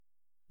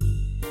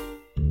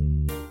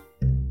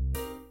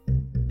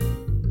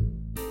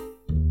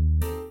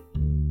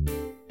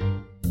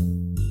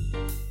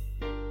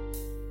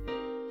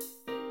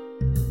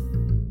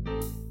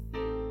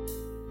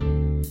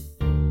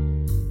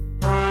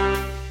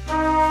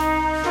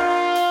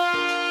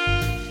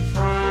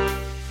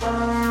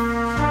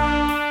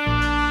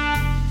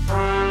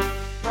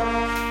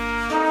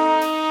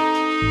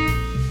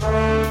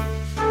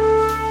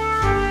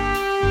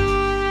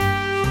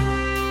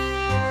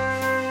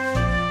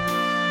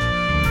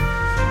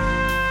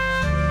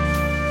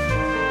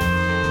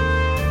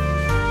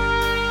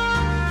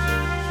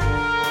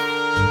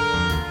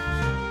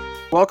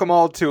Welcome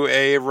all to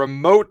a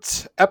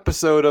remote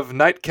episode of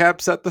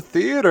Nightcaps at the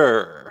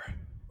Theater.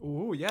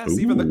 Ooh, yes,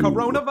 even the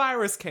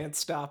coronavirus can't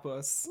stop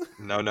us.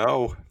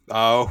 No.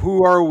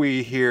 Who are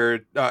we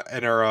here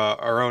in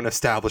our own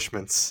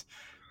establishments?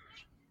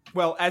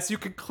 Well, as you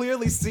can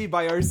clearly see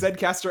by our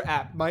Zedcaster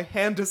app, my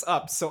hand is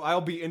up, so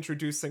I'll be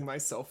introducing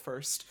myself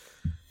first.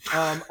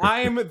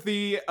 I'm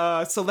the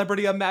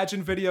Celebrity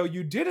Imagine video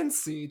you didn't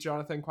see,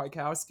 Jonathan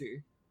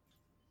Kwiatkowski.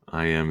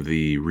 I am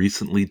the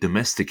recently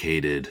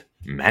domesticated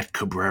Matt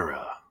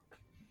Cabrera.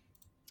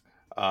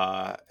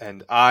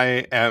 And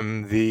I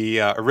am the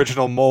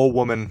original mole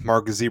woman,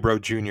 Mark Zebro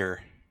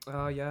Jr.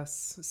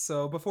 Yes.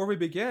 So before we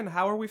begin,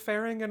 how are we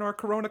faring in our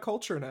corona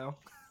culture now?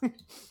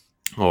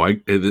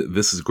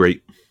 This is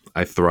great.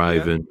 I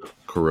thrive in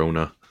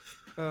Corona.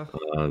 Uh,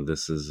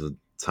 This is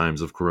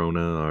times of Corona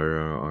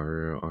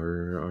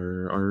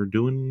are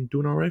doing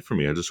all right for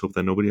me. I just hope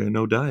that nobody I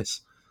know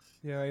dies.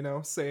 yeah, I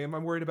know. Same.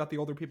 I'm worried about the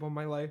older people in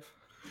my life.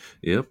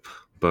 Yep.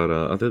 But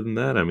other than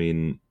that, I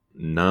mean,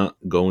 not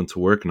going to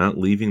work, not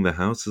leaving the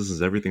house. This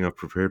is everything I've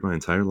prepared my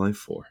entire life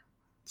for.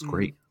 It's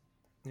great.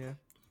 Yeah.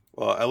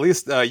 Well, at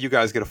least you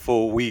guys get a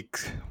full week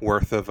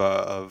worth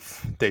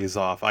of days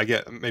off. I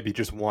get maybe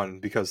just one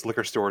because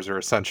liquor stores are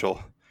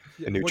essential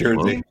in New What do you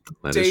Jersey. mean?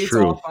 That Days is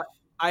true. off.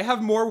 I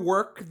have more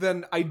work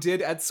than I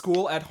did at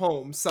school at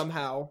home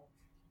somehow.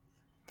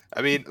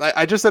 I mean,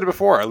 I just said it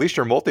before. At least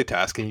you're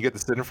multitasking. You get to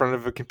sit in front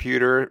of a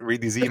computer, read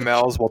these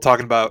emails while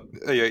talking about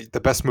the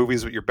best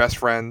movies with your best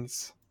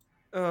friends.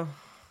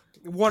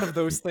 One of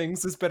those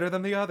things is better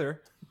than the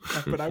other,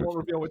 but I won't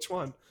reveal which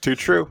one. Too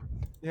true.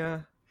 Yeah.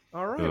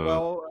 All right.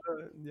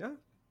 Yeah.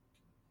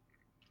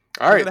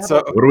 All right. So,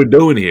 What are we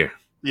doing here?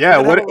 yeah.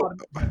 We're What?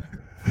 gonna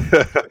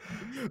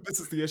This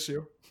is the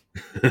issue.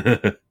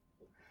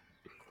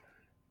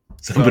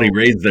 Somebody So-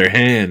 raised their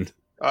hand.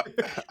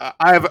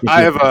 I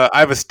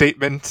have a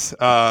statement,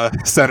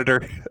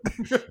 Senator.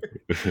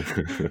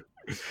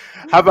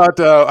 How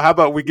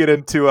about we get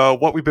into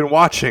what we've been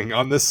watching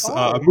on this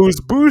Moose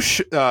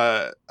Boosh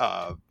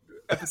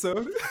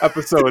Episode.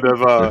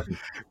 of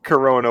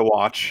Corona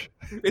Watch.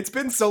 It's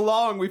been so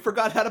long, we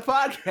forgot how to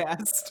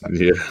podcast.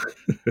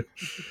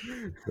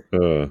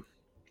 Yeah.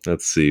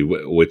 Let's see.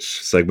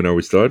 Which segment are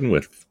we starting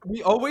with?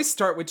 We always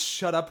start with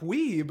 "Shut Up,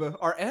 Weeb,"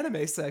 our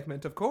anime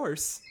segment, of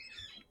course.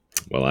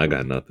 Well, I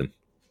got nothing.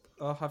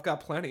 Oh, I've got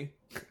plenty.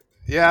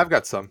 Yeah, I've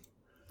got some.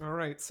 All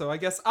right, so I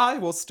guess I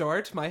will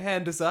start. My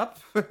hand is up,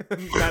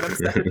 Madam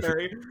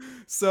Secretary.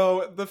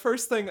 So the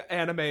first thing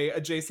anime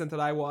adjacent that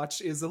I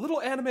watch is a little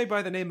anime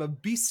by the name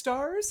of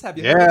Beastars. Have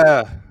you heard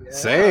of it? Yeah,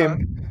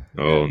 same.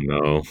 Oh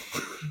no.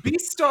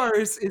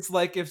 Beastars is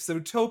like if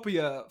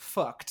Zootopia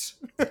fucked.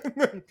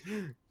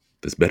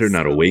 This better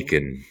not So-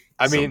 awaken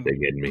I mean-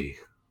 something in me.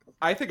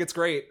 I think it's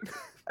great.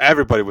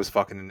 Everybody was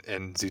fucking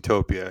in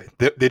Zootopia.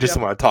 They just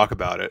don't want to talk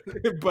about it.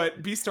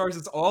 But Beastars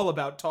is all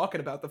about talking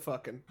about the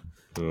fucking.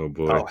 Oh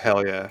boy. Oh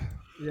hell yeah!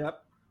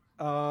 Yep.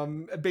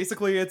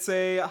 Basically, it's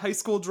a high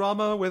school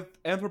drama with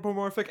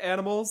anthropomorphic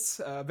animals.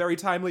 Very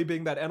timely,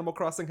 being that Animal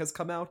Crossing has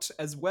come out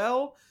as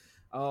well.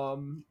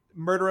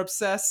 Murder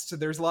obsessed.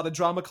 There's a lot of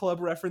drama club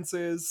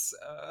references.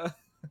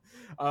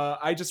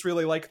 I just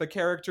really like the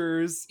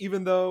characters,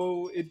 even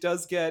though it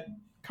does get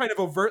kind of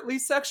overtly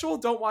sexual.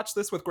 Don't watch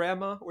this with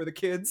grandma or the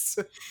kids.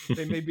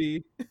 They may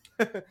be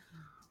a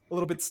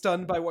little bit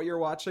stunned by what you're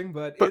watching,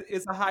 but it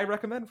is a high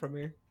recommend from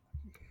me.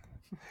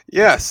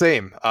 Yeah,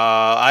 same.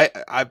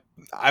 I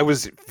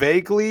was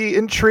vaguely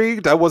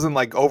intrigued. I wasn't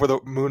like over the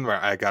moon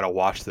where I gotta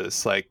watch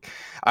this. Like,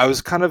 I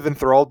was kind of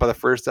enthralled by the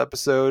first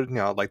episode. You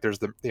know, like there's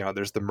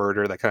the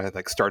murder that kind of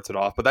like starts it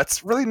off, but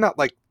that's really not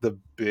like the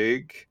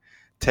big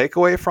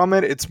takeaway from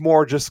it. It's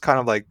more just kind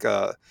of like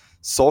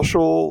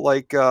social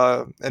like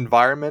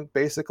environment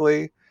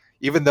basically.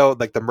 Even though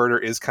like the murder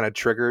is kind of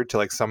triggered to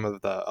like some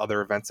of the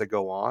other events that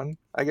go on,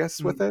 I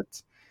guess, with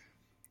it.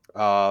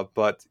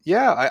 But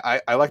yeah,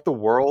 I like the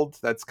world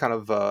that's kind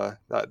of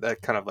that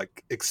kind of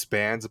like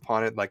expands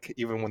upon it. Like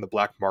even when the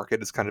black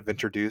market is kind of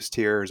introduced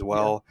here as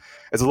well,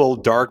 it's a little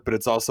dark, but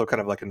it's also kind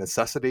of like a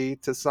necessity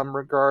to some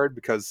regard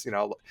because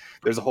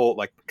there's a whole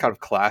like kind of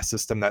class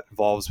system that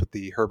involves with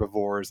the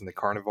herbivores and the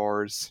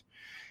carnivores,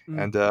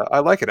 and I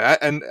like it.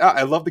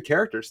 I love the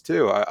characters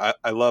too.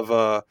 I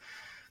love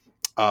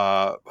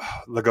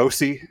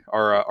Lugosi,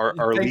 our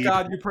Thank lead.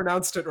 God you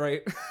pronounced it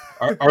right.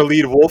 our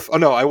lead wolf. Oh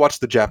no, I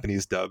watched the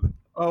Japanese dub.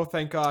 Oh,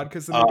 thank God,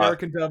 because in the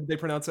American dub they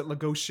pronounce it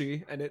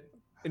Lagoshi, and it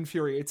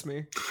infuriates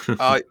me.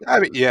 I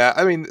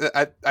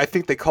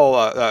think they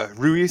call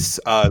Ruiz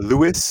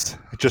Louis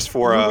just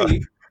for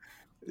Louis.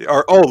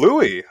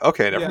 Louis.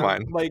 Okay, never Yeah,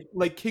 mind.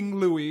 like King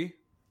Louis.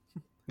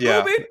 Yeah,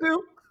 Louis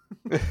too.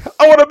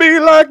 I want to be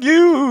like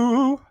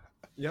you.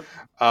 Yep.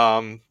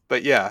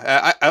 But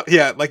yeah,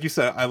 yeah, like you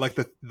said, I like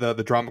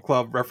the drama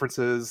club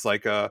references,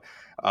 like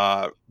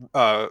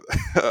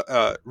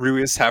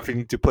Ruiz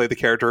having to play the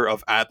character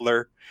of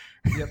Adler.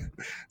 Yep.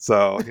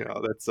 So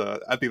that's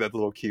I think that's a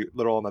little cute,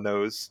 little on the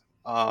nose.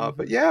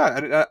 But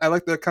yeah, I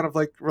like the kind of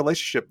like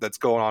relationship that's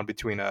going on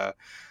between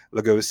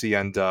Lugosi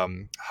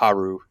and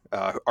Haru,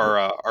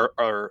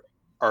 our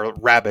our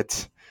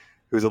rabbit,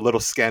 who's a little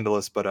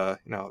scandalous, but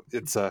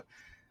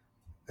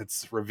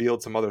it's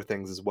revealed some other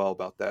things as well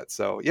about that.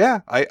 So yeah,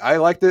 I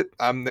liked it.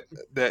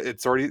 That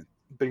it's already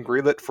been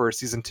greenlit for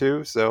season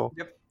 2. So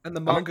Yep, and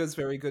the manga is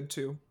very good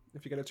too.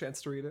 If you get a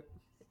chance to read it.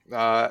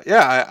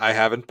 yeah, I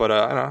haven't, but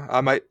I don't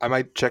know, I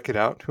might check it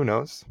out. Who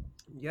knows?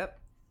 Yep.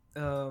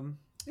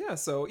 Yeah.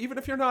 So even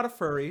if you're not a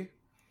furry,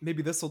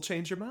 maybe this will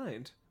change your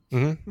mind.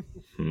 Hmm.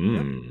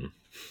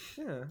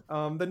 Yeah.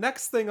 The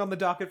next thing on the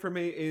docket for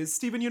me is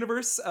Steven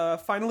Universe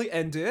finally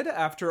ended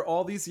after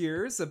all these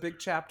years. A big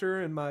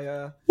chapter in my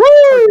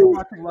cartoon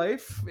watching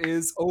life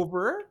is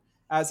over.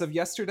 As of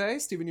yesterday,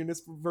 Steven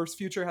Universe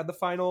Future had the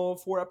final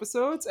 4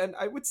 episodes, and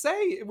I would say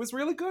it was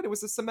really good. It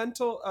was a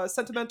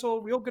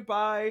sentimental, real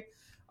goodbye.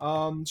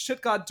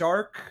 Shit got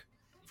dark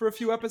for a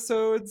few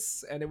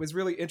episodes, and it was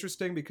really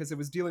interesting because it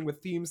was dealing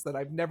with themes that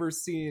I've never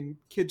seen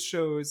kids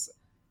shows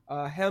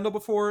handle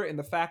before, in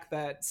the fact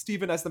that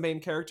Steven, as the main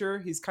character,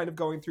 he's kind of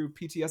going through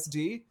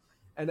PTSD,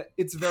 and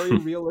it's very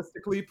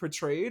realistically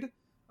portrayed.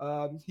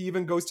 He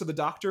even goes to the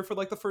doctor for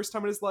like the first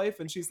time in his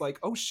life, and she's like,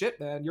 "Oh shit,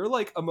 man, you're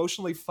like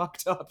emotionally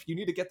fucked up. You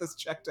need to get this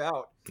checked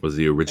out." Was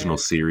the original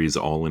series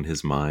all in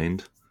his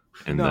mind,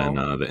 and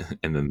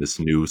then this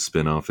new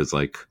spin-off is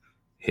like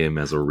him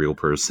as a real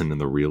person in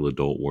the real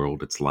adult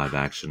world? It's live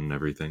action and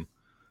everything.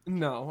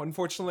 No,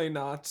 unfortunately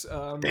not.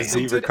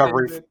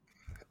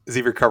 Is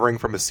he recovering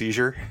from a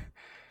seizure?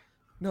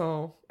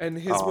 No, and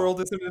his world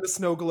isn't in a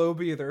snow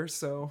globe either,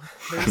 so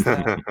there's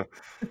that.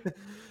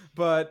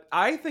 But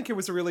I think it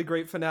was a really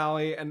great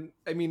finale, and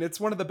I mean, it's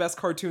one of the best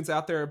cartoons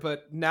out there,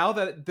 but now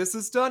that this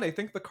is done, I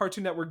think the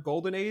Cartoon Network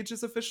Golden Age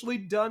is officially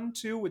done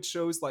too, with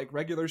shows like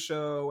Regular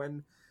Show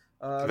and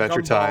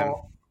Adventure Time.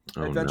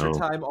 Adventure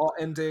Time all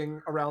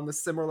ending around the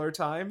similar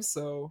time,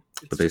 so...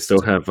 But they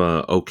still have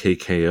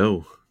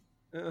OKKO.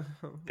 And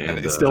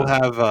they still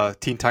have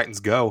Teen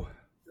Titans Go.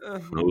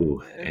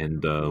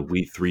 And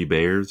We Three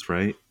Bears,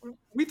 right?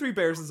 We Three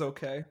Bears is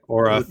okay.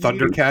 Or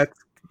Thundercats.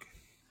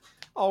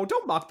 Oh,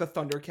 don't mock the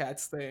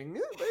Thundercats thing.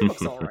 It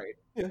looks all right.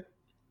 Yeah.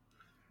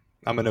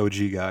 I'm an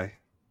OG guy.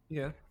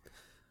 Yeah.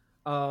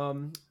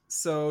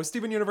 So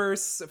Steven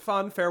Universe,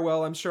 fun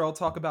farewell. I'm sure I'll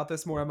talk about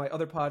this more on my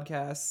other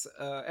podcasts.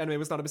 Anime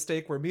Was Not a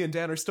Mistake, where me and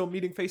Dan are still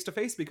meeting face to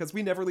face because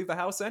we never leave the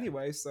house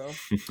anyway. So,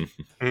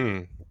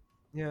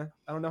 yeah,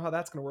 I don't know how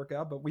that's gonna work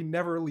out, but we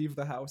never leave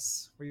the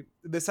house.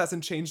 This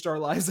hasn't changed our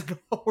lives at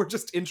all. We're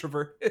just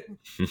introverted.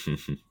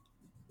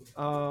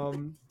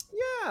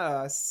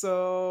 Yeah,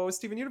 so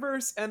Steven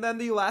Universe, and then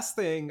the last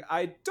thing,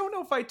 I don't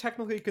know if I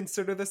technically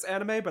consider this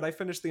anime, but I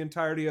finished the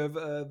entirety of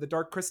The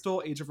Dark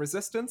Crystal: Age of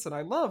Resistance, and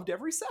I loved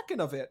every second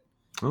of it.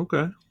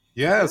 Okay.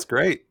 Yeah, it's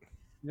great.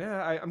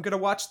 Yeah, I'm gonna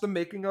watch the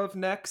making of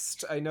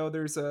next. I know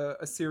there's a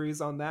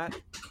series on that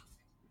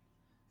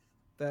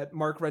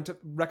Mark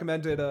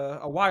recommended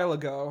a while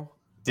ago.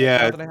 Yeah,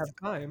 now that I have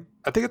time.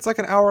 I think it's like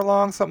an hour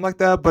long, something like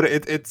that. But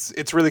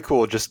it's really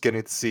cool just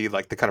getting to see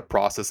like the kind of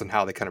process and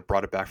how they kind of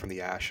brought it back from the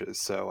ashes.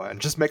 So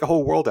and just make a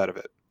whole world out of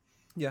it.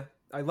 Yeah,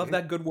 I love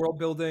that good world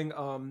building.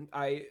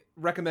 I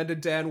recommended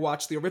Dan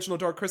watch the original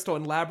Dark Crystal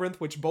and Labyrinth,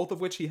 both of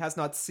which he has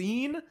not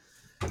seen.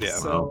 Yeah,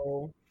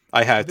 so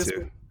I had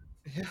to.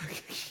 Yeah,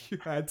 you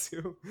had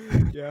to.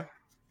 Yeah,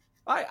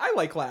 I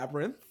like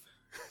Labyrinth.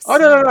 Oh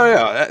no,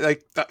 yeah.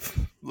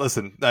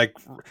 Listen,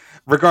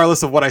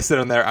 regardless of what I said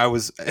on there, I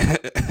was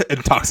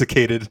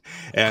intoxicated,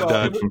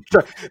 and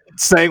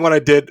saying what I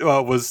did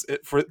was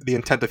for the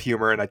intent of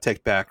humor, and I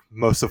take back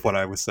most of what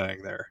I was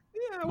saying there.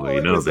 Yeah,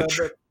 well,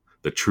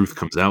 the truth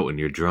comes out when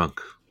you're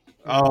drunk.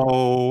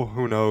 Oh,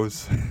 who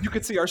knows? You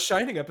could see our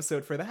Shining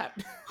episode for that.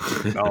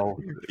 No,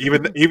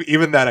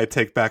 even that I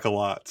take back a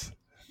lot.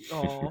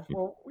 Oh,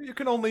 well, you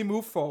can only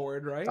move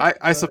forward, right?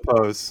 I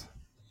suppose.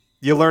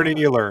 You learn and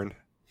you learn.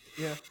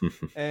 Yeah,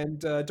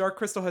 and Dark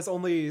Crystal has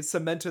only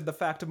cemented the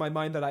fact in my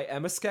mind that I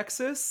am a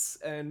Skeksis,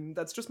 and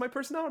that's just my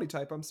personality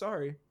type. I'm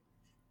sorry.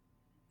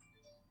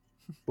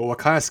 Well, what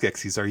kind of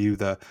Skeksis? Are you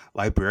the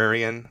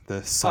librarian,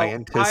 the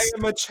scientist? I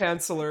am a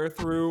chancellor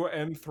through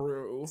and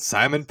through.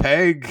 Simon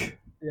Pegg.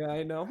 Yeah,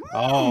 I know.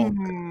 Oh,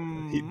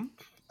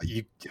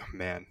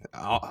 man,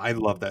 I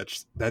love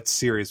that. That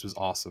series was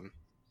awesome.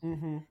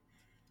 Mm-hmm.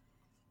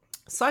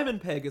 Simon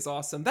Pegg is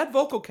awesome. That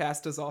vocal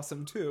cast is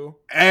awesome too.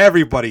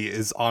 Everybody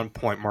is on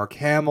point. Mark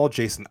Hamill,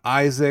 Jason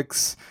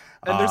Isaacs.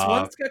 And there's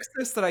one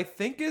Skeksis that I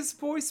think is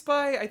voiced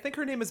by, I think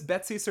her name is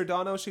Betsy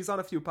Sardano. She's on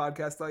a few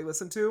podcasts that I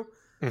listen to.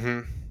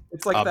 Mm-hmm.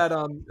 It's like that,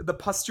 the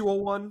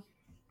pustule one.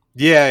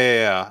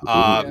 Yeah.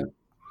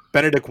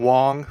 Benedict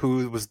Wong,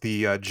 who was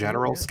the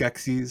General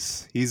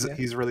Skeksis.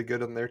 He's really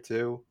good in there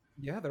too.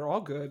 Yeah, they're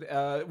all good.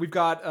 We've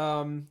got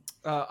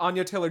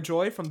Anya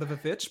Taylor-Joy from The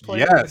Vivitch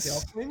playing yes.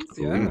 the Gelflings.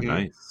 Yeah,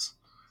 nice.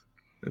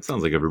 It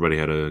sounds like everybody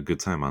had a good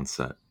time on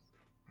set.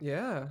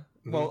 Yeah.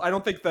 Well, I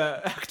don't think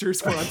the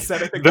actors were on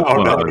set. I think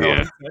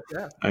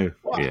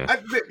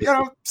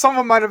some of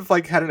them might have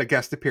had a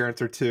guest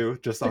appearance or two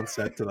just on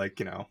set to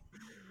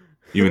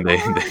You mean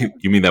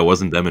you mean that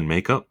wasn't them in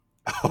makeup?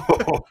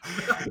 Oh,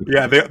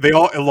 yeah, they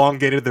all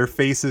elongated their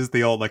faces.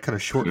 They all like kind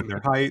of shortened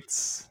their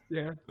heights.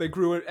 Yeah, they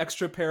grew an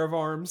extra pair of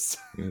arms.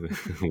 Yeah,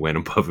 they went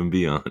above and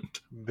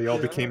beyond. They all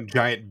Yeah. became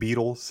giant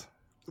beetles.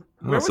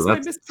 Oh, so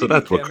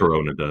that's what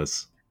Corona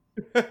does.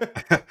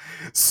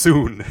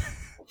 Soon.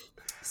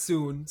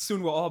 Soon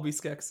we'll all be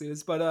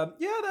Skeksis. But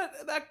yeah,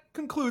 that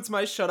concludes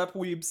my Shut Up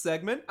Weeb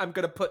segment. I'm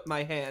gonna put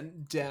my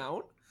hand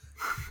down.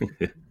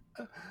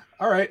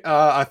 All right,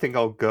 I think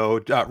I'll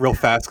go real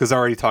fast because I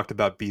already talked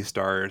about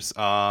Beastars.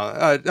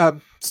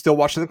 I'm still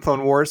watching the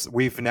Clone Wars.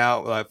 We've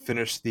now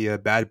finished the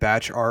Bad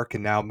Batch arc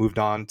and now moved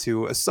on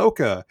to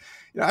Ahsoka.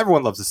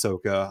 Everyone loves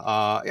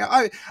Ahsoka.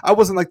 Yeah, I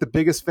wasn't like the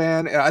biggest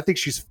fan. I think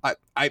she's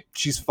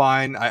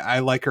fine. I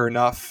like her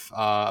enough.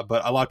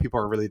 But a lot of people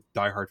are really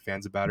diehard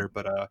fans about her.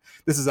 But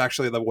this is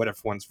actually what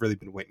everyone's really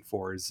been waiting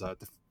for is to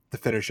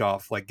finish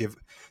off, like give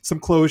some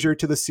closure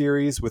to the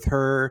series with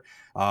her.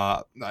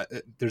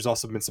 There's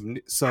also been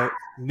some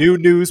new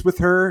news with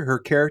her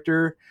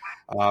character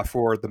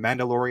for The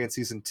Mandalorian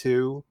season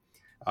 2,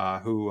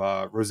 who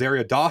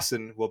Rosario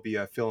Dawson will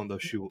be filling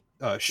those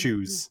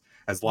shoes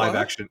as live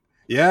action.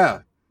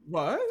 Yeah.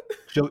 What?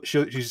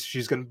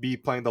 She's going to be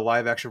playing the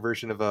live action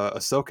version of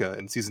Ahsoka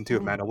in season 2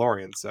 of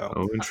Mandalorian.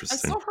 So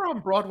interesting. I saw her on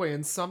Broadway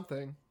in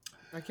something.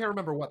 I can't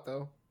remember what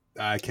though.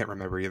 I can't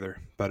remember either.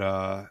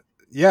 But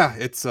yeah,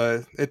 it's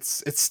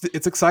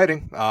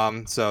exciting.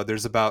 So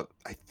there's about,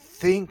 I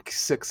think,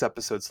 6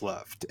 episodes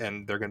left,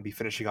 and they're going to be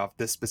finishing off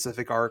this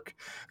specific arc,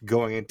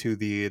 going into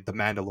the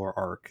Mandalore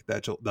arc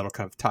that'll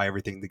kind of tie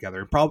everything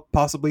together, and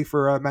possibly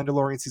for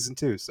Mandalorian season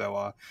 2.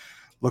 So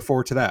look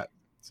forward to that.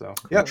 So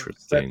yeah,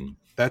 interesting.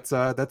 That's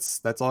all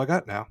I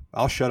got now.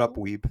 I'll shut up,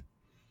 weeb.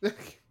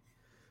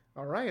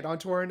 All right, on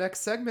to our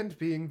next segment,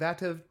 being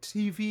that of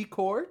TV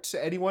Court.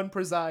 Anyone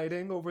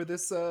presiding over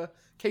this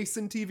case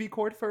in TV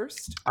Court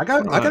first? I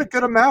got a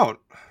good amount.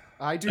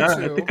 I do too.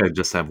 I think I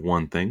just have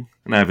one thing,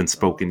 and I haven't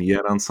spoken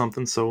yet on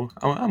something, so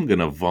I'm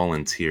gonna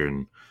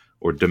volunteer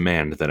or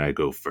demand that I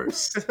go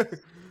first.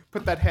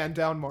 Put that hand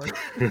down, Mark.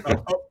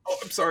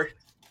 I'm sorry.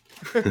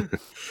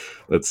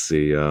 Let's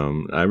see.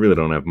 I really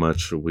don't have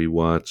much. We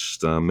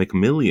watched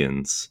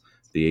McMillions,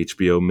 the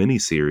HBO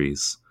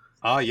miniseries.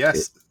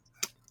 Yes.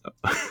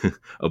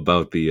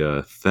 About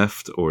the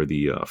theft or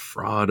the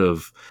fraud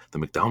of the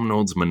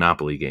McDonald's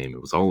Monopoly game. It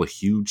was all a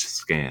huge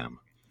scam.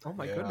 Oh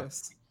my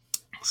goodness.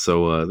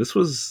 So this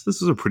was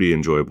a pretty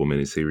enjoyable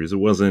miniseries. It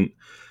wasn't,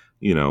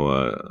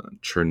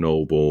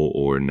 Chernobyl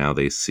or Now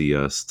They See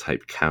Us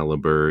type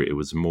caliber. It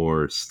was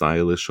more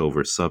stylish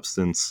over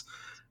substance,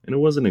 and it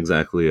wasn't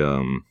exactly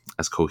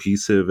as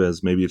cohesive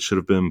as maybe it should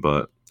have been,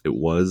 but it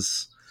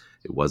was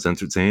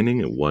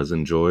entertaining. It was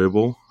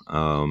enjoyable.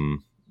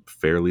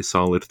 Fairly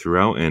solid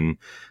throughout, and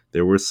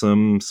there were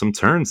some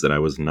turns that I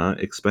was not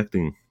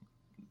expecting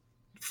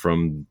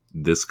from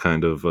this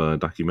kind of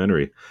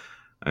documentary.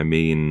 I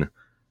mean,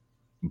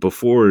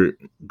 before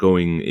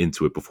going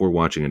into it, before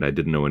watching it, I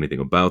didn't know anything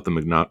about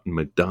the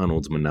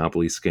McDonald's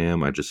Monopoly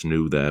scam. I just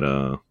knew that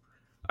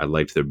I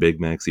liked their Big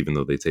Macs, even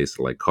though they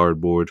tasted like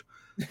cardboard.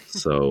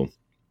 So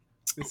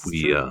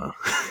we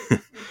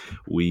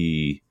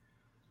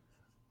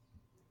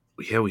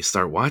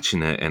start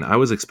watching it, and I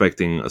was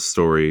expecting a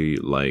story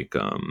like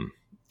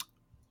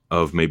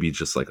of maybe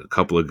just like a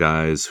couple of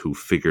guys who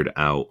figured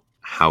out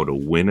how to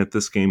win at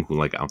this game, who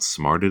like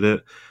outsmarted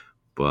it.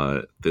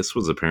 But this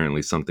was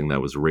apparently something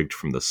that was rigged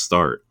from the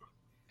start,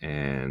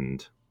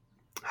 and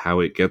how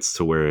it gets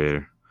to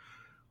where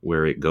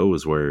it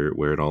goes,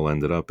 where it all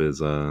ended up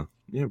is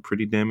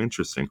pretty damn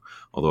interesting.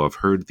 Although I've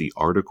heard the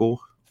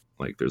article,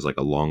 like there's like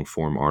a long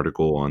form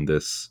article on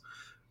this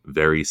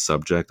very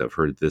subject. I've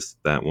heard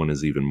that one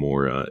is even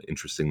more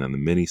interesting than the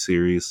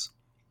miniseries,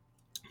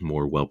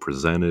 more well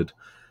presented.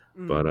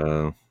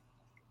 But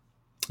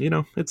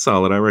it's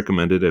solid. I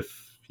recommend it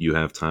if you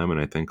have time, and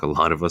I think a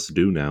lot of us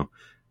do now.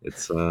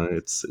 It's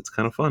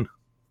kind of fun.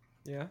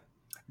 Yeah.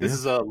 This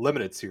is a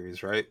limited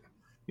series, right?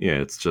 Yeah,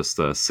 it's just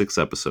 6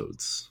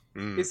 episodes.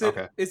 Is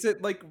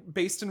it like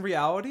based in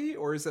reality,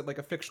 or is it like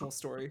a fictional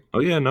story? Oh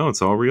yeah, no,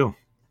 it's all real.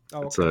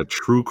 Oh, it's a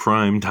true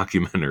crime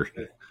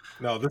documentary.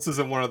 No, this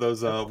isn't one of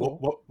those. Cool.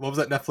 What was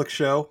that Netflix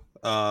show?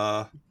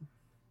 That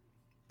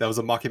was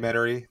a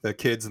mockumentary. The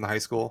kids in the high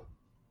school.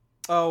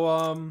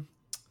 Oh,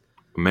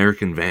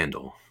 American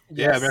Vandal.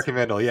 Yeah, American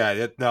Vandal.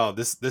 Yeah, no,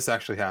 this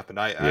actually happened.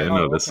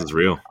 This is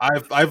real.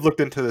 I've looked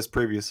into this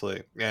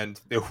previously, and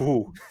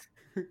whoo.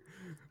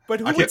 But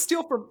who would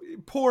steal from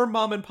poor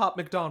mom and pop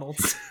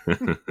McDonald's?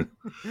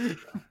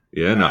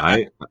 Yeah, no,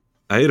 I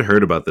had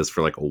heard about this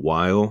for like a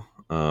while,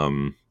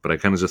 but I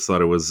kind of just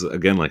thought it was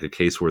again like a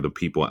case where the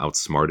people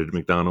outsmarted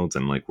McDonald's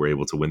and like were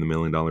able to win the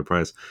 $1 million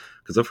prize.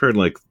 Because I've heard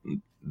like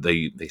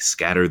they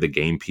scatter the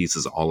game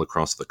pieces all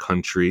across the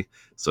country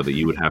so that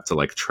you would have to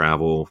like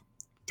travel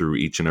through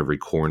each and every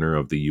corner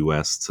of the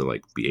U.S. to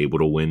like be able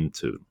to win,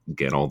 to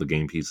get all the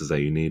game pieces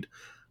that you need.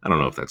 I don't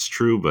know if that's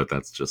true, but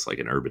that's just like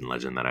an urban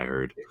legend that I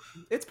heard.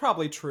 It's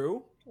probably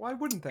true. Why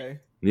wouldn't they?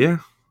 Yeah.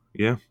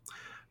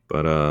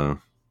 But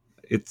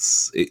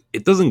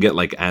it doesn't get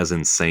like as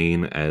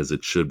insane as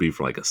it should be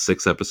for like a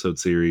 6 episode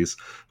series.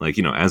 Like,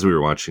 as we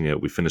were watching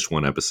it, we finished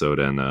one episode,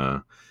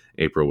 and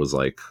April was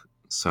like,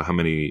 so how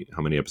many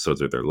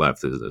episodes are there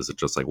left? Is it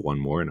just like one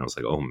more? And I was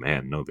like, oh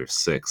man, no, there's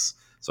 6.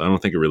 So I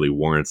don't think it really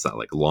warrants that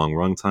like long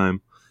run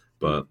time,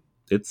 but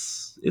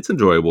it's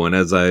enjoyable. And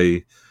as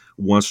I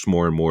watched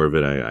more and more of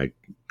it, I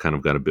kind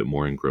of got a bit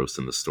more engrossed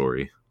in the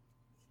story.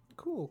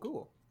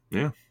 Cool.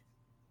 Yeah.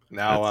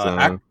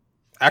 Now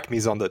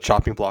Acme's on the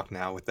chopping block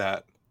now with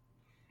that.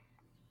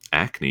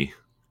 Acme.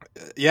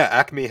 Yeah,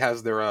 Acme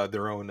has their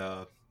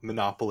own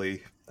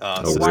monopoly.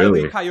 Oh, Wile E.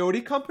 really?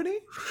 Coyote Company?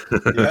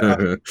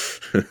 Yeah.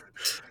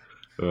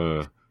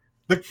 Uh,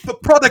 The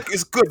product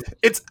is good.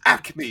 It's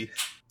Acme.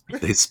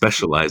 they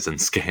specialize in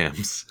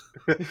scams.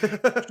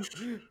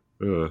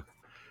 Uh,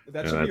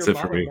 That Yeah, should be that's your it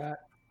for motto, me. Matt.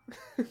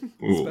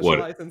 Ooh, what?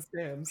 Specialize in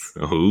scams.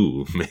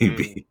 Oh,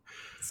 maybe.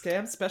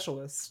 Scam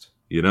specialist.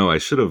 I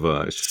should have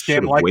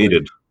Scam-likely.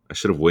 waited. I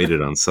should have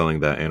waited on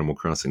selling that Animal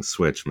Crossing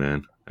Switch,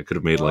 man. I could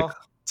have made like Oh.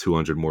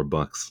 200 more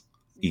bucks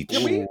each.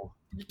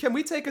 Can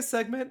we take a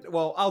segment?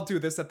 Well, I'll do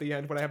this at the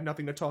end when I have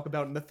nothing to talk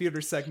about in the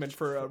theater segment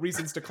for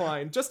Reasons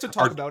Decline, just to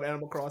talk about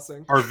Animal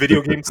Crossing. Our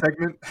video game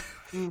segment.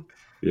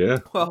 Yeah.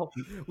 Well,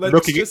 let's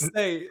Nooking just it-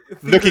 say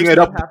nooking theater's it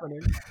not up.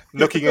 happening.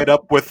 Nooking it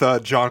up with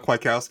John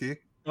Kwiatkowski.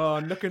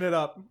 Nooking it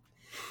up.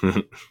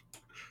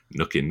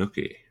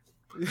 Nookie.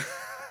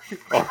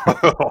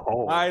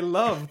 Oh. I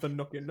love the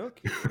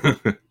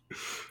nookie.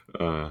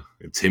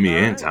 Timmy All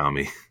and right.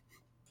 Tommy.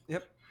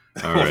 Yep.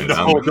 All right.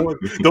 No,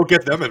 don't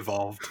get them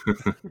involved.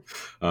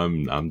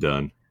 I'm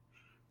done.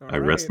 All I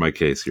rest right. my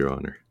case, Your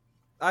Honor.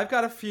 I've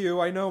got a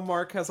few. I know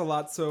Mark has a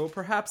lot, so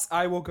perhaps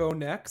I will go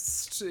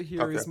next.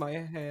 Here is Okay. my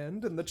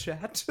hand in the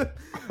chat.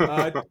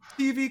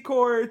 TV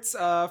courts.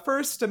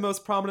 First and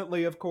most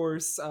prominently, of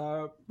course,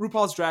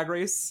 RuPaul's Drag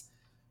Race.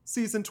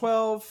 Season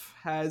 12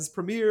 has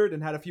premiered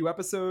and had a few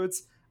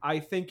episodes. I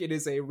think it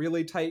is a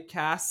really tight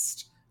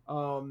cast.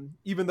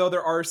 Even though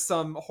there are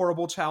some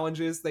horrible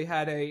challenges, they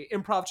had a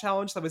improv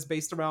challenge that was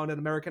based around an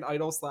American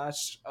Idol /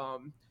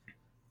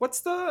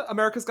 what's the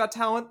America's Got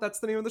Talent? That's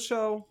the name of the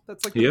show.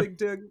 That's like the Yeah. big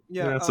dig.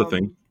 Yeah, That's a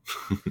thing.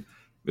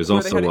 There's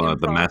where they also had to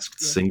the improv-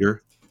 Masked yeah.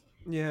 Singer.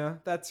 Yeah,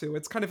 that too.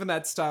 It's kind of in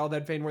that style,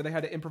 that vein, where they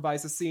had to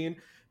improvise a scene.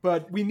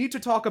 But we need to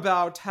talk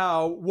about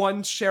how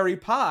one Sherry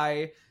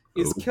Pie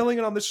is Ooh. killing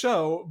it on the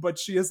show, but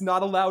she is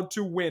not allowed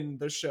to win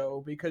the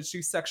show because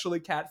she sexually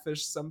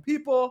catfished some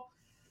people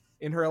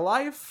in her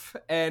life,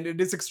 and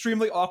it is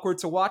extremely awkward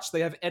to watch.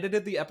 They have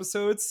edited the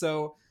episodes,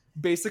 so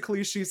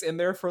basically she's in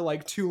there for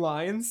like 2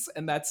 lines,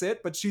 and that's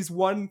it, but she's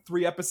won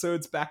 3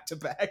 episodes back to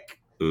back.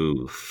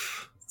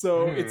 Oof.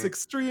 So Hmm. it's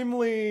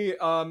extremely,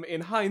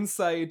 in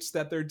hindsight,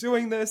 that they're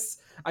doing this.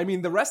 I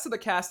mean, the rest of the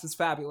cast is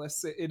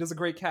fabulous. It is a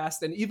great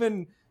cast. And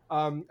even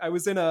I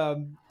was in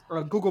a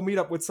Google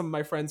Meetup with some of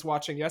my friends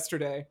watching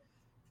yesterday,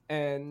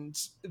 and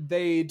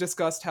they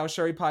discussed how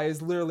Sherry Pie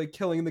is literally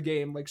killing the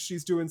game. Like,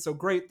 she's doing so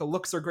great. The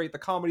looks are great. The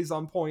comedy's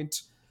on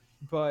point.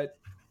 But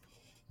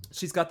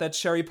she's got that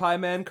Sherry Pie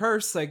Man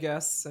curse, I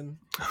guess. And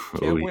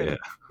Oh win. yeah.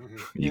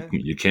 Mhm. Yeah.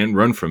 You can't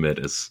run from it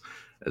as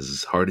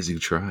hard as you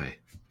try.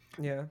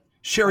 yeah.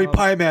 Sherry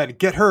Pie Man,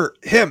 get her,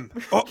 him.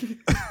 Oh.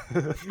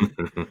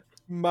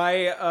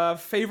 My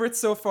favorites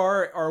so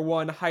far are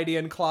one, Heidi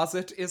in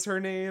Closet is her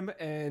name,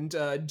 and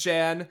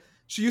Jan.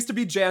 She used to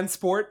be Jan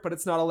Sport, but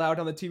it's not allowed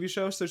on the TV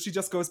show, so she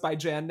just goes by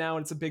Jan now,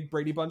 and it's a big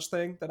Brady Bunch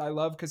thing that I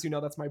love because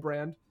that's my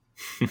brand.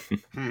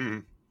 Hmm.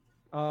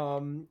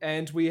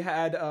 And we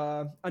had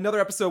another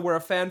episode where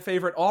a fan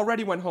favorite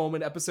already went home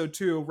in episode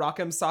 2,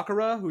 Rakem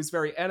Sakura, who's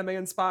very anime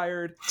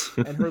inspired,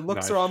 and her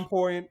looks Nice. are on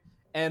point,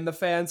 and the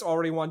fans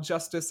already want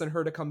Justice and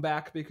her to come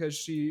back because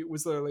she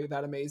was literally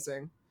that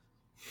amazing.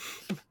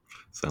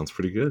 Sounds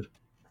pretty good.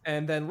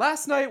 And then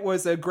last night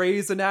was a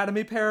Grey's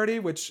Anatomy parody,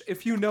 which,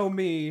 if you know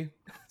me,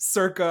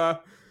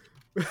 circa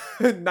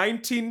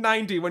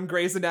 1990 when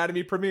Grey's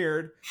Anatomy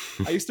premiered,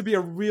 I used to be a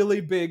really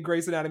big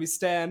Grey's Anatomy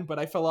stan, but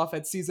I fell off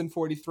at season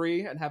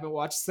 43 and haven't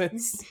watched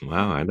since.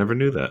 Wow, I never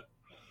knew that.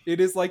 It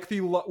is like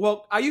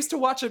well, I used to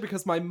watch it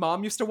because my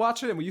mom used to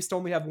watch it, and we used to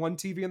only have one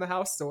TV in the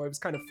house, so I was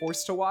kind of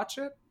forced to watch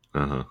it.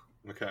 Uh-huh.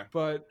 Okay.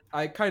 But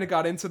I kind of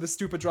got into the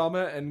stupid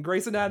drama, and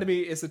Grey's Anatomy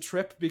is a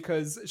trip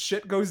because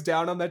shit goes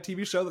down on that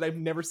TV show that I've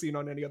never seen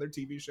on any other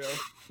TV show.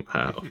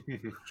 Wow.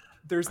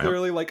 There's Wow.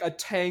 literally like a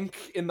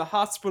tank in the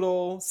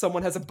hospital.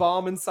 Someone has a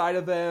bomb inside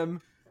of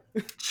them.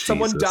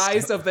 Someone Jesus.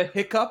 dies of the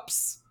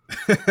hiccups.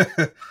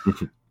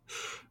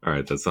 All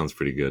right, that sounds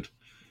pretty good.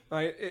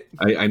 I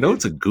I know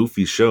it's a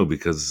goofy show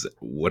because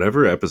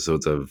whatever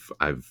episodes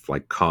I've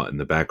like caught in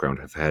the background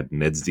have had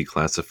Ned's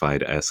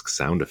Declassified-esque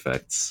sound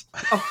effects.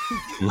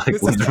 Like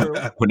This is true.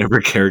 whenever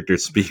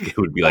characters speak, it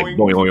would be like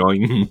boing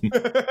boing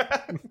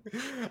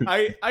boing.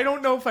 I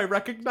don't know if I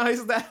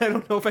recognize that. I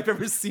don't know if I've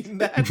ever seen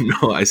that.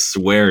 No, I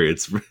swear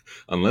it's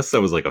unless that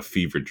was like a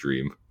fever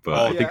dream. But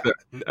Oh, I think that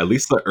at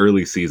least the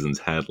early seasons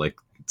had like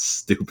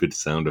stupid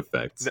sound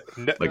effects,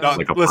 like No,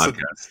 a listen,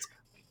 podcast.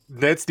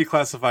 Ned's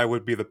Declassified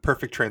would be the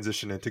perfect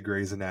transition into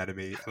Grey's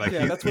Anatomy. Like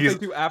Yeah, that's what they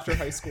do after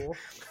high school.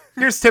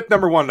 Here's tip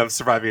number 1 of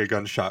surviving a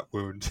gunshot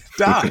wound: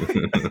 die.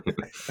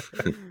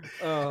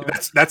 Uh,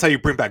 That's how you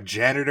bring back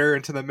janitor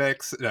into the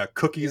mix.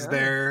 Cookie's Yeah.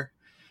 there.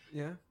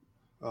 yeah.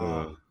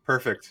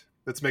 Perfect.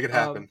 Let's make it Um,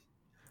 happen.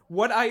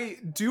 What I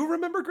do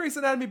remember Grey's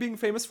Anatomy being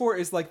famous for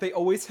is like they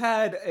always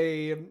had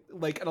an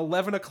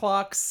 11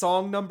 o'clock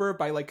song number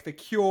by like The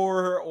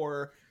Cure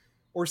or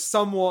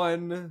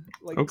someone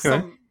like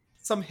Okay.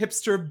 some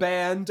hipster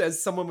band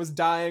as someone was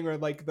dying, or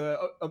like the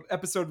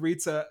episode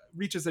reaches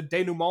a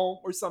denouement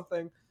or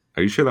something.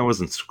 Are you sure that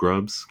wasn't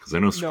Scrubs? Because I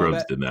know Scrubs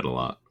that- did that a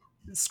lot.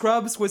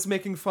 Scrubs was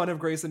making fun of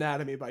Grey's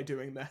Anatomy by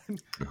doing that.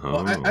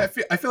 Oh. Well,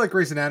 I feel like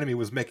Grey's Anatomy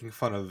was making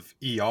fun of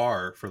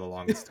ER for the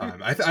longest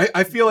time.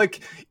 I feel like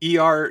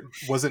ER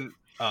wasn't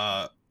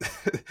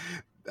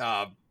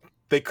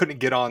they couldn't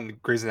get on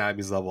Grey's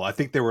Anatomy's level. I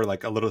think they were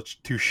like a little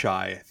too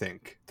shy. I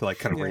think to like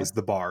kind of Yeah. raise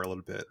the bar a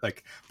little bit,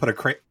 like put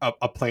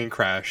a plane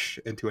crash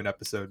into an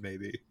episode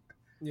maybe.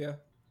 Yeah.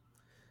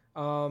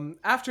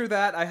 After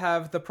that, I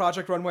have the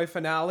Project Runway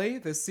finale.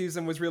 This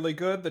season was really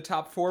good. The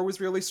top 4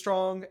 was really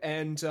strong.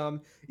 And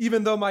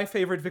even though my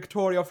favorite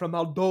Victoria from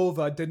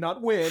Moldova did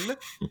not win,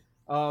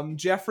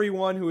 Jeffrey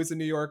won, who is a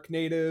New York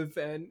native,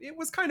 and it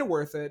was kind of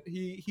worth it.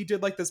 He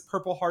did like this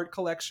Purple Heart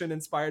collection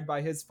inspired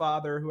by his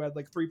father, who had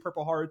like 3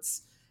 Purple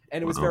Hearts.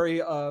 And it was Wow. very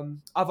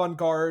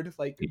avant-garde,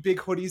 like big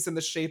hoodies in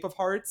the shape of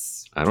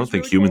hearts. I don't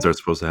think humans are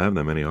supposed to have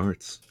that many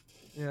hearts.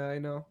 Yeah, I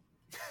know.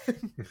 I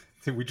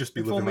think we'd just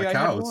be If living only like I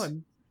had cows.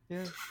 one.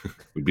 Yeah.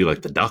 We'd be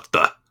like the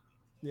doctor.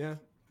 Yeah.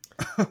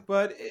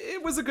 But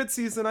it was a good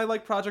season. I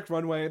like Project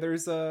Runway.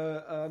 There's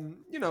a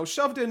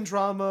shoved in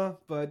drama,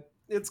 but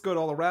it's good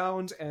all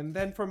around. And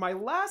then for my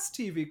last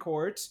TV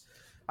court,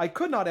 I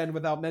could not end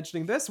without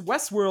mentioning this.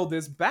 Westworld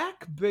is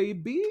back,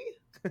 baby.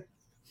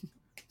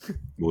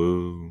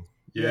 Woo.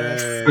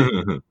 Yay.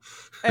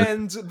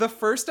 And the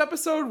first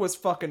episode was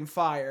fucking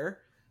fire.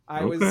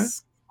 I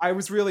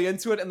was really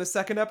into it, and the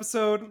second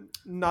episode,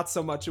 not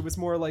so much. It was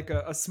more like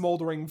a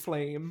smoldering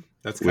flame.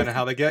 That's kind of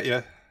how they get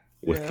you.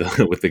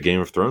 With the Game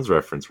of Thrones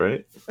reference,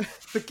 right?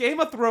 The Game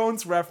of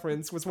Thrones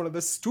reference was one of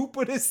the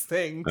stupidest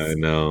things I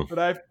know. that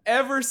I've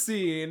ever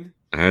seen.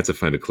 I had to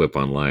find a clip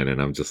online,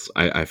 and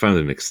I found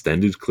an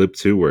extended clip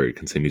too, where it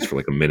continues for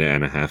like a minute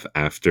and a half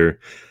after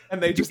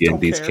And they just the don't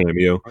Andy's care.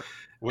 cameo,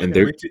 Wait- and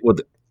they're wait till-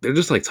 they're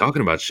just like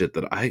talking about shit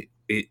that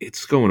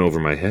it's going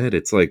over my head.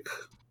 It's like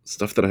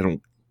stuff that I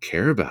don't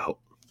care about.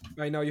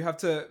 I know, you have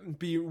to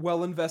be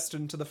well invested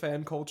into the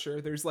fan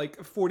culture. There's like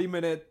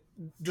 40-minute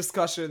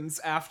discussions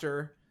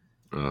after.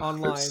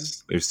 Online.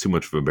 There's too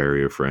much of a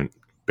barrier can't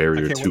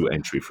to wait.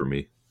 entry for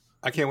me.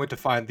 I can't wait to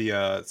find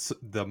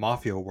the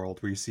mafia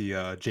world where you see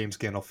James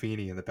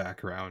Gandolfini in the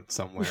background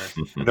somewhere.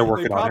 They're They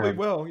working on probably him.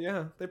 will,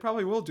 yeah. They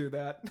probably will do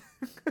that.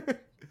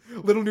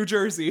 Little New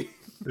Jersey.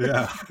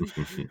 Yeah.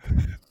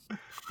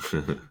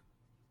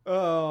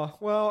 Oh,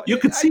 well. You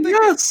could I see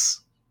think-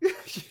 us.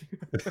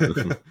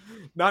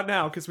 Not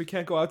now, because we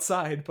can't go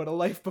outside, but a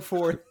life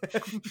before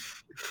then.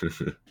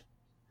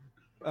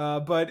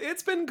 But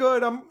it's been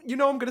good. I'm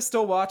gonna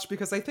still watch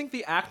because I think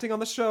the acting on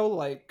the show,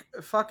 like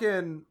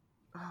fucking,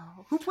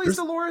 who plays There's-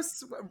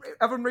 Dolores?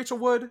 Evan Rachel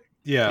Wood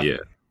Yeah. Yeah.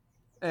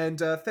 and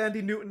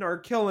Thandie Newton are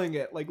killing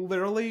it. Like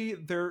literally,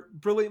 they're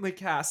brilliantly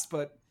cast,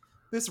 but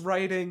this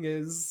writing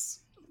is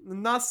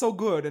not so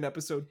good in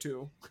episode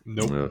 2.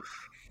 Nope. Ugh.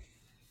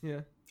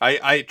 Yeah.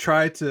 I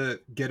tried to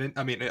get in.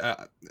 I mean,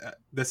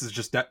 this is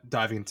just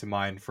diving into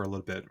mine for a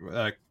little bit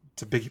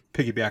to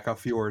piggyback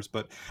off yours,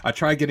 but I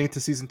tried getting into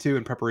season 2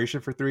 in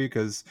preparation for 3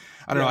 because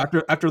I don't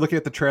know. After looking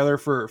at the trailer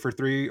for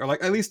 3, or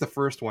like at least the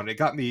first one, it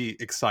got me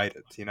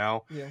excited,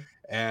 Yeah.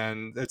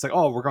 And it's like,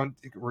 oh,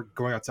 we're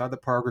going outside the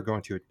park. We're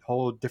going to a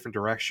whole different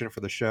direction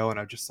for the show, and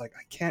I'm just like,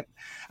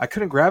 I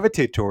couldn't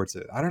gravitate towards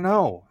it. I don't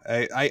know.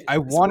 I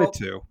wanted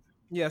to.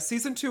 Yeah,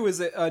 season 2 is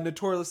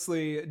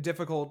notoriously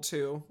difficult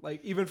too, like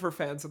even for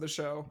fans of the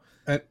show.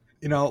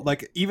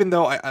 Like even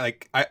though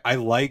I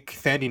like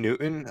Thandie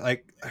Newton,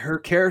 like her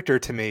character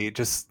to me,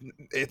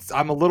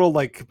 I'm a little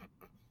like,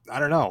 I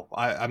don't know.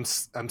 I'm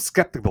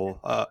skeptical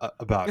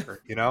about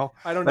her. I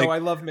don't Like- know. I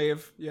love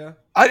Maeve. Yeah.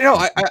 I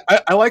know.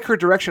 I like her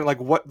direction,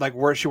 like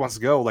where she wants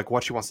to go, like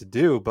what she wants to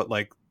do. But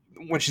like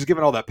when she's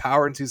given all that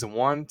power in season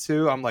 1,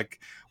 2, I'm like,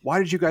 why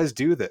did you guys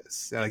do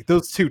this? And like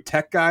those 2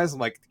 tech guys, I'm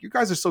like, you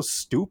guys are so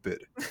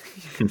stupid.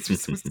 It's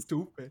just so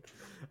stupid.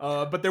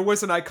 But there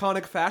was an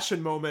iconic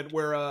fashion moment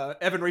where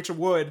Evan Rachel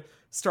Wood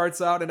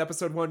starts out in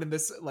episode 1 in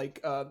this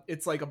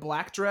it's like a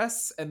black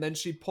dress, and then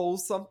she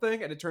pulls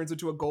something and it turns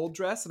into a gold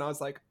dress, and I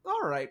was like,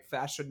 all right,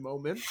 fashion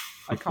moment,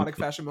 iconic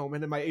fashion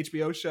moment in my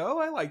HBO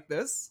show. I like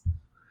this.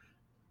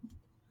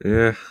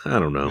 Yeah, I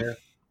don't know. Yeah.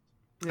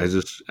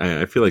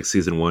 Yeah. I feel like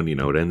season 1, it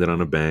ended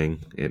on a bang.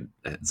 It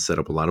set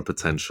up a lot of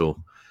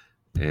potential,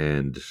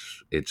 and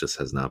it just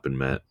has not been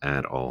met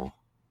at all.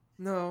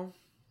 No,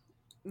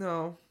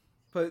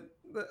 but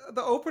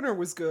the opener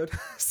was good,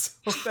 so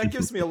that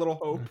gives me a little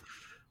hope.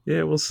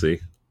 Yeah, we'll see.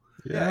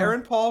 Yeah,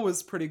 Aaron Paul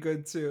was pretty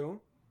good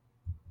too.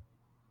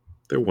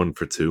 They're 1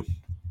 for 2.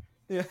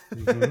 Yeah,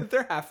 Mhm.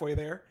 they're halfway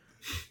there.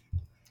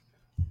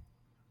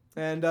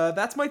 And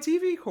that's my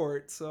TV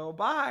court. So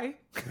bye.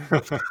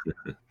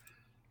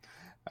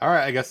 All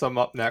right, I guess I'm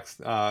up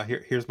next.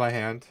 Here's my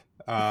hand.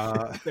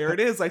 There it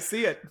is. I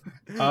see it.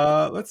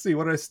 Let's see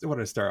what I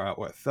start out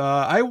with.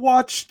 I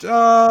watched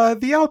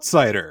The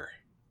Outsider.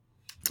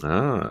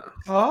 Ah,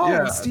 Oh,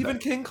 Yeah, Stephen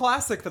King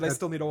classic that I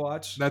still need to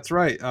watch. That's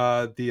right.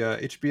 The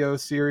HBO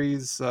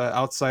series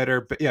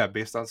Outsider, but yeah,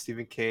 based on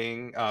Stephen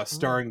King,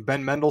 starring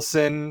Ben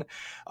Mendelsohn,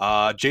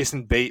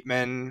 Jason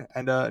Bateman,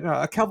 and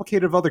a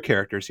cavalcade of other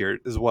characters here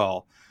as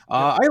well.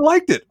 I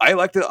liked it. I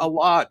liked it a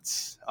lot.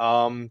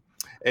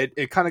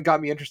 It kind of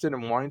got me interested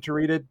in wanting to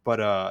read it, but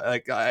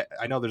like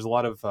I know there's a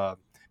lot of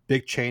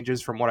big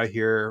changes from what I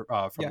hear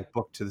from the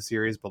book to the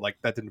series, but like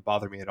that didn't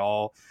bother me at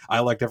all. I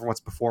liked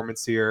everyone's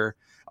performance here.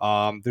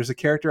 There's a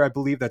character I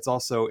believe that's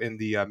also in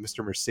the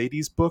Mr.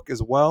 Mercedes book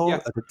as well,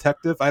 a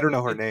detective. I don't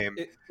know her name.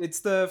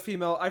 It's the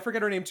female. I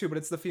forget her name too, but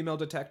it's the female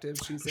detective.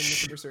 She's in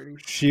Mr. Mercedes.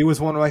 She was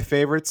one of my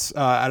favorites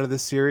out of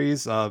this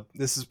series.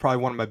 This is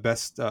probably one of my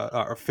best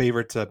or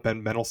favorite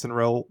Ben Mendelsohn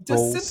roles.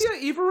 Does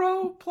Cynthia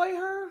Evero play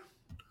her?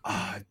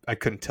 I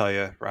couldn't tell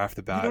you right off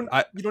the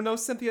bat. You don't know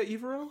Cynthia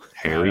Evero?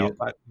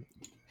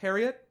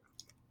 Harriet?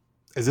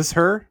 Is this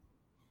her?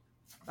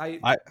 I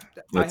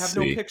have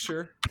no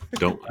picture.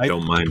 Don't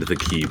mind the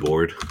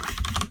keyboard.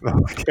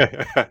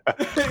 Okay.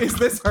 Is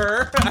this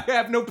her? I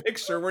have no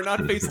picture. We're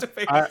not face to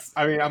face.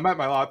 I mean, I'm at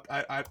my lap.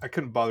 I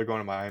couldn't bother going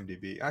to my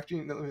IMDb.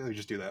 Actually, let me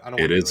just do that. I don't.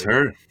 It is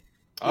her.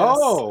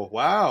 Oh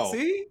wow!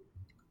 See.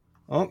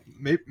 Oh,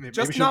 maybe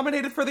just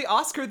nominated for the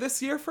Oscar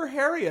this year for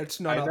Harriet.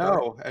 I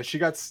know, and she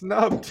got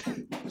snubbed.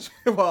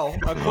 Well,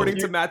 according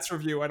to Matt's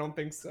review, I don't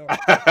think so.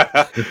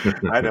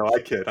 I know,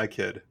 I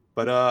kid.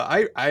 But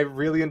I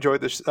really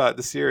enjoyed this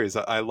the series.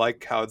 I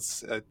like how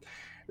it's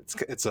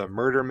a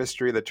murder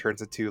mystery that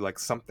turns into like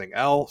something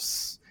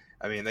else.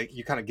 I mean,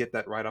 you kind of get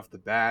that right off the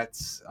bat.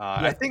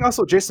 I think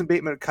also Jason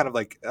Bateman kind of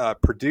like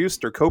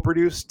produced or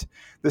co-produced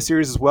the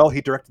series as well.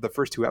 He directed the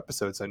first 2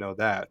 episodes. I know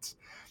that.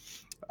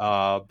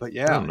 But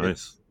yeah,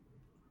 nice.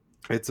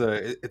 It's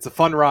a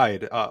fun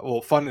ride.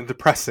 Well, fun and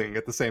depressing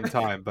at the same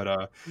time.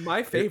 But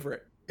my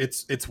favorite.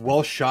 It's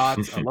well shot.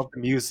 I love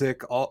the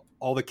music,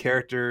 all the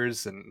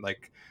characters, and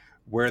like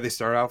where they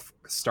start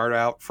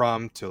out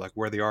from to like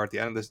where they are at the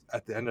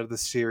end of the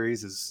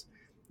series is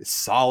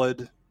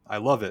solid. I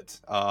love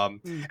it.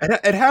 And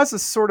it has a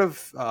sort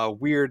of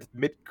weird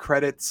mid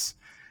credits,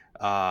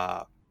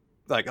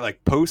 like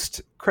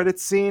post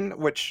credits scene,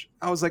 which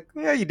I was like,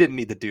 yeah, you didn't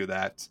need to do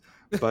that.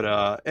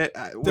 But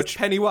does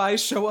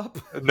Pennywise show up?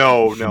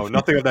 No,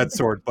 nothing of that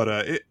sort. But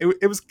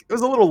it was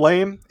a little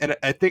lame, and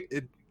I think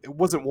it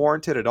wasn't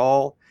warranted at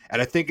all.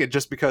 And I think it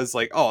just because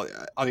like, oh,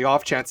 on the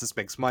off chance this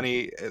makes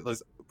money,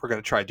 we're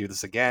gonna try to do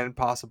this again,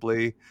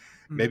 possibly.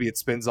 Maybe it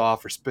spins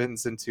off or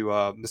spins into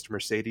Mr.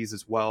 Mercedes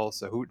as well.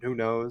 So who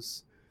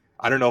knows?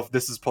 I don't know if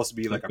this is supposed to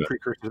be like a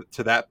precursor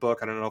to that book.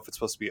 I don't know if it's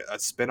supposed to be a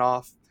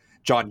spin-off.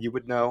 John, you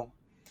would know.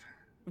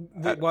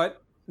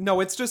 What? No,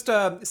 it's just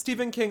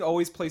Stephen King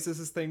always places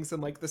his things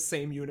in like the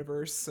same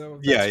universe. So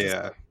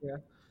yeah.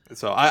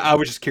 So I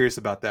was just curious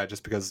about that,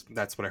 just because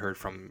that's what I heard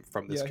from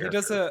this character. He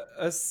does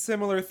a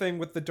similar thing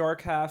with The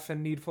Dark Half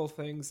and Needful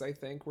Things, I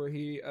think, where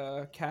he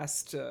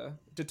cast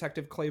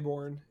Detective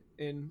Claiborne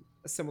in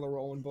a similar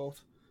role in both.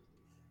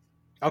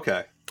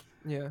 Okay.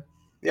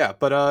 Yeah,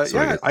 but I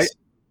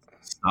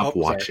stop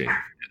watching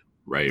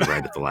right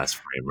at the last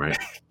frame, right?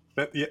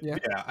 Yeah,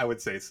 I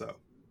would say so.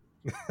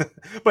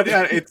 But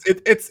yeah,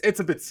 it's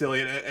a bit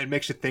silly. It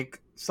makes you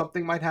think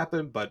something might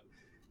happen, but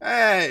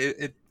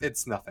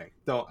it's nothing.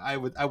 I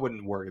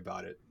wouldn't worry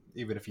about it,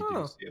 even if you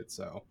do see it.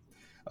 So,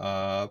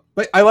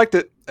 but I liked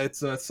it.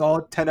 It's a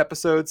solid 10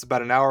 episodes,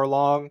 about an hour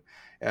long,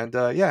 and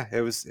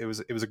it was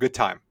a good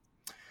time.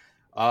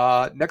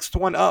 Next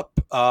one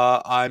up,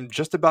 I'm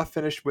just about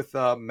finished with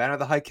Man of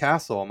the High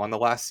Castle. I'm on the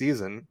last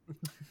season,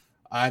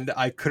 and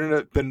I couldn't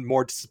have been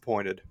more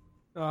disappointed.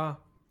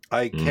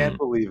 I can't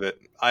believe it.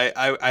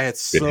 I had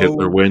so. Did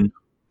Hitler win?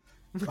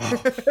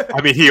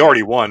 I mean, he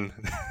already won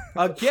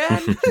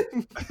again.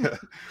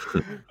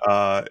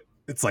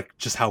 It's like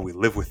just how we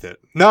live with it.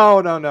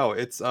 No.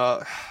 It's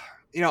I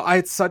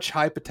had such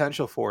high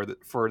potential for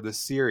this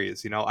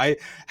series. I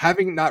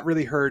having not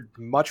really heard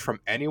much from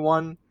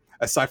anyone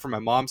aside from my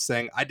mom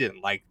saying I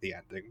didn't like the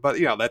ending, but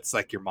that's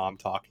like your mom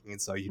talking,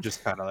 and so you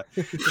just kind of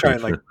try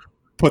and like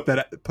put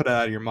that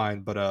out of your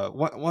mind. But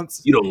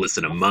once you don't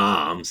listen to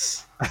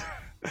moms.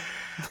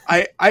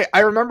 I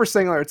remember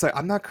saying it's like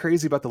I'm not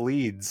crazy about the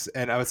leads,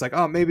 and I was like,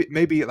 oh,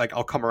 maybe like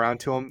I'll come around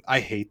to them.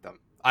 I hate them.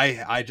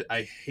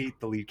 I hate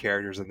the lead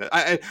characters in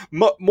that.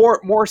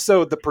 More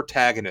so the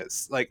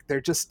protagonists. Like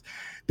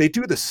they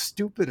do the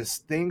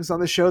stupidest things on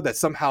the show that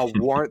somehow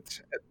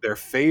warrant their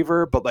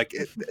favor, but like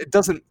it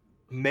doesn't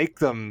make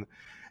them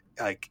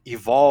like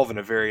evolve in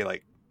a very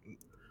like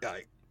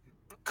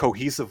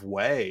cohesive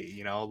way.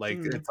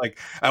 It's like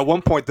at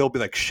one point they'll be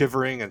like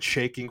shivering and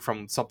shaking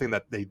from something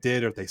that they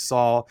did or they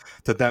saw,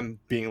 to them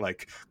being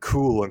like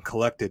cool and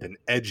collected and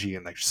edgy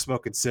and like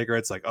smoking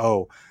cigarettes. Like,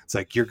 oh, it's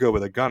like you're good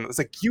with a gun. It's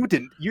like you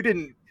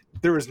didn't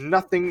there was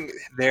nothing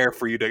there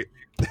for you to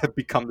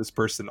become this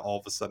person all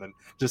of a sudden,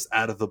 just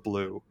out of the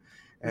blue.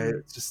 And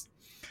it's just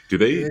Do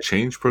they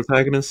change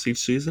protagonists each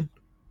season?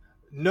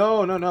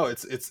 no.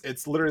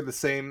 It's literally the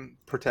same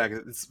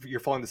protagonist. You're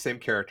following the same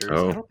characters. I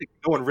Oh, don't think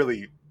no one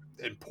really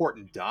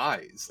important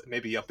dies.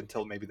 Maybe up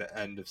until maybe the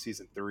end of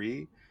season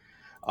 3.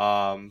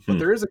 But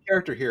there is a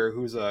character here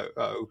who's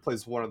who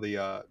plays one of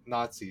the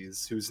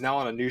Nazis, who's now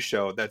on a new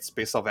show that's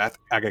based off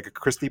Agatha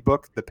Christie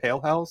book, The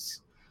Pale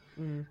House.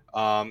 Mm.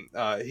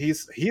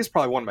 He's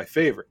probably one of my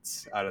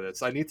favorites out of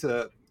this. I need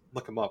to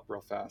look him up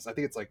real fast. I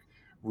think it's like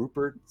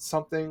Rupert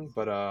something,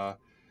 but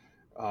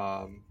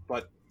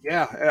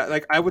yeah,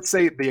 like I would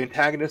say the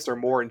antagonists are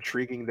more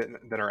intriguing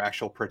than our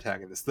actual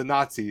protagonists. The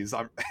Nazis,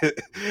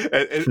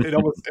 it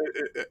almost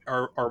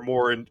are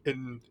more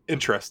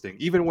interesting.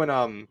 Even when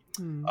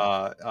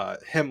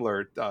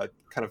Himmler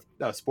kind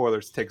of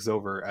spoilers takes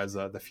over as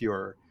the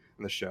Fuhrer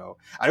in the show.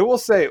 I will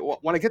say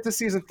when I get to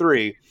season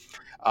 3,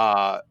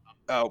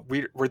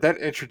 we're then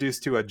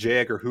introduced to a J.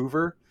 Edgar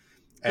Hoover,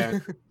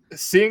 and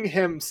seeing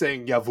him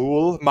saying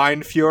 "Jawohl,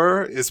 mein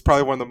Führer" is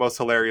probably one of the most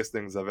hilarious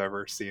things I've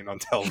ever seen on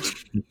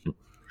television.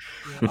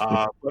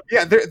 But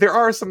yeah, there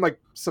are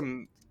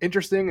some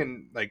interesting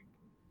and like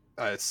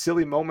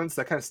silly moments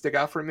that kind of stick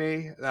out for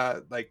me,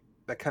 like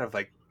that kind of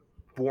like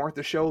warrant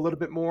the show a little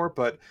bit more.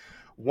 But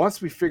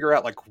once we figure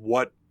out like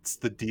what's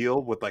the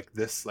deal with like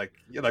this, like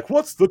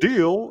what's the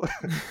deal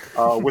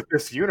with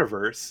this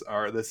universe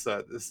or this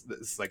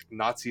like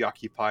Nazi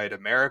occupied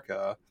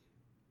America,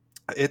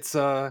 it's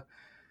like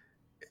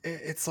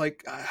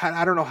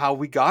I don't know how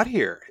we got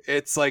here.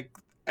 It's like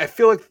I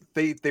feel like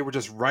they were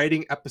just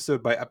writing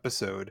episode by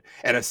episode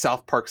at a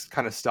South Park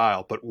kind of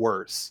style, but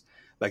worse.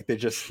 Like they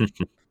just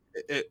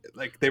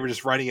like they were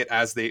just writing it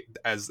as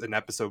an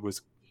episode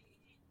was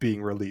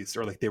being released,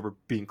 or like they were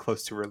being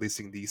close to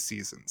releasing these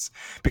seasons.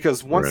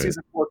 Because once Right.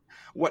 season 4,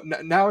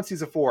 now in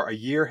season 4, a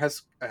year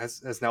has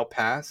now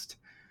passed,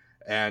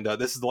 and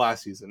this is the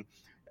last season,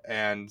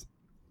 and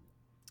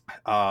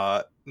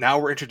now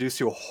we're introduced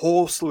to a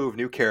whole slew of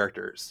new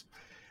characters,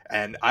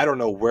 and I don't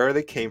know where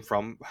they came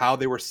from, how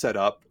they were set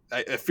up.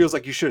 It feels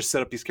like you should have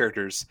set up these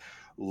characters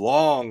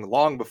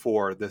long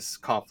before this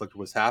conflict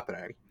was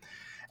happening.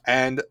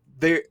 And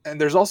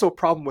there's also a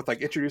problem with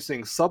like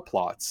introducing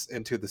subplots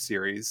into the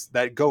series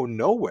that go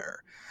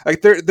nowhere.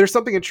 Like there's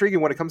something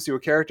intriguing when it comes to a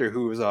character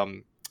who's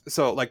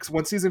so like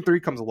when season 3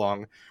 comes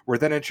along, we're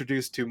then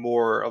introduced to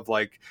more of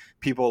like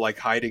people like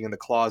hiding in the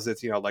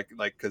closets, like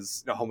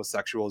because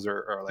homosexuals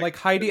are Like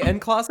Heidi N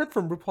Closet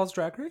from RuPaul's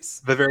Drag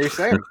Race. the very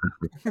same.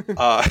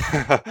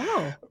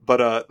 Oh,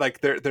 But like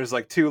there's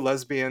like 2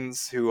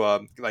 lesbians who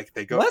like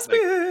they go like,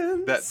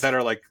 lesbians that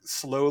are like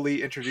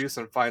slowly introduced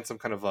and find some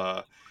kind of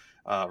a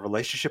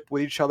relationship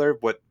with each other,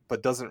 but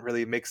doesn't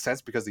really make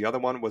sense because the other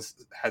one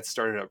had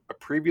started a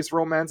previous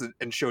romance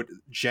and showed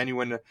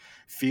genuine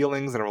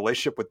feelings and a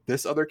relationship with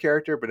this other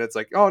character. But it's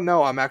like, oh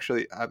no, I'm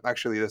actually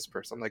this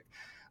person. I'm like,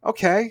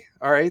 okay,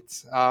 all right,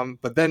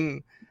 but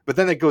then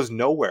it goes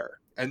nowhere.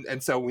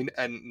 And so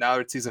now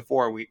it's season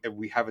 4, and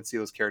we haven't seen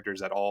those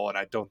characters at all, and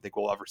I don't think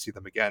we'll ever see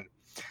them again.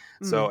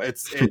 So it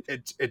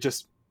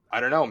just, I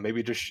don't know,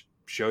 maybe just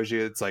shows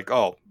you it's like,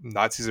 oh,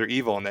 Nazis are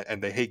evil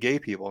and they hate gay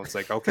people. And it's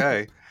like,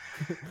 okay,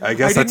 I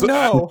guess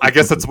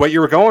that's what you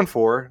were going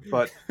for.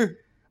 But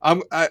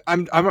I'm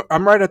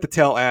right at the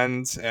tail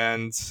end,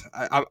 and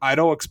I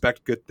don't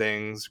expect good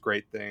things,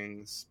 great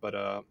things,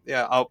 but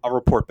yeah, I'll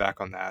report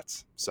back on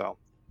that. So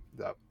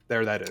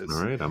there that is.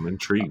 All right, I'm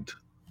intrigued.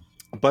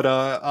 But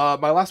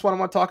my last one I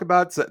want to talk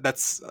about,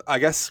 that's I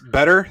guess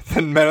better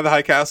than Men of the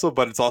High Castle,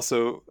 but it's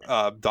also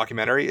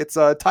documentary. It's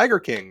Tiger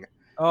King.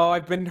 Oh,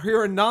 I've been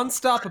hearing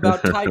nonstop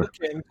about Tiger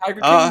King. Tiger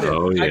King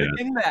Tiger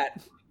King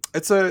that.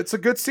 It's a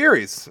good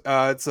series.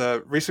 It's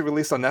recently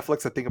released on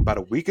Netflix, I think about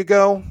a week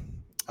ago.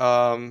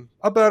 So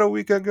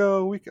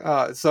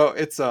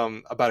it's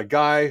about a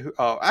guy who,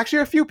 actually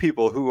a few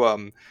people who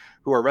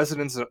are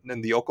residents in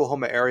the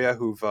Oklahoma area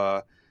who've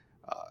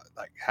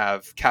like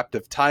have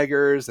captive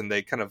tigers, and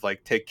they kind of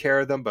like take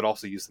care of them, but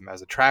also use them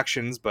as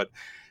attractions, but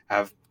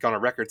have gone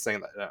on record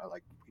saying that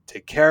like we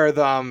take care of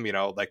them,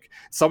 like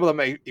some of them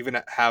may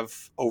even have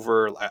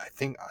over, I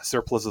think, a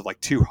surplus of like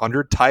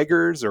 200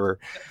 tigers, or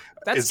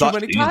that's too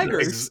many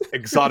tigers.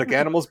 Exotic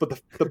animals. But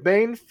the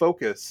main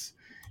focus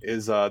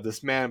is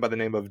this man by the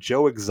name of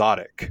Joe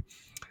Exotic,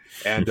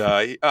 and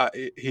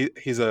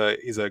he's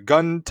a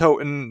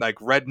gun-toting like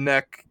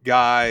redneck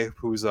guy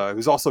who's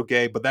also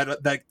gay, but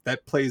that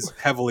plays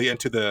heavily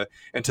into the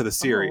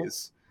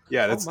series.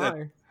 Yeah, that's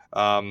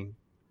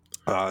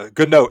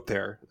good note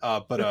there.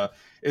 But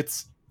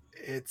it's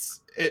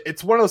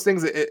one of those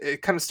things that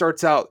it kind of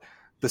starts out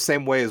the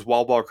same way as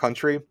Wild Wild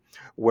Country,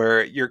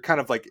 where you're kind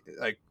of like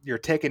you're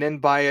taken in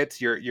by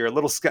it. You're a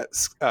little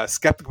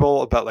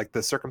skeptical about like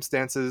the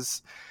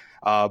circumstances,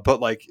 but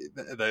like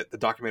the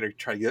documentary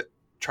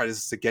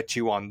tries to get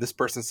you on this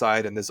person's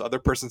side and this other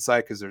person's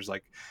side, because there's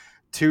like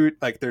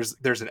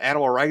there's an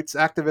animal rights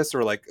activist,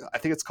 or like I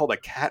think it's called a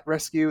cat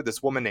rescue.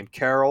 This woman named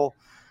Carol,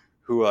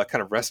 who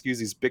kind of rescues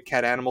these big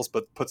cat animals,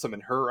 but puts them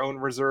in her own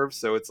reserve.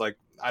 So it's like,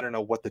 I don't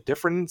know what the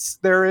difference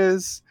there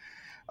is.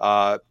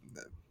 And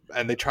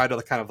they try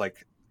to kind of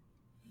like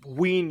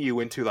wean you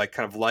into like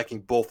kind of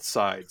liking both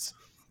sides.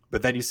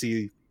 But then you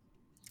see,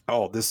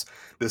 oh, this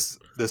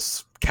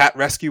cat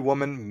rescue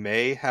woman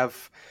may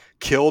have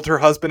killed her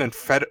husband and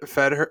fed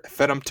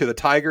him to the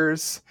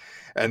tigers,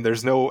 and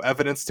there's no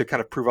evidence to kind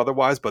of prove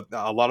otherwise. But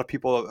a lot of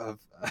people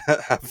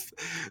have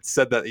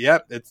said that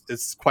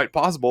it's quite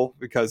possible,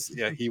 because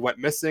he went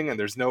missing and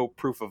there's no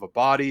proof of a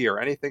body or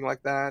anything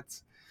like that.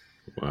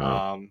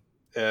 Wow.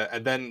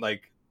 And then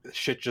like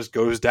shit just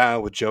goes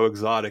down with Joe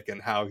Exotic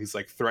and how he's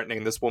like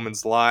threatening this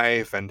woman's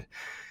life, and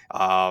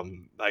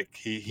like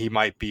he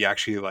might be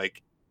actually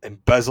like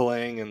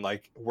embezzling and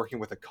like working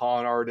with a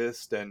con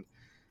artist, and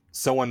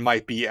someone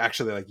might be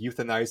actually like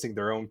euthanizing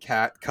their own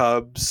cat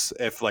cubs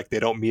if like they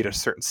don't meet a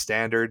certain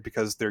standard,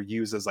 because they're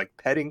used as like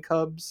petting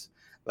cubs,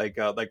 like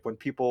when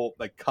people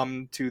like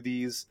come to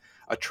these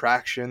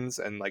attractions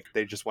and like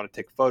they just want to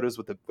take photos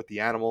with the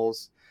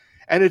animals,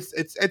 and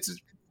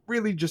it's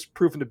really just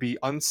proven to be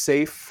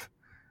unsafe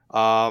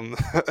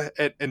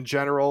in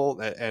general,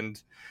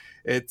 and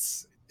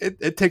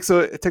it takes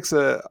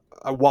a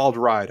wild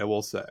ride, I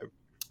will say.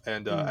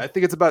 And I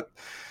think it's about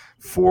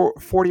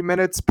 40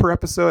 minutes per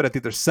episode. I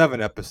think there's 7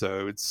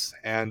 episodes,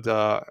 and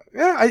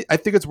I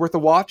think it's worth a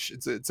watch.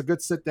 It's a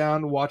good sit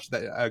down watch,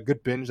 that a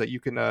good binge that you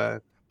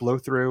can blow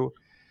through,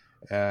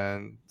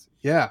 and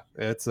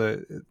it's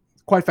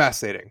quite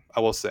fascinating, I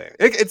will say.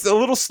 It's a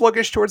little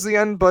sluggish towards the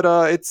end, but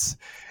it's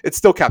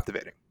still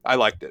captivating. I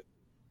liked it.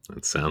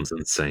 That sounds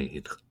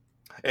insane.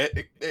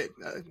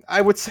 I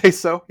would say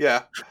so,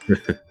 yeah.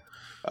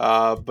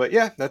 But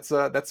yeah, that's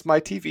my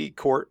TV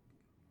court.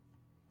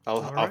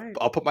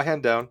 I'll put my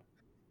hand down.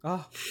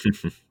 Oh.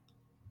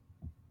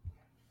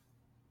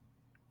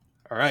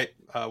 All right.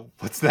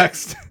 What's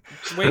next?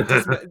 Wait.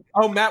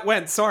 Matt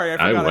went. Sorry, I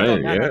forgot. I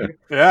went. Matt.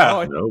 Yeah.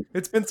 Oh, Nope.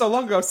 It's been so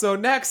long ago. So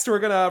next, we're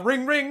gonna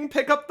ring,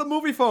 pick up the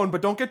movie phone,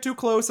 but don't get too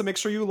close, and make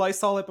sure you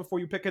Lysol it before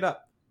you pick it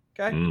up.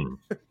 Okay.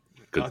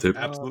 Good tip.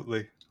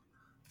 Absolutely.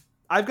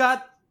 I've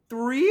got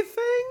 3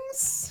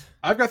 things.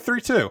 I've got 3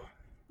 too.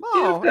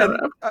 Oh,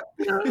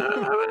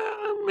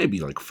 Maybe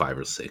like 5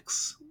 or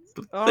 6.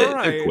 all They're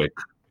right. quick.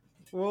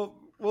 Well,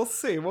 we'll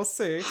see.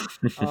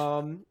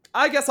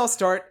 I guess I'll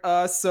start.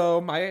 So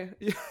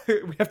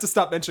we have to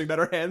stop mentioning that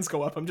our hands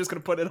go up. I'm just gonna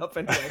put it up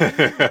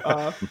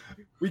anyway.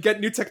 We get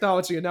new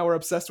technology and now we're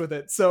obsessed with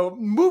it. So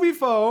Movie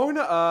Phone,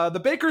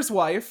 The Baker's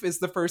Wife is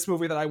the first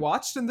movie that I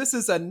watched, and this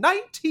is a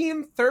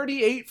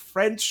 1938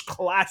 French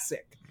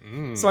classic.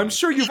 So I'm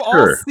sure you've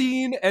all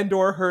seen and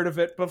or heard of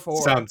it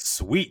before. Sounds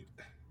sweet.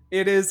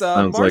 It is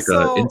Sounds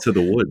Marcel, like Into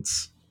the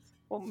Woods.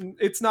 well,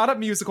 it's not a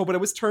musical, but it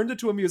was turned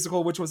into a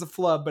musical, which was a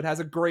flub, but has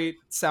a great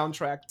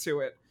soundtrack to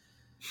it.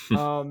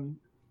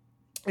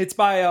 It's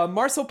by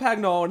Marcel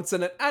Pagnol, and it's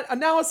an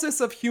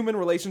analysis of human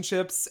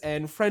relationships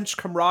and French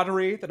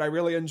camaraderie that I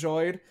really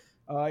enjoyed.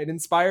 It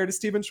inspired a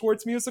Stephen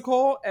Schwartz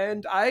musical,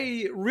 and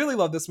I really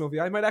love this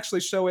movie. I might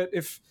actually show it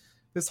if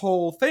this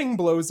whole thing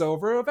blows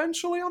over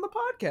eventually on the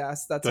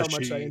podcast. That's how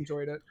much I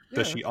enjoyed it.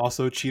 Does she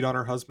also cheat on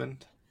her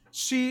husband?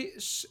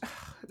 It's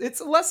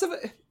less of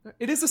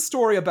it is a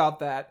story about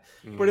that,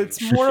 but it's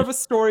more of a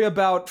story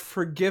about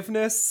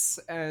forgiveness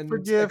and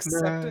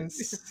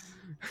acceptance.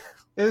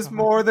 Is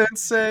more than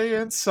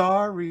saying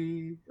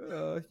sorry.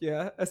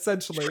 Yeah,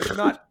 essentially,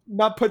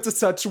 not put to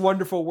such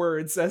wonderful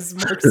words as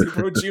Mark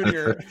Zero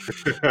Jr.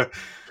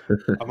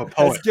 I'm a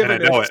poet, and I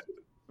know it.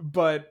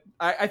 But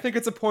I think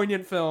it's a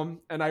poignant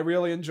film, and I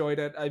really enjoyed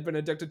it. I've been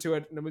addicted to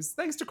it, and it was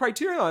thanks to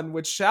Criterion,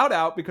 which shout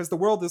out, because the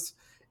world is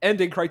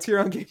ending.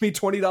 Criterion gave me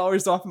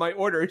 $20 off my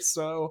order,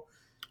 so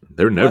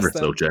they're never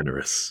so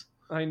generous.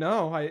 I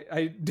know.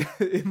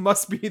 It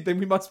must be. Then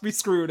we must be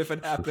screwed if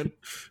it happened.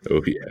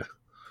 Oh yeah.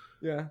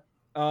 Yeah.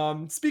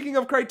 Speaking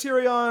of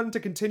Criterion, to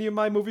continue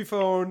my movie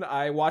phone,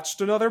 I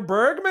watched another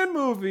Bergman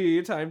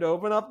movie. Time to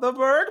open up the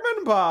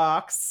Bergman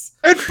box.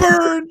 It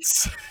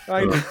burns!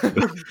 I know.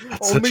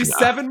 Only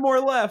 7 more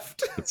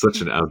left. It's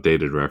such an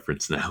outdated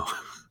reference now.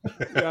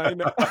 Yeah, I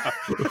know.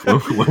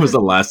 When was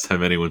the last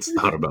time anyone's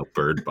thought about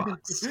Bird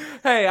Box?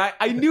 Hey,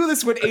 I knew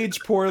this would age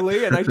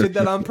poorly, and I did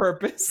that on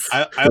purpose.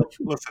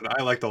 Listen,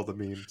 I liked all the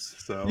memes,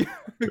 so...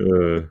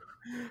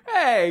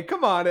 Hey,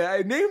 come on. I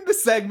named the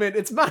segment.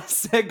 It's my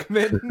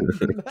segment.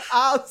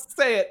 I'll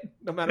say it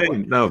no matter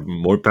what. No,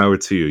 more power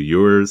to you.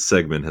 Your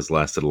segment has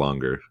lasted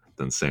longer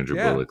than Sandra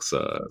Bullock's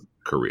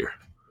career.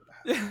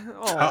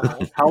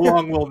 How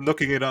long will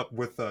Nooking It Up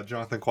with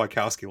Jonathan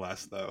Kwiatkowski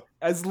last, though?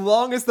 As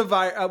long as the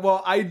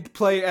I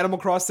play Animal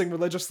Crossing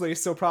religiously,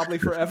 so probably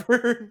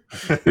forever.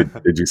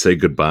 Did you say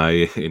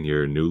goodbye in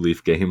your New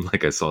Leaf game?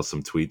 Like I saw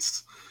some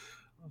tweets.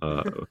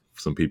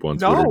 Some people on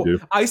Twitter do.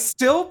 I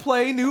still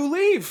play New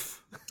Leaf.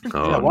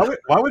 Why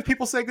would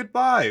people say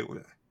goodbye?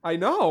 I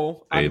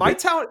know. Hey, my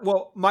town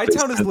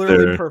is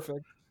literally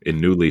perfect. In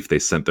New Leaf, they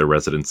sent their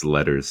residents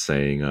letters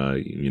saying,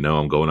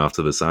 I'm going off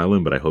to this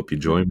island, but I hope you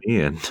join me,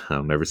 and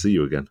I'll never see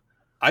you again.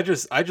 I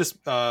just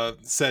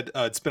said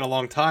it's been a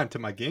long time to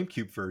my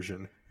GameCube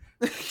version.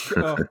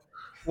 Oh,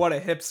 what a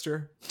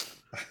hipster.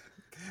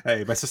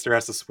 Hey, my sister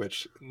has to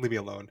switch. Leave me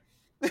alone.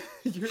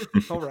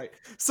 All right.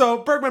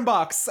 So, Bergman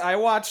Box, I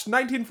watched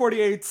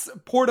 1948's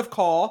Port of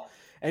Call,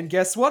 and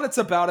guess what? It's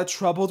about a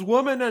troubled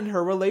woman and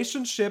her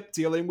relationship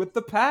dealing with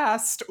the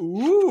past.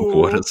 Ooh.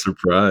 What a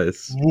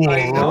surprise.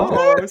 I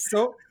know.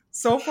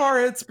 So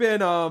far it's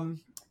been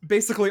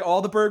basically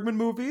all the Bergman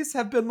movies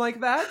have been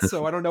like that,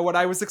 so I don't know what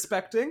I was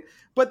expecting,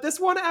 but this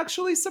one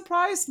actually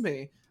surprised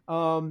me.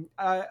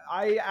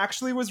 I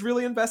actually was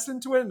really invested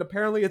into it, and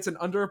apparently it's an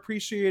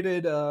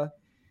underappreciated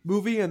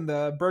movie in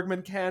the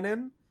Bergman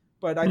canon.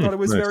 But I thought it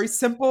was nice. very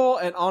simple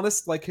and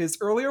honest, like his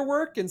earlier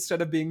work,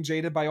 instead of being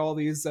jaded by all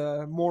these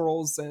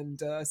morals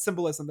and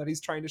symbolism that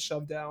he's trying to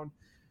shove down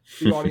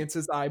the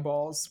audience's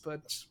eyeballs.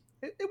 But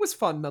it was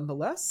fun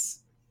nonetheless.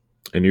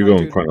 And you're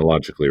going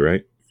chronologically,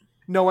 right?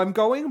 No, I'm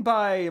going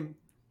by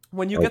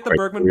when you get the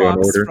Bergman Criterion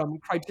box order? from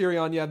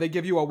Criterion. Yeah, they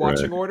give you a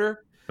watching Right.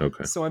 order.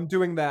 Okay. So I'm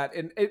doing that,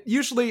 and it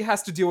usually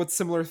has to deal with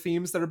similar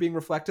themes that are being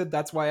reflected.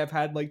 That's why I've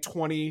had like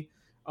 20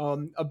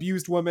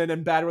 abused women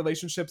and bad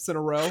relationships in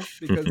a row,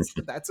 because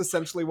that's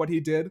essentially what he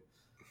did.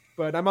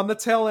 But I'm on the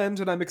tail end,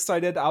 and I'm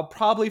excited. I'll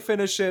probably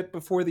finish it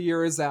before the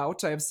year is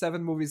out. I have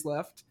 7 movies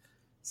left,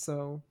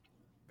 so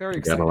very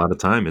You got excited. a lot of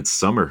time. It's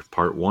summer,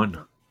 part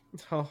 1.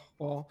 Oh,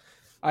 well,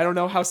 I don't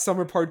know how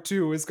Summer Part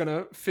 2 is going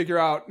to figure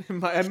out.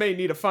 I may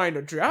need to find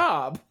a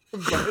job,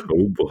 but,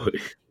 Oh boy.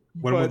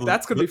 When will but the-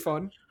 that's going to be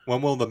fun.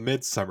 When will the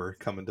Midsummer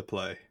come into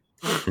play?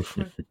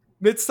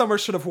 Midsummer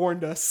should have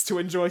warned us to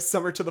enjoy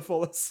summer to the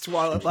fullest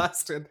while it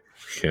lasted.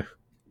 Yeah.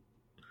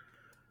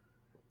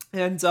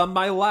 And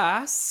my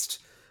last,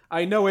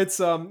 I know it's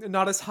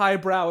not as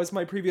highbrow as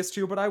my previous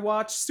 2, but I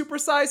watched Super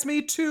Size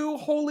Me 2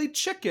 Holy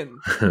Chicken.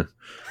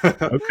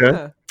 Okay.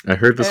 Yeah. I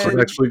heard this was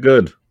And- actually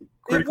good.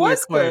 It Critically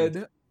was acclaimed.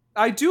 good.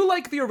 I do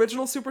like the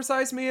original Super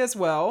Size Me as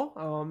well.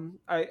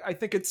 I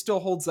think it still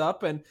holds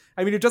up, and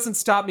I mean, it doesn't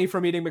stop me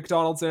from eating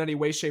McDonald's in any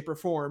way, shape, or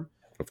form.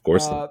 Of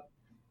course not.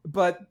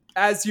 But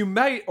as you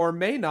might or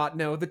may not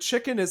know, the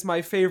chicken is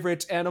my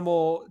favorite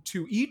animal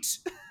to eat.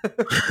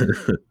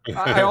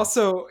 I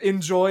also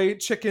enjoy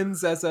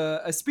chickens as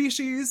a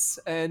species,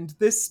 and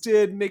this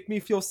did make me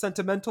feel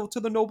sentimental to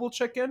the noble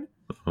chicken.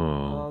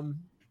 Oh.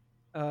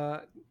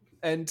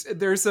 And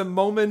there's a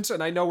moment,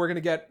 and I know we're going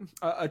to get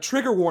a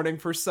trigger warning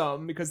for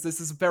some because this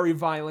is very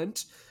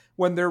violent,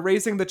 when they're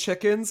raising the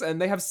chickens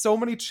and they have so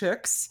many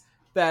chicks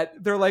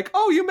that they're like,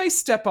 oh, you may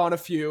step on a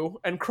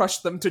few and crush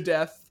them to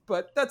death,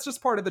 but that's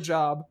just part of the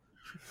job.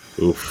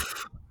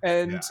 Oof.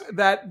 And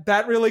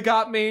that really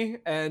got me.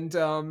 And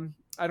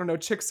I don't know,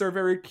 chicks are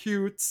very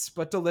cute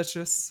but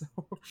delicious.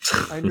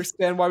 So I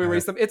understand why we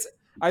raise them.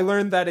 I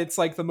learned that it's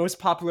like the most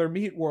popular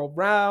meat world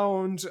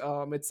round.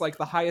 It's like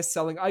the highest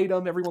selling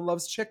item. Everyone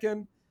loves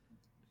chicken.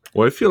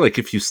 Well, I feel like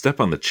if you step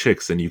on the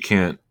chicks, then you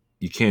can't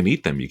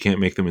eat them. You can't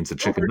make them into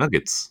chicken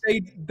nuggets.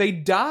 They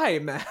die,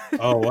 man.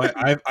 Oh,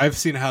 I've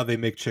seen how they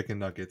make chicken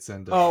nuggets,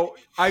 and Oh,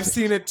 I've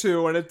seen it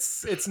too, and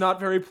it's not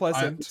very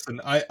pleasant.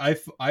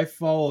 I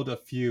followed a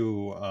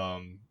few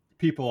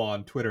people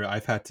on Twitter.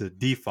 I've had to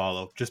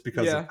defollow just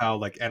because Yeah. of how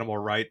like animal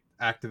right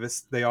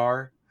activists they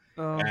are,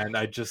 and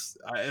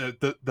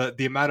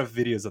the amount of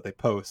videos that they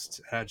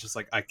post, and I just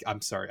like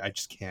I'm sorry, I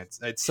just can't.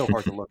 It's so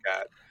hard to look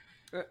at.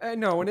 I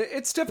know, and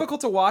it's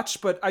difficult to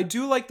watch, but I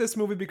do like this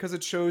movie because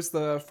it shows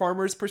the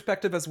farmer's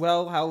perspective as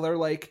well. How they're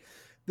like,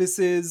 this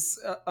is,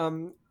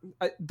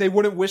 they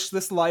wouldn't wish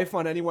this life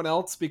on anyone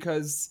else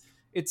because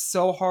it's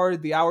so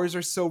hard. The hours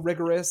are so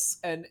rigorous,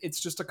 and it's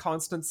just a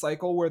constant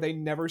cycle where they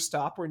never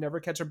stop or never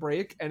catch a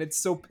break. And it's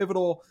so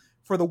pivotal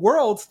for the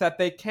world that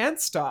they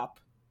can't stop,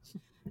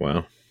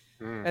 Wow.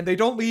 and they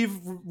don't leave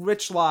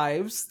rich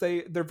lives.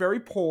 They're very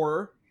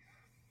poor.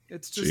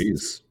 It's just,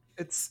 Jeez.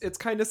 it's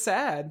kind of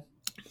sad.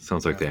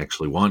 Sounds like they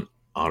actually want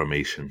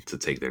automation to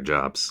take their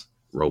jobs.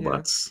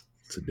 Robots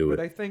to do But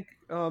it. I think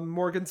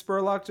Morgan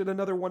Spurlock did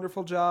another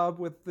wonderful job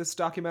with this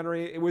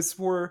documentary. It was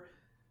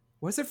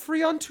was it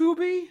free on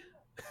Tubi?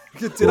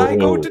 Did I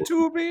go to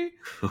Tubi?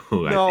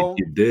 Oh, I No. think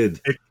you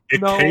did.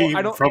 It No, came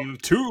I don't- from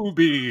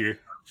Tubi.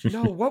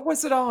 No, what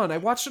was it on? I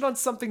watched it on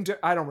something.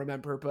 I don't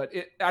remember, but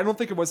I don't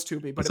think it was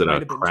Tubi. But Was it might a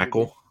have been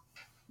Crackle? Tubi.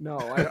 No,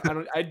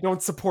 I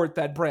don't support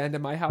that brand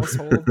in my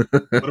household.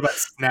 What about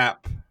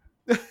Snap?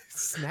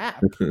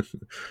 Snap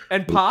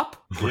and Pop.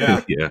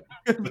 Yeah. Yeah.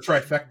 The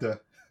trifecta.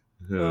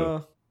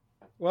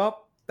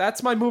 Well,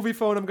 that's my movie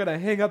phone. I'm gonna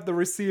hang up the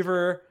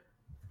receiver.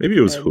 Maybe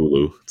it was and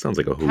Hulu. It sounds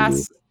like a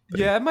Hulu.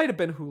 Yeah, it might have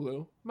been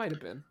Hulu. Might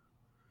have been.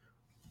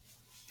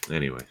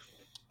 Anyway.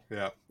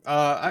 Yeah.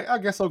 I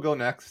guess I'll go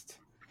next.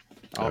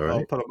 All I'll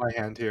right. put up my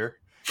hand here.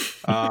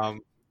 I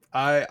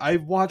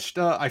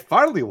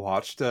finally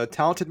watched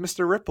Talented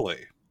Mr.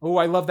 Ripley. Oh,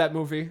 I love that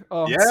movie.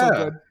 Oh, Yeah. so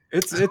good.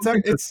 It's I don't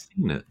think I've it's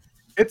seen it.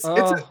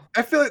 Oh.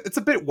 I feel like it's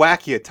a bit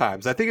wacky at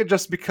times. I think it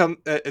just become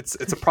it's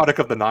a product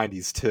of the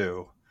 90s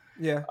too.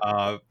 Yeah.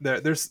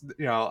 There's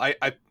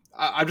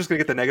I'm just gonna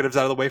get the negatives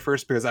out of the way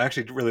first because I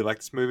actually really like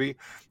this movie.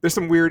 There's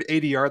some weird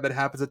ADR that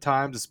happens at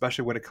times,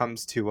 especially when it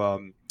comes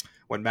to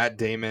when Matt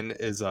Damon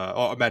is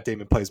Matt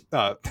Damon plays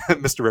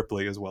Mr.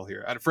 Ripley as well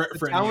here. And for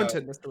any,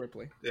 Talented Mr.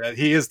 Ripley. yeah,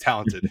 he is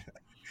talented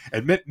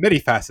and many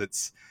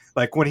facets.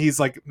 Like when he's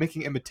like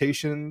making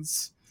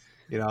imitations,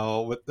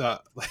 with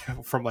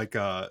from like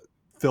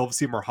Philip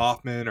Seymour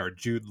Hoffman or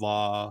Jude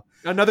Law.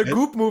 Another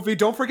Goop movie.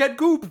 Don't forget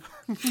Goop.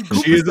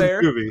 Goop She is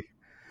there. in the movie.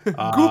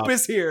 Goop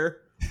is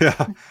here.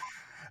 Yeah.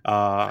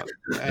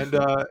 And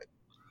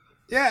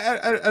yeah,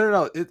 I don't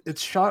know.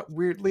 It's shot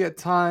weirdly at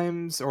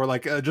times, or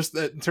like just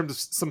in terms of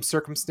some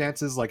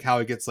circumstances, like how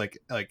it gets like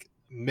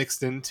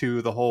mixed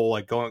into the whole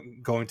like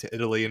going to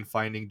Italy and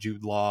finding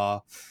Jude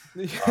Law.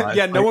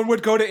 Yeah, no one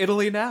would go to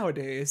Italy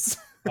nowadays.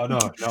 Oh no,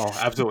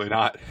 absolutely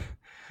not.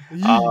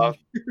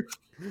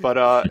 But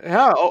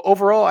yeah,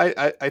 overall,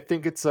 I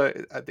think it's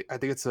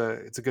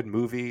a good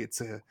movie.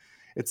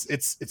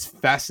 It's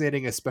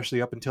fascinating,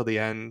 especially up until the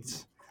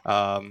end.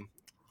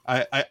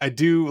 I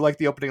do like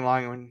the opening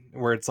line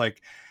where it's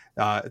like,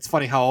 it's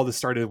funny how all this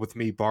started with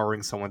me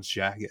borrowing someone's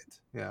jacket.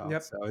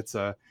 Yep.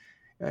 So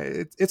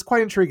it's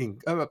quite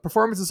intriguing.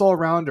 Performances all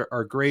around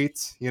are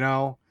great.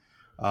 Yeah,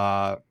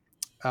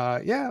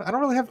 I don't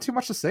really have too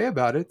much to say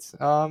about it.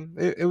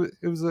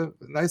 It was a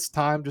nice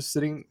time just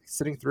sitting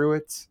through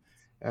it,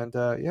 and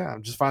yeah,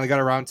 I'm just finally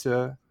got around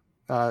to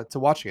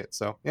watching it.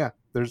 So yeah,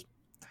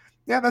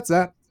 that's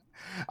that.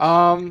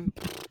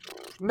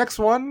 Next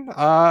one,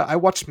 I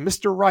watched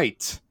Mr.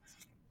 Right.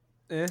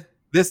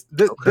 This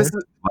Okay. is A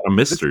lot of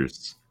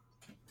misters.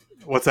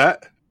 What's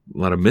that? A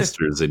lot of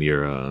misters in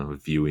your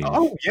viewing.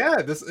 Oh yeah,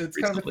 it's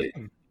kind of a Recently.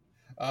 theme.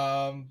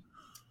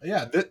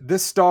 Yeah,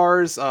 this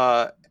stars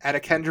Anna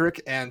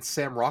Kendrick and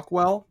Sam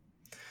Rockwell.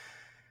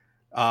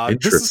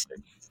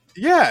 Interesting.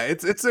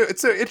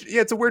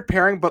 It's a weird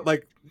pairing, but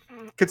like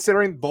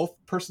considering both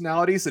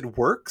personalities, it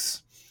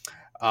works.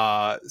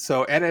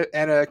 So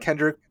Anna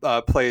Kendrick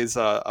plays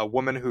a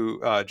woman who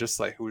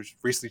who's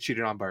recently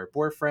cheated on by her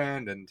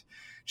boyfriend, and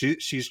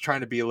she's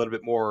trying to be a little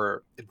bit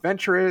more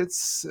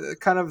adventurous,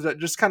 kind of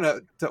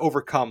to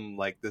overcome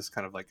like this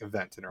kind of like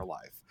event in her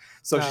life.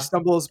 So she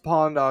stumbles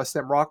upon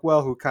Sam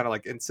Rockwell, who kind of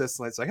like insists,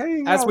 and it's like,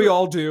 hey, as we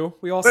all do,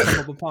 we all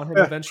stumbled upon him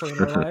eventually in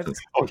our lives.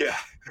 Oh yeah,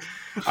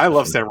 I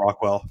love Sam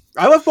Rockwell.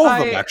 I love both of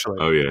them actually.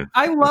 Oh yeah.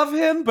 I love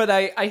him, but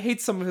I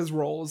hate some of his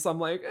roles. I'm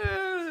like,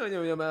 I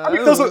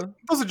mean, those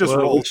are just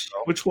Well, roles.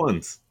 which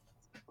ones?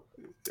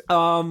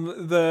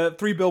 The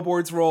 3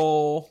 Billboards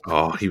role.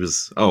 Oh, he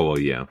was. Oh well,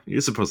 yeah.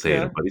 You're supposed to hate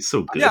him, but he's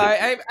so good.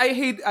 Yeah, I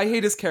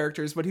hate his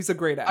characters, but he's a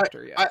great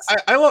actor. Yes.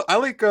 I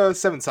like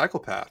Seven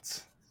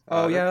Psychopaths.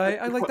 Oh yeah,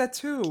 I like that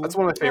too. That's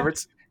one of my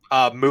favorites.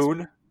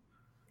 Moon.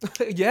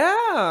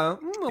 Yeah,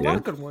 a lot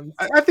of good ones.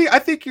 I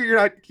think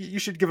you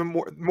should give him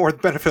more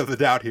benefit of the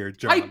doubt here,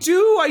 John. I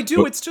do.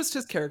 Well, It's just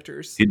his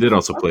characters. He did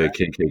also play a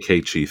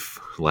KKK chief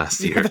last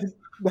year.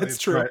 That's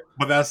true. Right.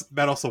 But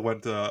that also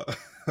went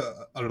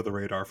under the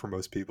radar for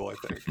most people, I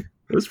think.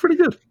 It was pretty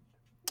good.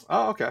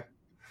 Oh, okay.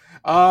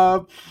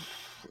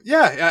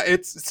 Yeah.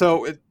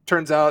 It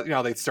turns out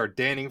they start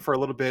dating for a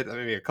little bit,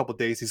 maybe a couple of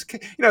days. He's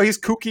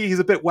kooky, he's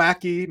a bit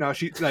wacky.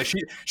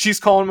 She's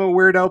calling him a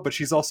weirdo, but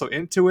she's also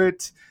into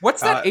it.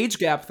 What's that age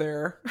gap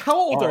there? How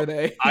old are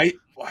they?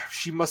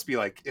 She must be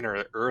like in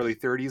her early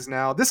 30s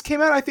now. This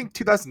came out, I think,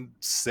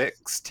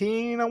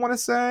 2016. I want to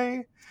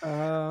say.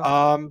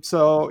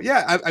 So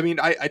yeah, I mean,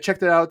 I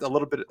checked it out a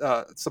little bit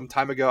some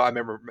time ago. I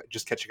remember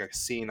just catching a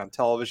scene on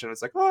television.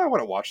 It's like, oh, I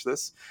want to watch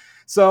this.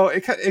 So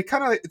it's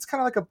kind of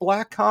like a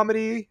black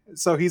comedy.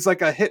 So he's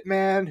like a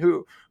hitman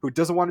who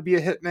doesn't want to be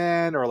a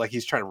hitman, or like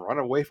he's trying to run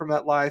away from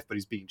that life, but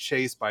he's being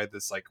chased by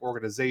this like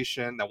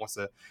organization that wants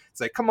to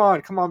say, come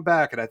on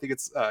back. And I think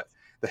it's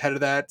the head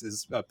of that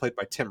is played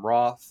by Tim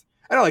Roth.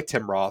 I don't like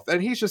Tim Roth,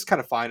 and he's just kind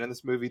of fine in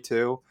this movie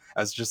too,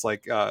 as just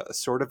like a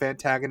sort of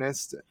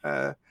antagonist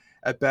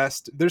at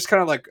best. There's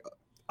kind of like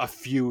a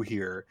few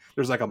here.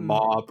 There's like a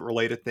mob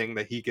related thing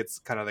that he gets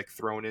kind of like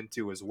thrown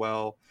into as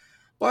well.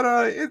 But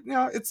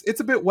it's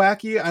a bit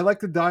wacky. I like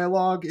the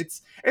dialogue.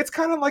 It's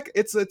kind of like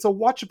it's a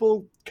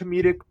watchable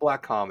comedic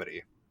black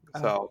comedy.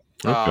 So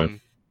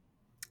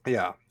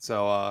yeah.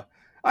 So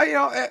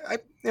I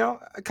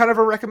kind of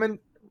a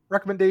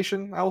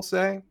recommendation. I will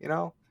say,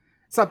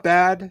 it's not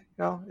bad.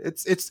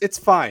 It's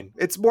fine.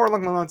 It's more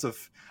along the lines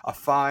of a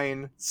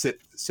fine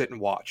sit and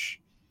watch.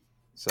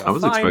 So I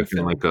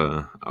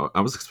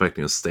was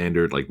expecting a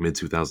standard like mid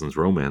 2000s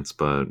romance,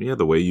 but yeah,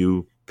 the way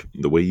you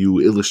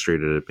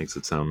illustrated it makes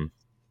it sound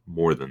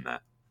more than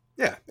that.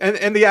 Yeah,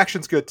 and the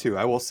action's good too.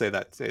 I will say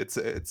that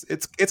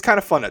it's kind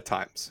of fun at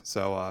times.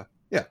 So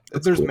yeah,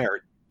 there's cool.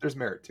 There's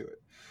merit to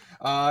it.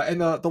 And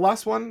the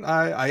last one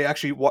I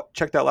actually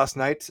checked out last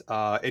night.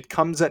 It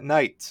Comes at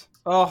Night.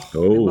 Oh,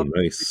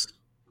 nice.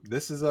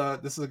 This is a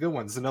good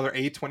one. This is another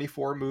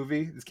A24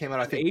 movie. This came out,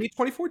 I think,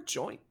 A24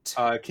 joint.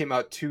 It came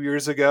out 2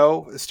 years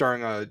ago,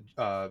 starring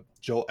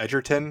Joel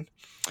Edgerton.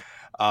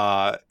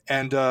 Yeah,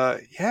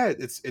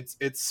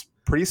 it's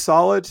pretty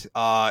solid.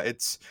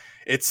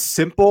 It's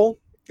simple.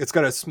 It's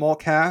got a small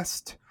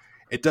cast.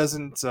 It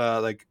doesn't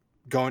like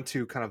go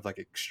into kind of like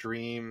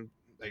extreme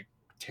like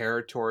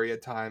territory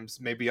at times.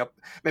 Maybe a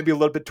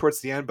little bit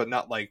towards the end, but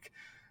not like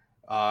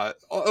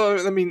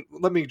let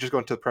me just go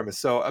into the premise.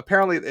 So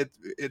apparently,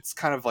 it's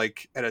kind of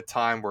like at a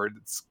time where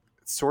it's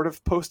sort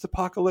of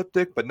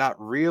post-apocalyptic, but not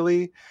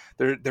really.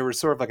 There was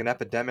sort of like an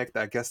epidemic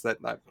that I guess that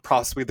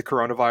possibly the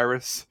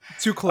coronavirus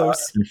Too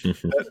close.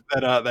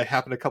 that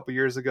happened a couple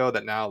years ago.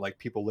 That now like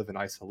people live in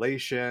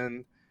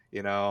isolation.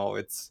 You know,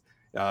 it's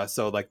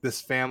so like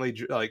this family,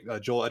 like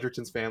Joel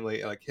Edgerton's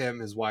family, like him,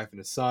 his wife, and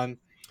his son,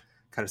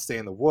 kind of stay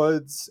in the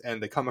woods,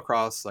 and they come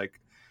across like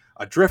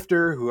a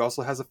drifter who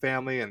also has a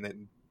family, and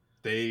then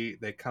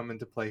they come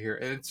into play here,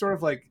 and it's sort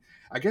of like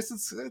I guess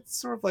it's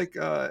sort of like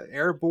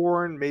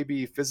airborne,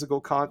 maybe physical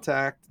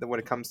contact. That when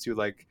it comes to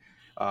like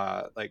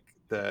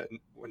the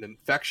when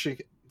infection,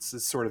 it's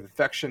this sort of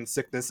infection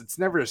sickness. It's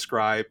never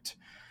described.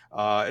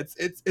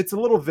 It's a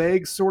little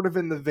vague, sort of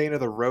in the vein of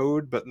The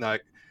Road, but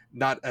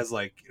not as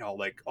like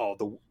like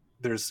oh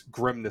there's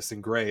grimness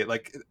and gray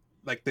like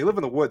they live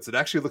in the woods. It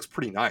actually looks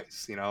pretty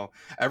nice.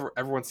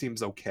 Everyone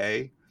seems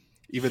okay,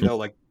 even though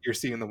like you're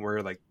seeing them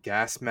wear like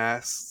gas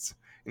masks.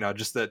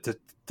 Just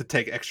to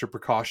take extra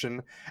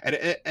precaution,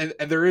 and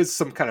there is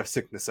some kind of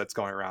sickness that's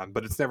going around,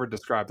 but it's never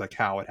described like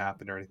how it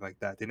happened or anything like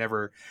that. They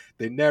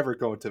never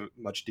go into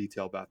much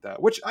detail about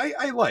that, which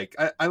I like.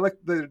 I like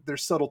their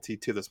subtlety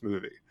to this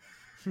movie,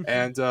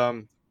 and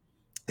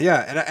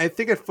yeah, and I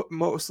think it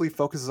mostly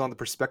focuses on the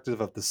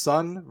perspective of the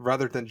son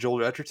rather than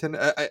Joel Edgerton.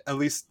 At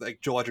least like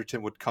Joel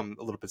Edgerton would come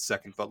a little bit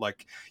second, but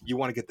like you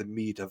want to get the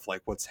meat of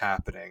like what's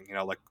happening.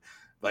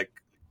 Like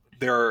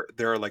there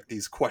are like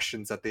these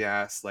questions that they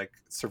ask like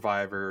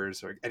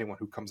survivors or anyone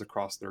who comes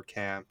across their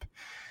camp,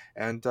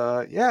 and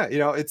yeah,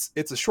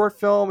 it's a short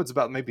film. It's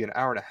about maybe an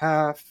hour and a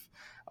half.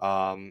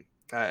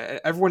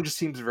 Everyone just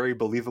seems very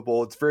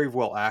believable. It's very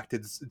well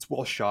acted. It's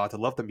well shot. I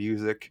love the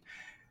music.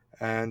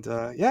 And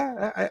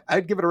yeah,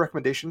 I'd give it a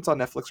recommendation. It's on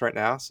Netflix right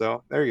now,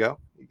 so there you go.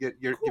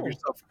 Cool.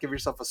 Give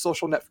yourself a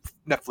social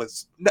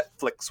Netflix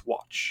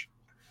watch.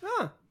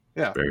 Ah,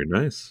 Yeah. Very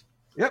nice.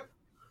 Yep.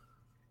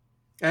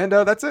 And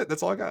that's it.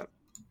 That's all I got.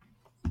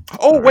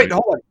 Oh All wait,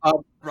 right.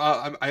 hold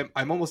on.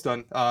 I'm almost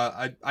done.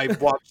 I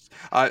watched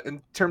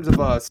in terms of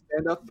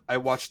stand up. I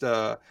watched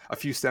a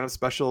few stand up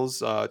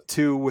specials.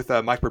 Two with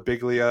Mike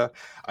Birbiglia.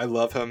 I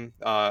love him.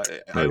 I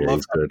Oh, yeah,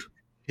 love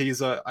he's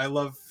good. I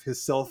love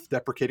his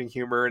self-deprecating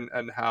humor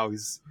and how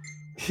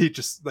he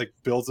just like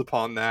builds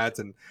upon that,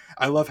 and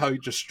I love how he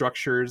just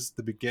structures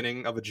the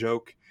beginning of a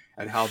joke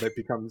and how that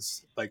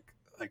becomes like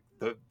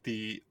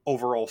the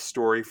overall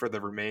story for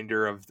the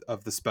remainder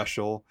of the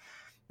special.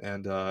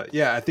 And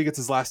yeah, I think it's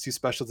his last two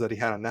specials that he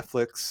had on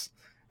Netflix.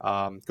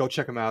 Go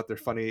check them out. They're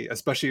funny,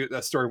 especially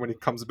that story when he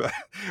comes about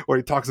when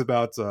he talks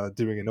about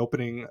doing an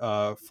opening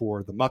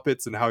for the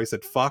Muppets and how he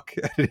said "fuck,"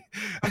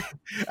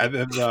 and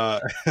then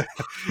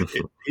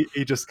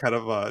he just kind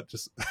of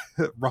just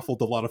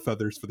ruffled a lot of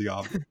feathers for the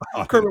audience.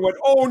 Kermit went,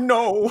 "Oh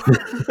no!"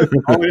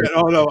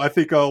 Oh no, I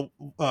think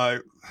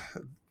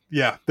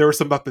yeah, there was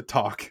some Muppet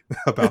talk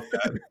about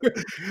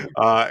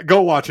that.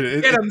 Go watch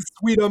it. Get 'em,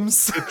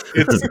 sweetums.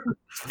 It's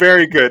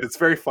very good. It's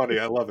very funny.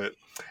 I love it.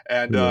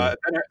 And Yeah.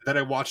 then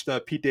I watched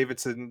Pete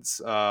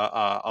Davidson's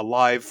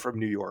Alive from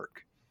New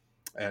York.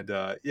 And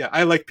yeah,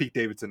 I like Pete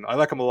Davidson. I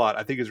like him a lot.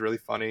 I think he's really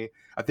funny.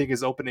 I think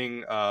his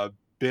opening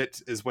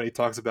bit is when he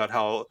talks about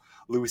how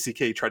Louis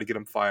C.K. tried to get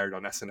him fired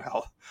on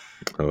SNL.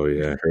 Oh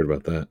yeah, I heard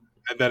about that.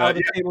 And then How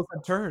the tables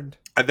have turned.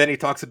 and then he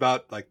talks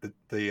about like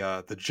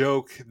the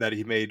joke that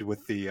he made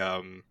with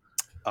the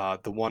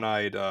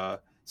one-eyed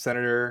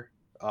senator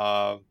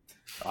on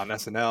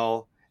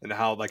SNL, and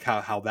how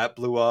that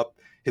blew up.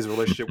 His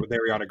relationship with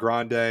Ariana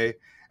Grande,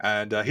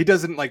 and he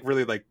doesn't like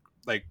really like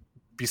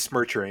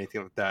besmirch her or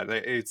anything like that.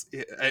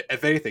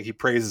 If anything, he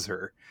praises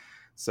her.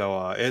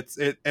 So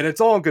it's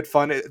all in good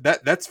fun.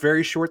 That's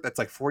very short. That's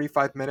like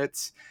 45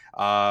 minutes.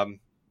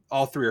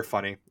 All three are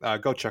funny.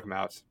 Go check them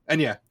out. And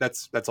yeah,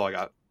 that's all I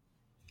got.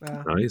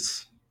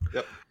 Nice.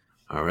 Yep.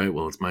 All right.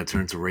 Well, it's my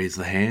turn to raise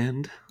the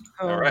hand.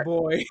 Oh All right.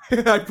 boy,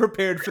 I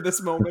prepared for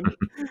this moment.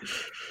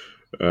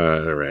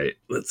 All right.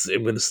 Let's see.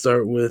 I'm going to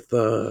start with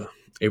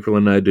April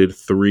and I did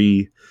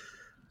 3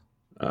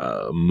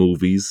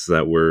 movies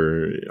that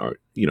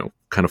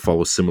kind of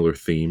follow similar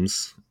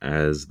themes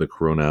as the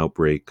corona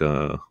outbreak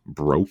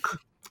broke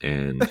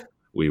and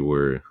we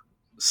were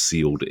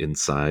sealed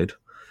inside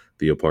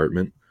the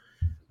apartment.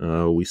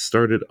 We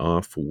started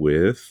off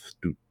with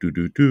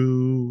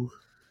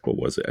what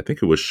was it? I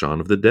think it was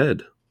Shaun of the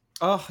Dead.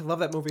 Oh, I love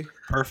that movie.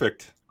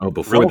 Perfect. Oh,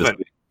 before this,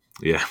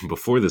 Relevant.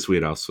 before this, we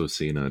had also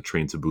seen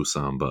Train to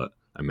Busan, but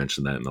I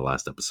mentioned that in the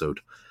last episode.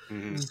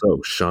 Mhm.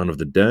 So, Shaun of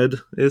the Dead.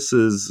 This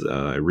is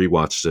I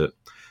rewatched it.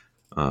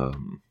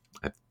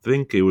 I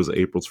think it was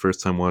April's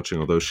first time watching,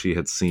 although she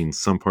had seen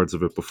some parts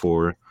of it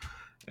before.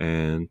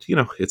 And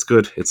it's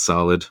good. It's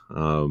solid.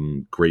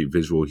 Great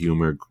visual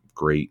humor,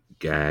 great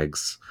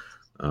gags.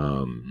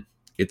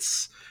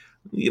 It's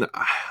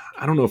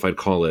I don't know if I'd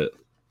call it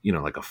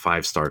like a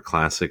 5-star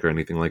classic or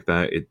anything like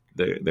that.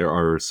 There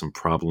are some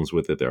problems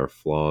with it. There are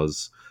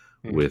flaws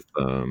with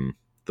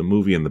the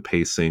movie and the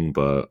pacing,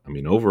 but I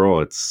mean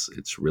overall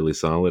it's really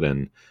solid.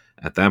 And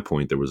at that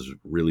point there was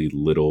really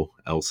little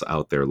else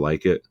out there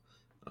like it.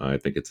 I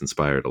think it's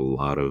inspired a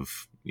lot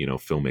of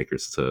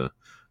filmmakers to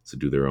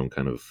do their own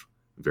kind of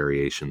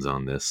variations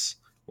on this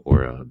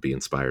or be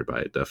inspired by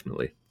it.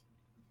 Definitely.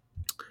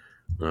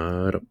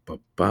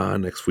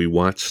 Next, we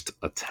watched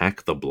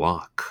Attack the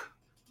Block.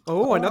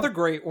 Oh, another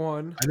great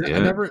one. I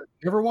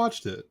never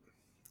watched it.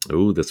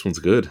 Oh, this one's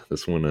good.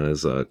 This one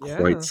is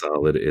quite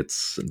solid.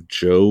 It's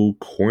Joe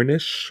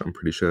Cornish. I'm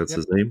pretty sure that's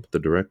his name, the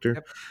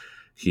director.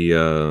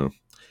 Yep.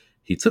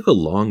 He took a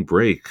long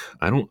break.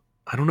 I don't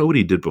know what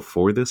he did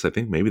before this. I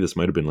think maybe this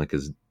might have been like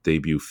his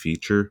debut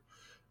feature.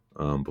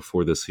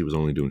 Before this, he was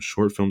only doing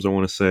short films, I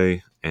want to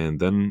say. And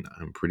then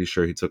I'm pretty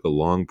sure he took a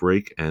long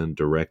break and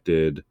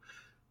directed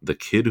The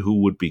Kid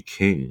Who Would Be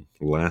King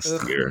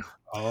last year.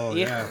 Oh,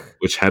 yeah.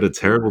 Which had a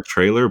terrible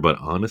trailer, but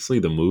honestly,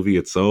 the movie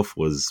itself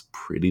was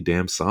pretty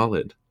damn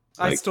solid.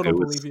 I still don't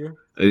believe you.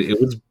 It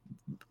was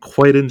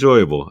quite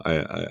enjoyable.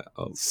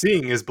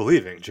 Seeing is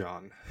believing,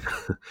 John.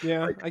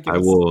 Yeah, I guess. I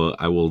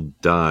will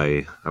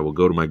die. I will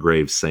go to my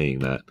grave saying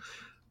that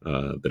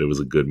it was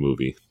a good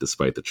movie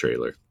despite the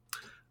trailer.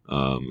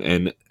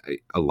 And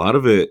a lot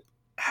of it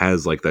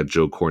has like that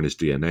Joe Cornish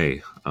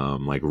DNA.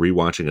 Like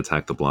rewatching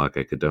Attack the Block,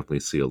 I could definitely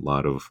see a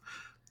lot of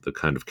the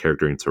kind of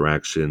character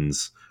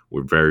interactions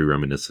were very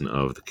reminiscent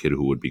of The Kid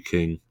Who Would Be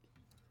King.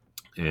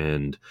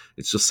 And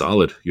it's just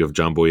solid. You have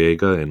John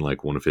Boyega in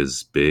like one of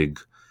his big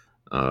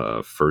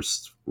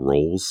first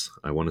roles,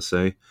 I want to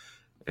say.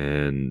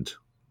 And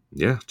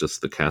yeah,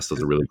 just the cast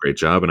does a really great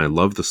job. And I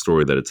love the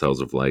story that it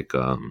tells of like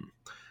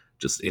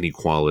just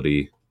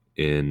inequality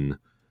in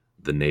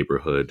the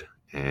neighborhood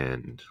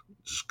and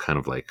just kind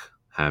of like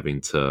having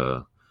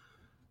to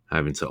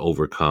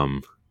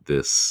overcome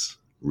this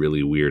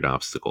really weird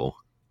obstacle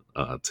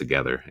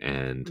together.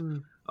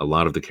 And a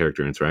lot of the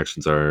character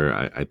interactions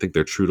are, I think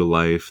they're true to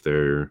life.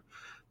 They're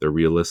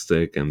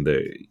realistic, and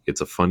it's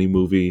a funny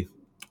movie.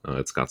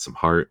 It's got some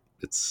heart.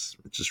 It's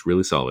just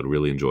really solid,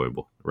 really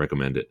enjoyable. I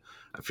recommend it.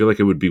 I feel like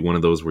it would be one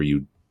of those where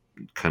you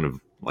kind of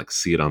like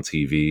see it on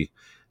TV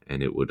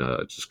and it would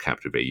just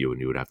captivate you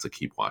and you would have to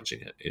keep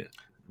watching it. It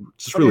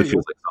just really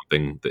feels like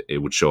something that it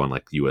would show on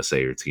like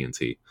USA or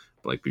TNT,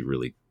 but like be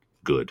really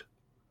good.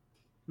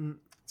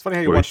 It's funny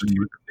how you watch the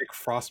two Nick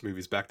Frost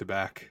movies back to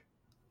back.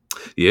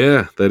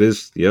 Yeah, that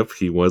is. Yep,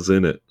 he was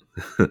in it.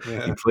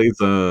 Yeah. He plays.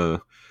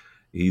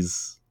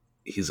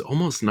 He's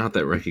almost not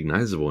that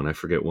recognizable, and I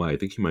forget why. I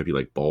think he might be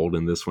like bald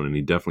in this one, and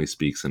he definitely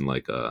speaks in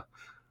like a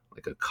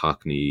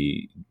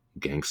Cockney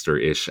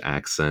gangster-ish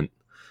accent,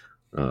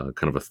 kind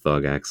of a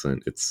thug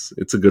accent.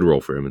 It's a good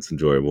role for him. It's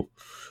enjoyable.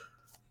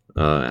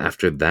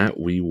 After that,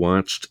 we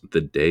watched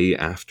The Day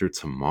After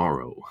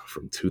Tomorrow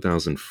from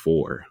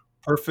 2004.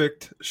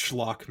 Perfect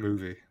schlock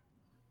movie.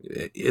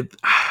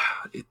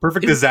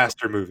 Perfect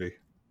disaster movie.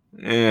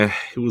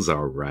 It was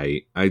all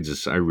right. I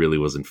really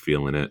wasn't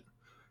feeling it.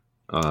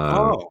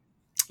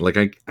 Like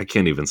I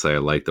can't even say I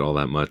liked it all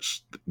that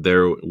much.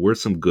 There were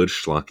some good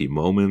schlocky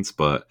moments,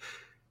 but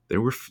they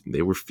were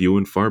few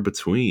and far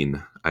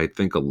between. I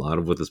think a lot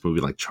of what this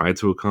movie like tried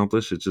to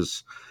accomplish, it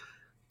just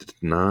did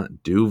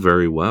not do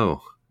very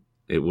well.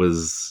 It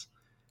was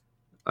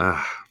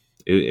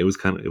it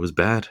was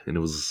bad, and it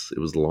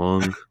was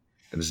long.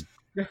 I just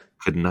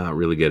could not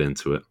really get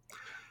into it.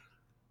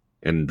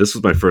 And this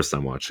was my first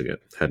time watching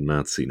it. Had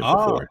not seen it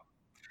before.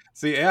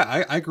 See,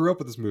 yeah, I grew up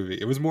with this movie.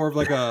 It was more of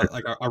like a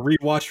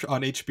rewatch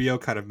on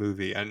HBO kind of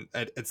movie, and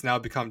it's now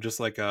become just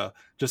like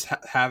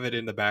have it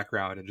in the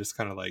background and just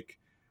kind of like,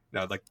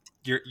 like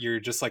you're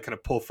just like kind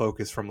of pull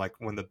focus from like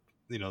when the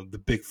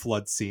the big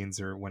flood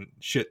scenes or when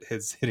shit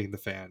is hitting the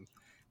fan.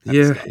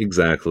 Yeah,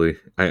 exactly.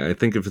 I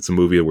think if it's a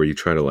movie where you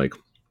try to like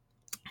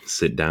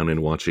sit down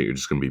and watch it, you're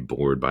just going to be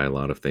bored by a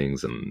lot of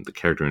things, and the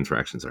character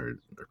interactions are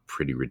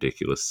pretty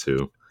ridiculous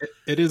too.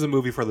 It is a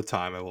movie for the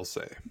time, I will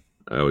say.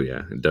 Oh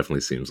yeah, it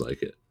definitely seems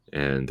like it.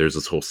 And there's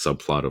this whole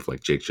subplot of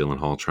like Jake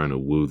Gyllenhaal trying to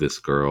woo this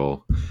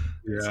girl.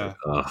 Yeah.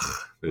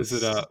 Is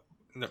it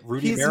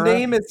Rudy His Mara?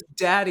 name is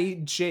Daddy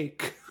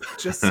Jake,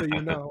 just so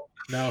you know.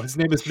 No, his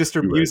name is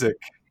Mr. Music.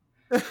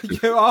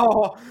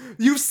 Oh,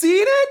 you've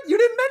seen it? You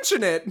didn't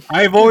mention it.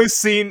 I've always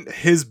seen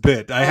his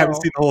bit. I haven't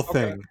seen the whole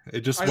thing.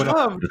 It just I went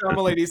love up. John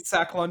Mulaney's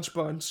Sack Lunch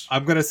Bunch.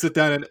 I'm gonna sit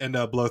down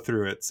and blow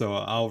through it, so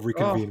I'll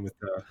reconvene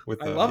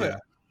with I love it.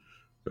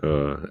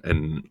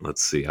 And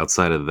let's see.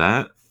 Outside of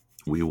that,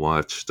 we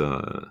watched.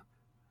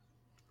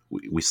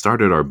 We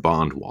started our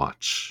Bond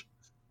watch.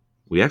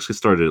 We actually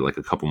started it like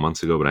a couple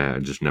months ago, but I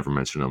just never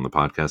mentioned it on the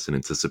podcast in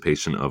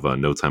anticipation of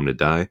No Time to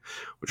Die.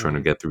 We're trying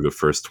to get through the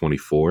first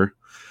 24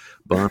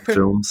 Bond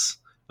films.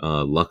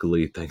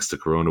 Luckily, thanks to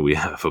Corona, we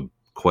have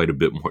quite a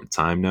bit more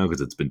time now because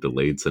it's been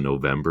delayed to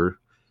November.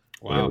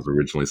 Wow. When it was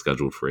originally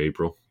scheduled for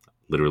April.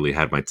 Literally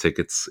had my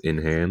tickets in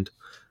hand.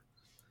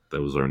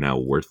 Those are now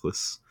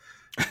worthless.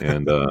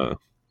 And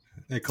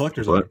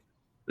collector's item.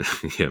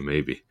 Yeah,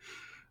 maybe.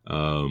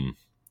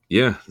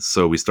 Yeah,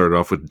 so we started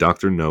off with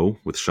Dr. No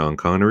with Sean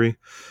Connery.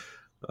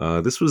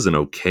 This was an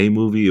okay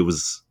movie. It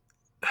was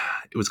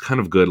kind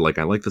of good. Like,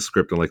 I like the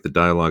script, I like the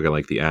dialogue, I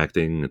like the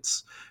acting.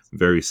 It's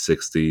very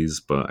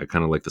 60s, but I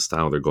kind of like the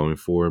style they're going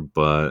for.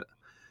 But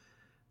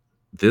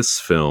this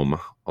film,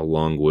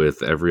 along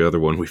with every other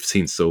one we've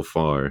seen so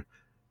far,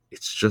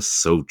 it's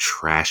just so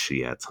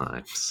trashy at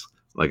times.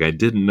 Like, I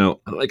didn't know,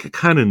 like, I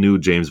kind of knew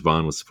James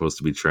Bond was supposed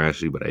to be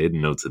trashy, but I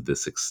didn't know to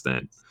this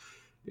extent.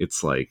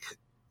 It's like,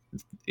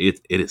 it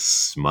is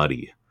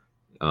smutty.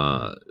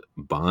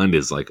 Bond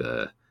is like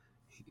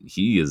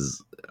he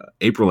is,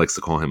 April likes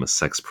to call him a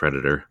sex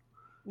predator,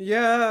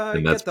 Yeah, I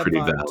and that's get that pretty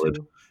vibe valid.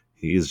 too.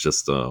 He is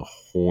just a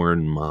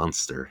horn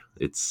monster.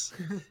 It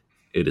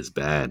is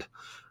bad.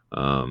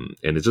 And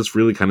it just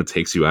really kind of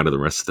takes you out of the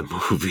rest of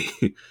the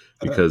movie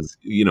because,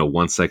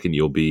 1 second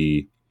you'll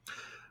be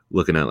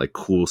looking at like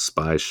cool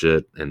spy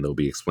shit and they'll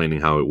be explaining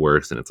how it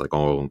works and it's like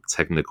all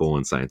technical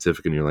and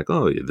scientific and you're like,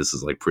 oh yeah, this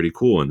is like pretty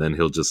cool. And then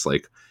he'll just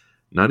like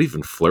not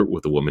even flirt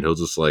with the woman. He'll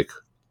just like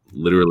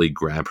literally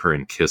grab her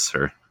and kiss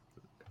her.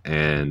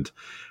 And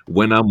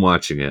when I'm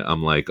watching it,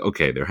 I'm like,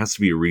 okay, there has to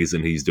be a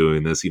reason he's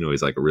doing this.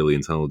 He's like a really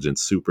intelligent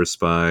super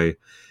spy.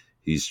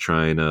 He's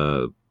trying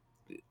to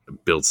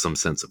build some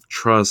sense of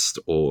trust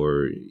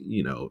or,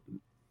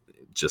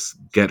 just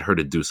get her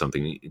to do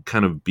something,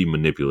 kind of be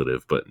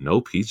manipulative. But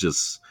nope, he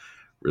just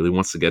really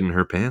wants to get in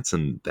her pants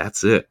and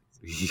that's it.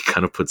 He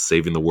kind of puts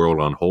saving the world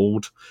on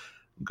hold,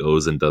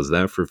 goes and does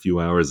that for a few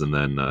hours, and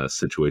then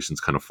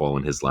situations kind of fall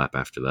in his lap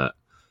after that.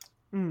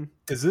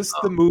 Is this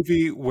the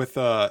movie with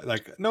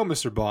like, no,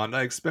 Mr. Bond,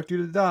 I expect you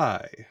to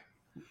die?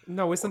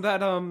 No, isn't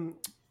that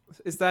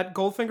is that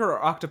Goldfinger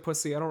or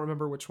Octopussy? I don't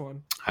remember which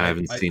one. I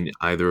haven't seen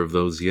either of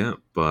those yet,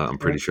 but I'm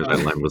pretty sure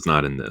that line was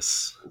not in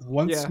this.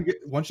 Once Yeah. you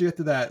get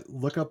to that,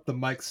 look up the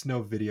Mike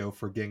Snow video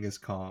for Genghis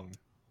Kong.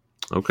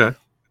 Okay,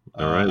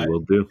 all right,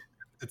 we'll do.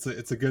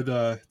 It's a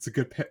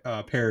good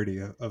parody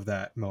of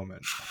that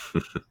moment.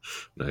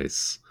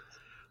 Nice.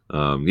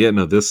 Yeah,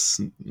 no, this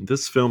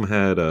film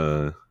had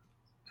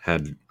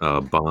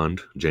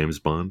Bond, James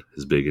Bond,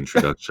 his big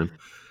introduction.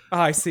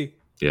 Ah, I see.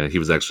 Yeah, he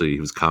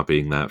was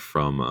copying that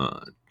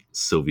from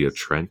Sylvia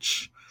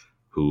Trench,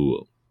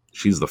 who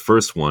she's the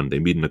first one. They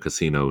meet in a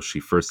casino. She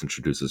first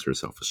introduces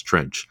herself as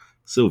Trench,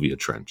 Sylvia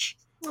Trench,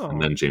 Oh,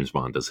 and then James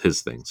Bond does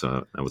his thing.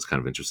 So that was kind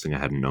of interesting. I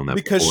hadn't known that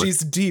because before. she's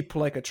deep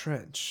like a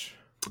trench.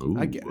 Ooh.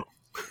 I get it.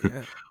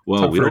 Yeah.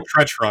 Well, Time we for a don't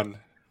trench run.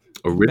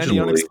 Many originally.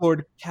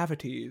 unexplored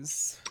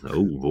cavities.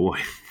 Oh boy,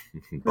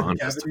 Bond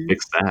has to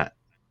fix that.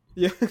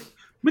 Yeah.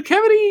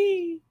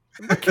 McCavity.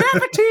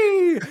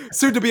 Cavity!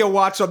 Soon to be a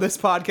watch on this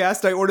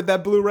podcast. I ordered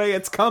that Blu-ray.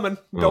 It's coming.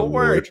 Don't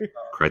worry. Lord.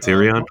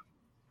 Criterion.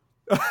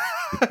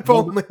 If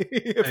only.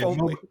 If Hey,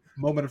 only.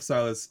 moment of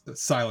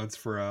silence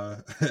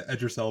for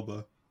Idris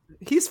Elba.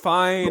 He's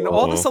fine.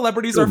 All the Oh,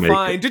 celebrities he'll are make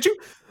fine. Did you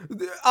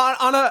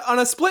on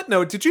a split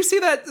note, did you see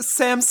that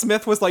Sam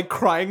Smith was like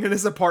crying in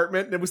his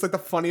apartment and it was like the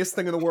funniest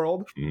thing in the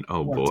world?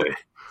 Oh What, boy.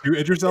 To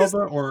Idris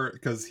Elba, or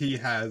because he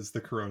has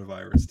the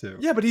coronavirus too?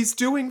 Yeah, but he's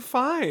doing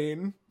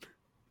fine.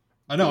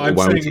 I know. Well, I'm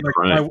why was saying, he like,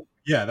 crying?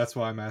 yeah, that's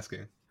why I'm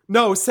asking.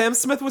 No, Sam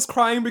Smith was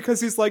crying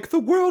because he's like, the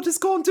world is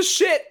going to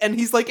shit, and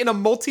he's like in a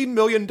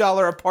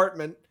multi-million-dollar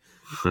apartment.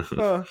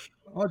 Oh,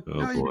 no,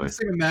 you boy. can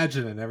just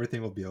imagine, and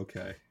everything will be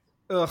okay.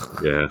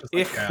 Ugh. Yeah. Just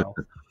like Ich. Cal.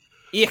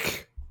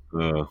 Ick.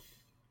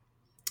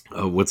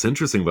 What's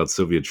interesting about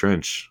Sylvia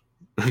Trench,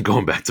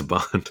 going back to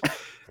Bond,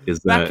 is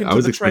Back that into I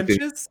was the expecting.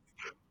 trenches.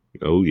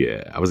 Oh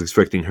yeah, I was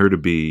expecting her to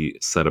be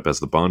set up as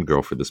the Bond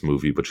girl for this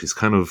movie, but she's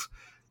kind of,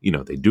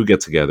 they do get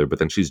together, but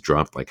then she's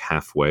dropped like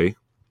halfway,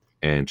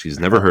 and she's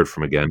never heard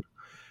from again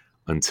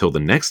until the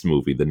next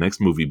movie. The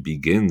next movie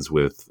begins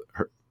with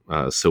her,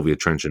 Sylvia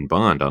Trench and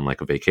Bond on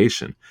like a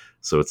vacation,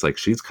 so it's like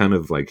she's kind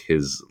of like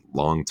his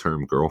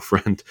long-term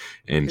girlfriend,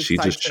 and His she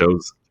just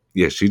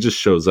sidekick. she just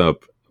shows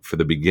up for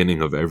the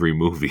beginning of every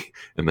movie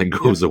and then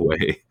goes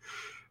away.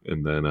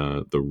 And then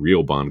the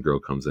real Bond girl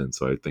comes in.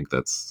 So I think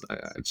I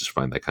just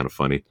find that kind of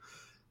funny.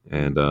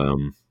 And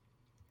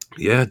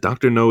yeah,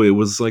 Dr. No, it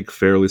was like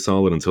fairly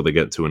solid until they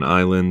get to an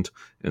island,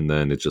 and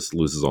then it just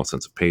loses all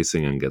sense of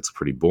pacing and gets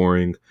pretty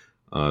boring.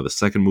 The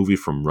second movie,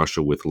 From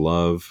Russia with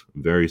Love,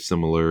 very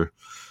similar.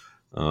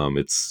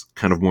 It's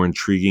kind of more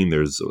intriguing.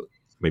 There's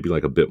maybe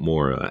like a bit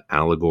more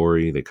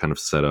allegory. They kind of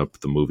set up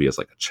the movie as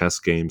like a chess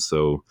game.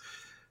 So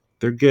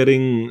they're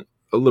getting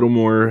a little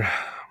more,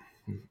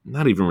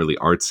 not even really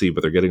artsy,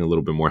 but they're getting a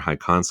little bit more high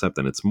concept,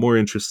 and it's more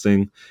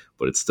interesting,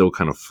 but it still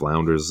kind of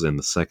flounders in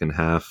the second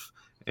half.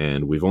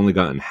 And we've only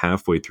gotten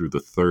halfway through the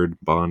third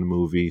Bond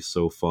movie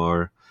so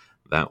far.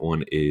 That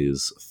one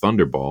is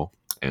Thunderball,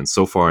 and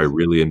so far I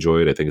really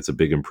enjoy it. I think it's a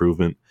big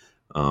improvement.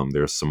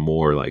 There's some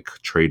more like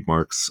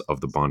trademarks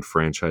of the Bond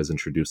franchise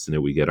introduced in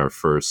it. We get our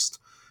first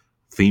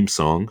theme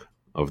song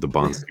of the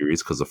Bond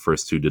series, because the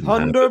first two didn't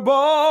have it.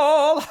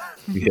 Thunderball.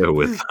 Yeah,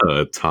 with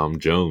Tom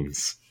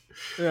Jones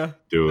Yeah.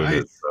 doing it,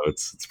 Nice. so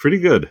it's pretty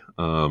good.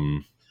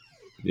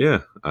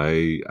 Yeah,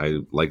 I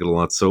like it a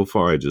lot so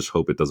far. I just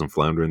hope it doesn't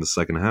flounder in the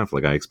second half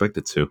like I expect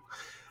it to.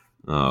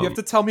 You have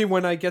to tell me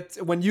when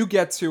you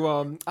get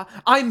to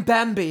I'm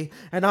Bambi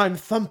and I'm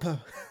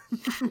Thumper.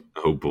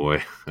 Oh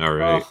boy! All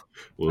right, I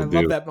love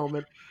that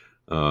moment.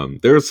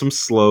 There are some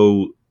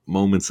slow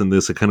moments in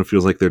this. It kind of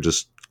feels like they're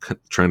just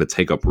trying to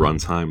take up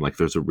runtime. Like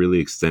there's a really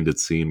extended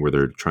scene where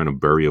they're trying to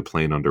bury a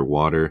plane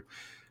underwater,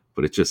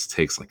 but it just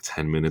takes like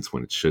 10 minutes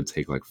when it should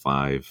take like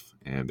 5.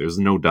 And there's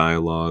no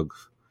dialogue,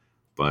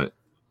 but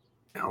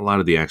a lot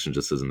of the action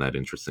just isn't that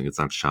interesting. It's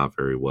not shot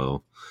very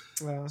well.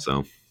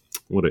 So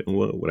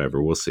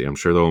whatever, we'll see. I'm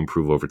sure they'll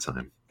improve over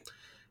time.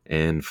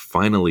 And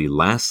finally,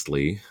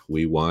 lastly,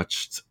 we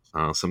watched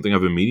something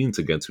I've been meaning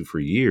to get to for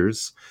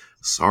years,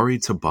 Sorry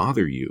to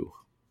Bother You.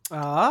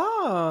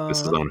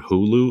 This is on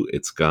Hulu.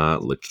 It's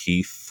got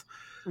Lakeith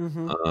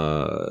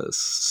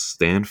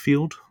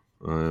Stanfield.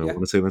 I want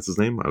to say that's his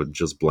name. I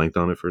just blanked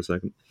on it for a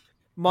second.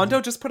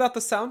 Mondo just put out the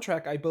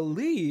soundtrack, I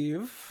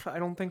believe. I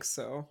don't think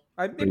so.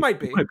 It might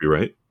be. You might be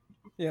right.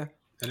 Yeah.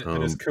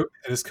 And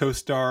his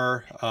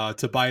co-star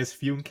Tobias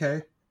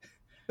Funke.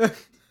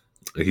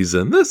 He's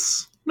in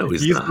this? No,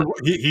 he's not.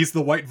 He's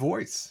the white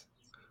voice.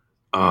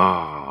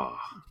 Oh,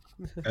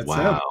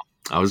 wow. Him.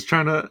 I was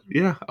trying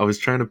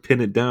to pin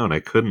it down. I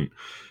couldn't.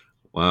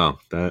 Wow,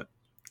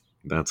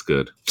 that's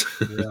good.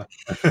 Yeah.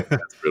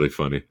 That's really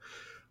funny.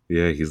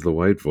 Yeah, he's the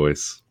white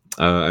voice.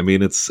 I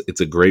mean, it's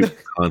a great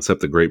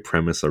concept, a great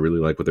premise. I really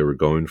like what they were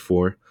going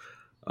for,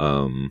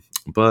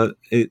 but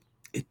it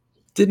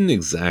didn't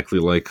exactly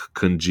like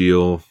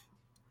congeal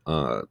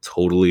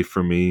totally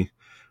for me.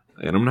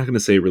 And I'm not going to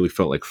say it really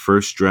felt like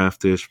first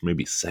draftish,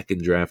 maybe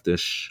second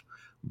draftish,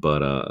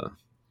 but I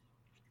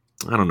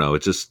don't know.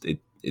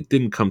 It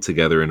didn't come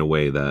together in a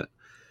way that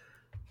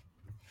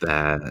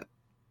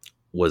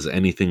was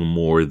anything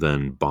more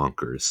than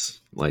bonkers.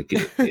 Like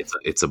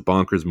it's a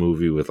bonkers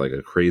movie with like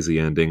a crazy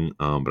ending.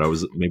 But I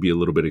was maybe a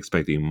little bit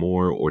expecting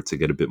more, or to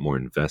get a bit more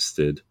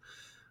invested.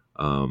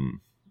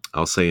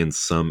 I'll say in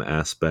some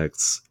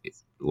aspects,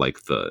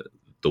 like the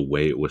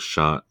way it was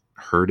shot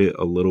hurt it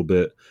a little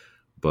bit,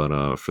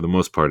 but for the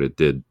most part, it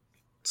did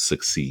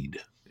succeed.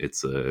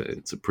 It's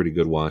a pretty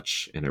good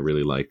watch, and I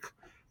really like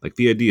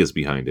the ideas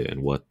behind it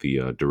and what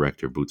the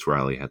director Boots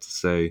Riley had to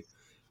say,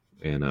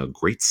 and a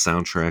great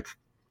soundtrack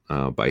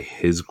by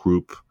his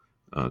group,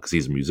 because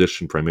he's a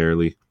musician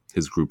primarily.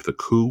 His group, The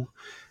Coup,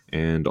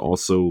 and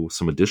also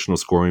some additional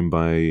scoring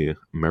by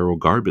Merrill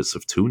Garbus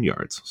of Tune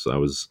Yards. So that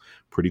was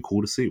pretty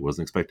cool to see.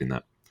 Wasn't expecting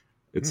that.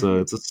 It's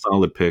a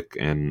solid pick,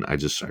 and I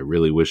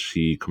really wish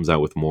he comes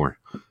out with more.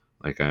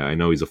 Like I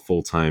know he's a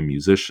full-time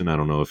musician. I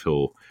don't know if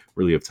he'll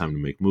really have time to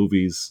make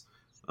movies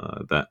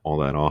that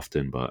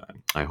often, but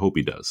I hope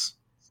he does,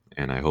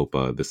 and I hope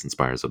this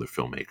inspires other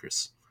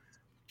filmmakers.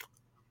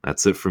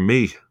 That's it for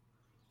me.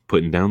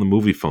 Putting down the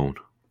movie phone.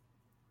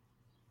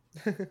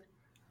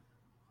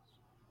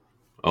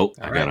 Oh,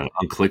 I gotta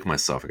unclick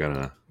myself.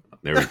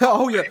 There we go.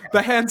 Oh yeah,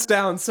 the hands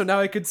down. So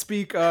now I could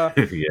speak. Yeah.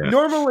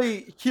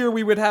 Normally here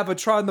we would have a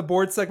Trot on the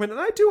Board segment,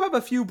 and I do have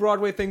a few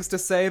Broadway things to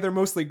say. They're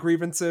mostly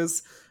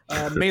grievances,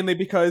 mainly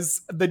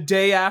because the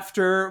day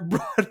after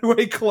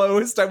Broadway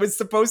closed, I was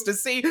supposed to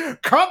see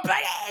Company.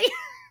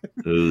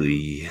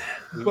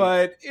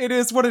 But it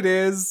is what it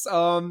is.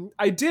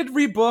 I did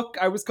rebook.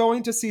 I was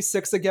going to see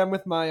Six again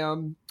with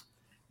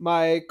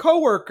my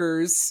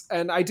coworkers,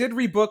 and I did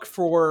rebook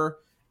for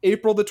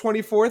April the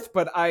 24th,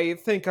 but I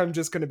think I'm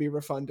just going to be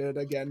refunded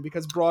again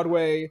because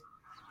Broadway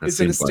is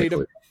in a state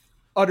of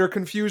utter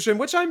confusion,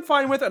 which I'm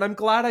fine with, and I'm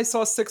glad I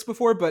saw Six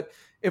before, but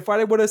if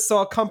I would have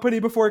saw Company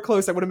before it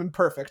closed, that would have been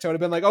perfect. I would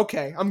have been like,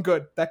 okay, I'm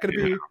good. That could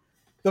be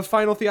the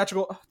final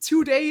theatrical.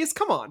 2 days?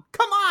 Come on.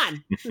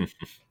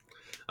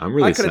 I'm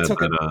really sad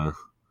that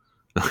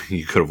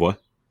you could have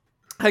what?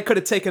 I could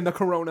have taken the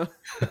Corona.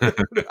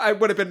 I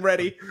would have been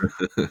ready.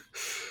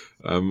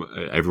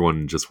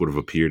 Everyone just would have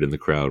appeared in the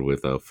crowd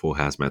with full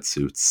hazmat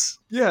suits.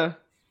 Yeah.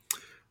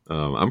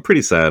 I'm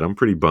pretty sad. I'm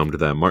pretty bummed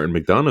that Martin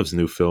McDonagh's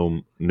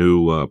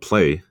new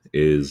play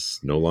is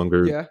no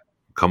longer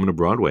coming to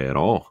Broadway at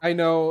all. I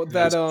know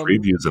that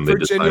previews and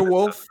Virginia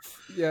Woolf.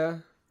 Yeah.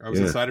 I was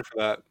excited for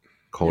that.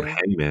 Called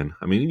Hangman.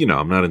 I mean,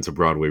 I'm not into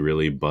Broadway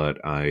really, but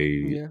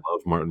I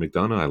love Martin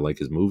McDonagh. I like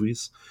his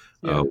movies.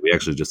 Yeah. We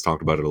actually just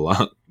talked about it a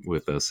lot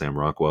with Sam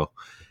Rockwell.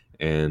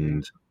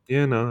 And I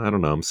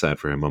don't know. I'm sad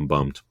for him. I'm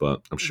bummed,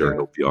 but I'm sure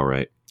he'll be all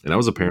right. And that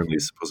was apparently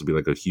supposed to be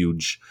like a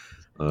huge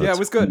it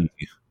was good.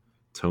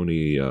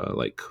 Tony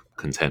like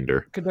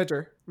contender.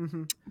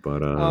 Mm-hmm.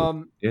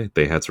 But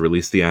they had to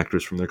release the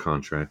actors from their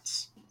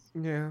contracts.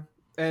 Yeah.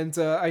 And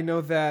I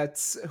know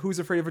that Who's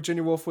Afraid of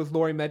Virginia Woolf with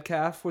Laurie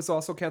Metcalf was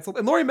also canceled.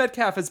 And Laurie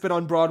Metcalf has been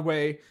on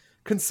Broadway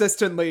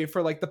consistently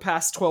for like the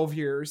past 12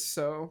 years.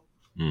 So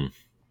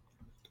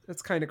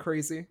that's kind of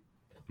crazy.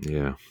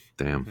 Yeah.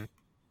 Damn.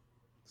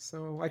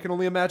 So I can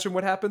only imagine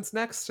what happens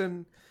next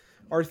in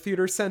our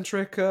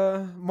theater-centric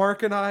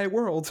Mark and I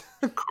world.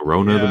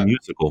 Corona the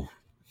musical.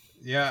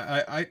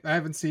 Yeah, I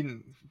haven't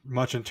seen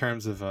much in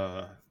terms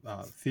of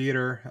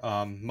theater.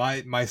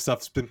 My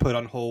stuff's been put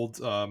on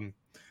hold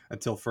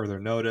until further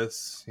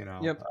notice,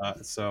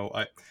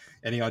 so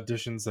any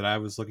auditions that I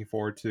was looking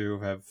forward to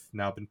have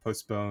now been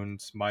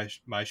postponed.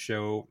 My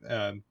show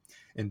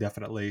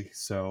indefinitely.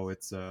 So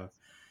it's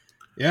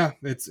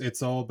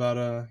it's all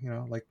about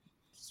like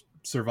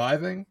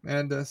surviving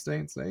and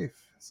staying safe.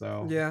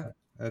 So yeah,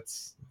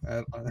 that's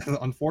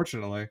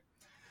unfortunately.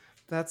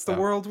 That's the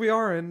world we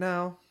are in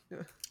now.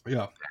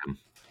 Yeah.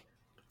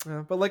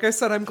 But like I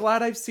said, I'm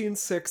glad I've seen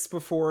 6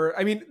 before.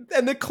 I mean,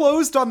 and they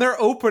closed on their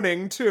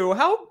opening too.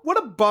 What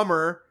a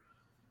bummer.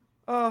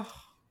 Oh,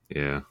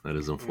 Yeah, that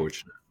is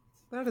unfortunate.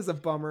 that is a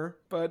bummer.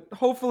 But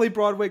hopefully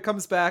Broadway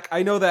comes back.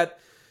 I know that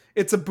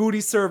it's a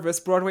booty service.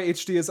 Broadway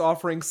HD is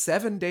offering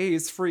 7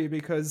 days free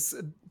because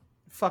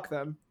fuck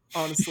them,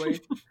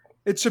 honestly.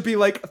 It should be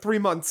like 3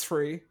 months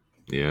free.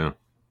 Yeah.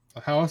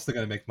 How else are they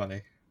gonna make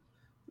money?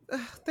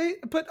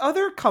 But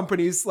other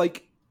companies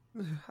like,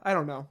 I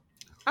don't know.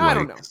 I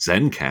don't know.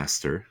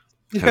 Zencaster.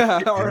 Yeah,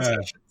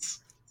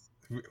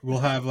 We'll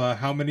have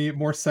how many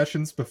more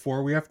sessions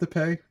before we have to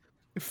pay?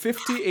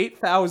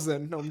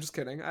 58,000. No, I'm just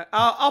kidding.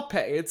 I'll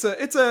pay. It's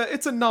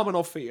a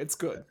nominal fee. It's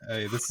good.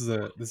 Hey, this is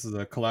a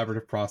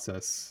collaborative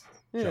process.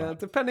 Yeah, John.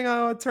 depending on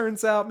how it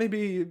turns out,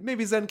 maybe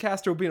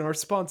Zencaster will be in our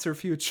sponsor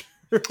future.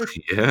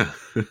 Yeah.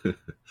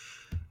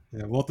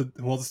 Yeah, we'll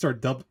have to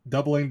start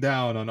doubling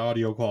down on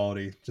audio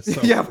quality. Just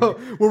so Yeah,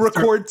 we'll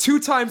record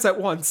 2 times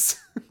at once.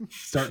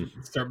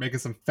 start making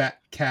some fat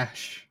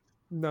cash.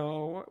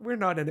 No, we're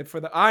not in it for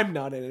the. I'm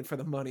not in it for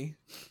the money.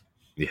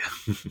 Yeah.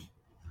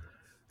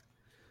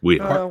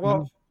 We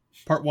are.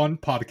 Part 1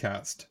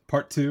 podcast.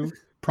 Part 2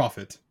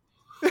 profit.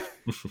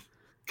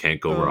 Can't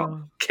go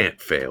wrong.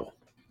 Can't fail.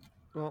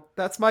 Well,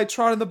 that's my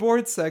Trot on the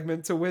Board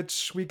segment, to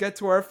which we get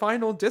to our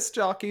final disc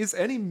jockeys.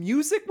 Any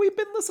music we've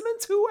been listening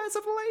to as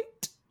of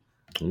late?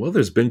 Well,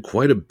 there's been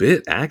quite a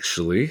bit,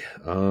 actually.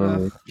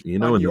 You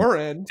know, on your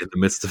end, in the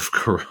midst of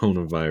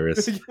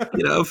coronavirus,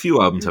 a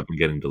few albums have been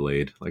getting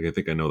delayed. Like, I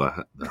think I know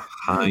the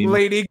Haim.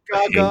 Lady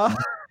Gaga.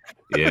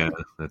 Yeah,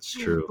 that's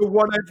true. The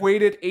one I've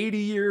waited 80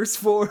 years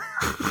for.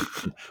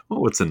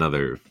 Well, it's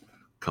another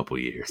couple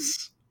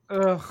years.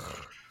 Ugh.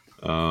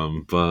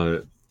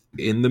 But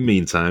in the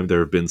meantime, there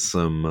have been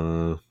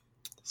some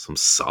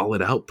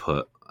solid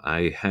output.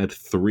 I had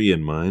 3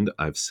 in mind.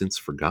 I've since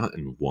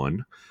forgotten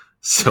 1.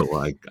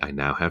 So I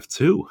now have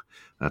 2.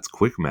 That's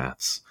quick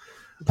maths.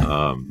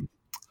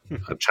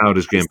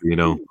 Childish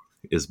Gambino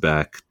is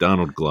back.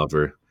 Donald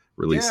Glover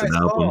released an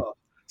album.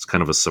 It's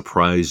kind of a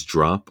surprise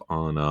drop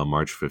on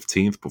March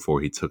 15th before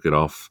he took it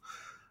off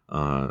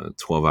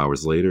 12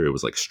 hours later. It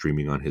was like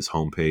streaming on his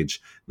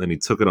homepage. Then he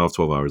took it off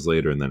 12 hours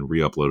later and then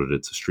re-uploaded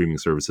it to streaming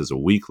services a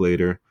week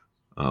later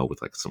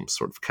with like some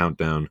sort of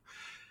countdown.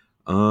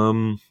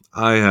 I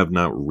have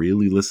not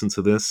really listened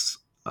to this.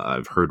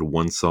 I've heard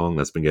 1 song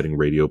that's been getting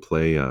radio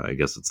play. I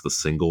guess it's the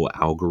single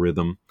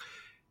Algorithm.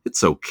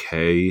 It's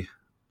okay.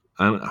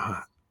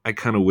 I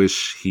kind of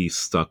wish he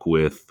stuck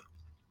with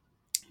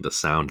the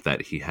sound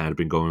that he had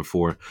been going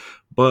for,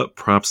 but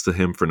props to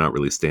him for not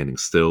really standing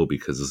still,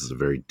 because this is a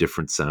very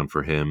different sound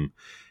for him.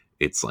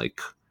 It's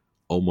like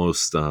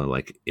almost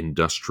like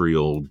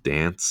industrial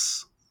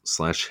dance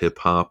 / hip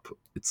hop.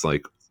 It's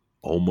like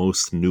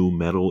almost new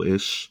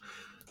metal-ish.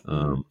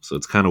 So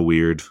it's kind of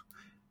weird.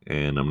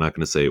 And I'm not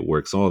going to say it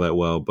works all that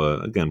well,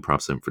 but again,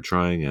 props to him for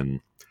trying. And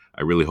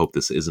I really hope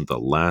this isn't the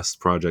last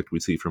project we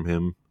see from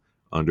him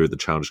under the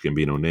Childish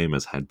Gambino name,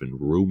 as had been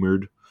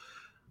rumored.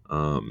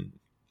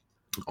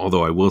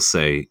 Although I will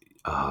say,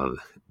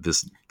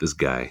 this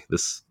guy,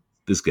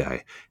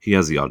 he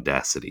has the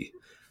audacity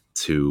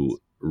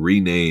to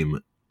rename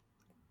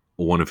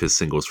one of his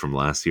singles from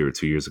last year or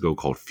 2 years ago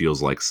called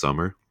 "Feels Like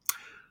Summer."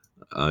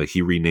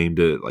 He renamed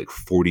it like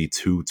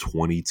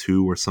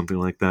 4222 or something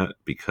like that,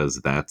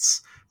 because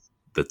that's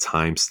the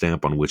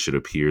timestamp on which it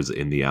appears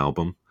in the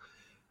album.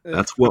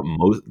 That's what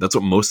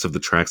most of the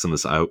tracks on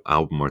this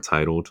album are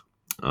titled.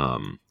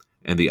 And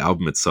the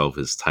album itself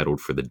is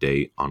titled for the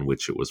date on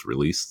which it was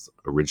released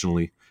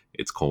originally.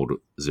 It's called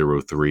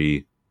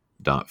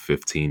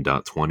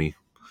 03.15.20.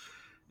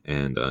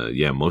 And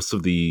most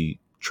of the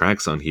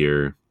tracks on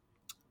here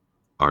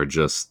are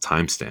just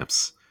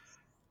timestamps.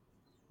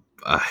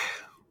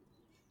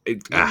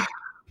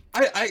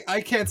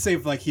 I can't say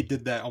if like he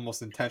did that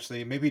almost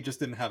intentionally. Maybe he just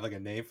didn't have like a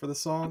name for the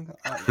song.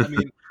 I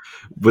mean,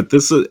 but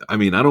this is, I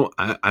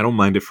don't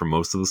mind it for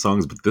most of the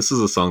songs, but this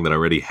is a song that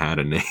already had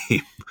a name.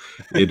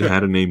 It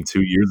had a name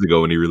 2 years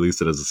ago when he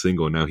released it as a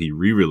single, and now he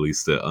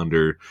re-released it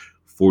under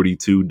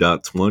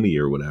 42.20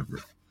 or whatever.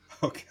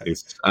 Okay.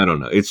 I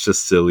don't know. It's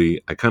just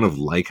silly. I kind of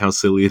like how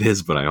silly it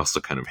is, but I also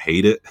kind of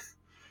hate it.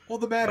 Well,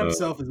 the man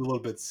himself is a little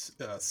bit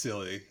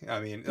silly. I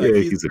mean, like,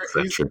 he's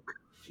eccentric.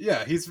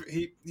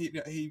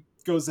 He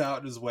goes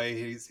out his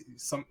way.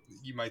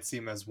 You might see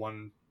him as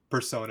one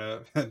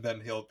persona, and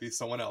then he'll be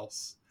someone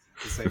else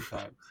at the same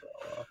time. So,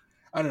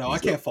 I don't know. I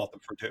can't fault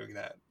him for doing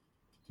that.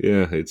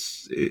 Yeah,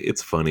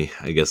 it's funny.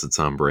 I guess it's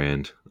on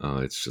brand.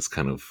 It's just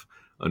kind of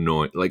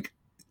annoying. Like,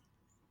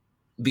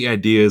 the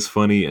idea is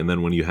funny, and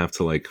then when you have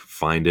to like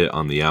find it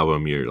on the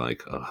album, you're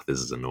like, oh, this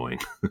is annoying.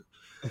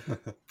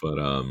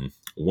 But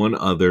one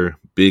other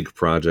big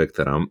project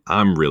that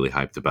I'm really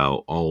hyped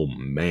about. Oh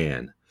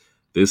man,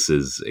 this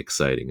is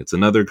exciting. It's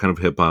another kind of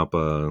hip hop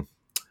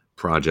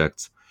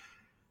project.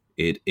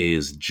 It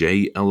is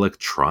Jay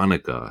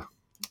Electronica.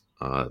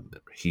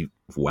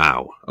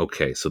 Wow.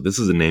 Okay, so this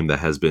is a name that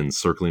has been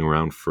circling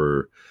around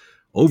for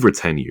over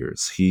 10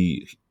 years.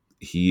 He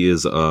he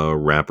is a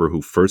rapper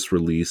who first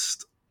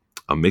released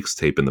a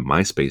mixtape in the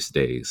MySpace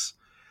days,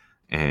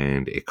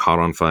 and it caught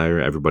on fire.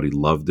 Everybody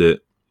loved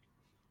it.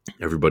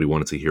 Everybody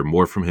wanted to hear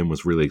more from him,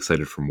 was really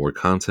excited for more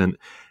content.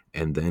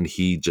 And then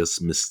he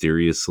just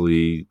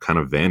mysteriously kind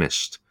of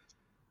vanished.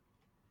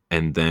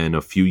 And then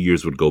a few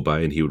years would go by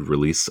and he would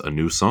release a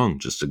new song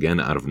just again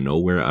out of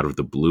nowhere, out of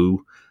the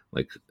blue.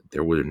 Like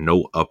there were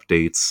no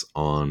updates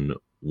on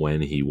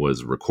when he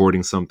was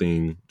recording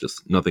something,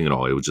 just nothing at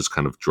all. It would just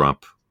kind of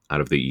drop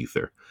out of the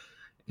ether.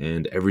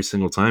 And every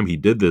single time he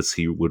did this,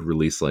 he would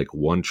release like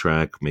one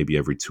track, maybe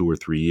every 2 or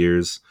 3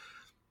 years.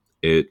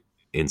 It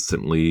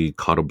instantly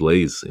caught a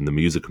blaze in the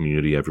music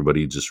community.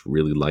 Everybody just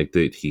really liked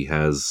it. He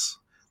has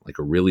like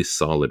a really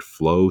solid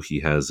flow. He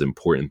has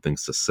important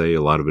things to say.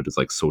 A lot of it is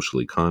like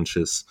socially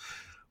conscious,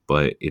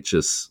 but it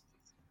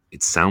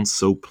sounds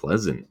so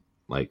pleasant.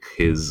 Like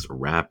his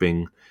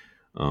rapping,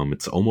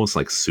 it's almost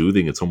like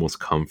soothing. It's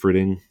almost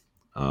comforting.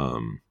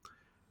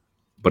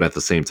 But at the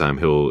same time,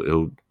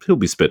 he'll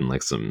be spitting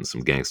like some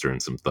gangster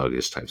and some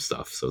thuggish type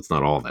stuff. So it's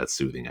not all that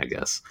soothing, I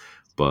guess.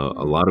 But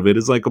a lot of it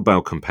is like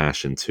about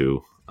compassion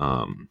too.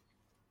 And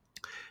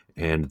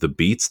the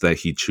beats that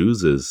he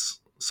chooses,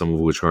 some of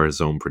which are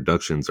his own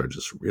productions, are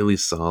just really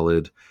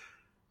solid.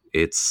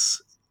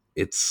 It's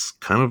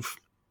kind of,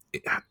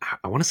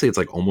 I want to say it's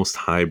like almost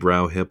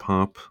highbrow hip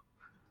hop,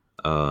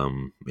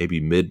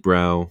 maybe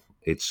midbrow.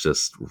 It's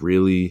just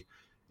really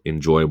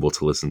enjoyable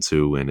to listen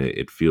to, and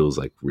it feels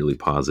like really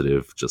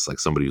positive, just like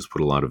somebody who's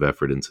put a lot of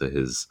effort into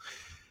his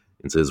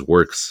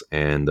works.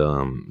 And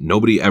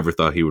nobody ever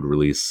thought he would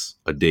release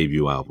a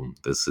debut album.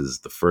 This is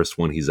the first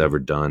one he's ever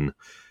done.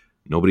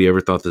 Nobody ever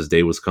thought this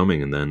day was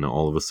coming, and then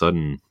all of a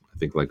sudden, I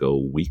think like a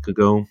week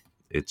ago,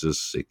 it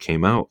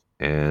came out.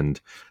 And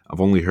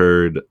I've only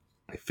heard,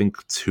 I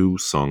think, 2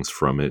 songs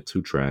from it,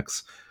 2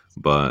 tracks,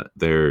 but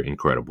they're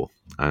incredible.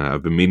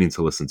 I've been meaning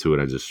to listen to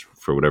it. I just,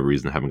 for whatever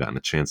reason, haven't gotten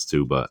a chance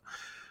to. But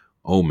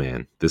oh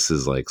man, this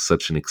is like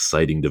such an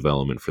exciting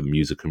development for the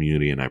music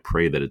community, and I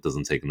pray that it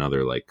doesn't take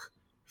another like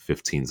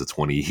 15 to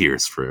 20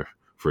 years for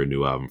a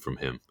new album from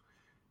him.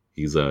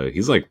 He's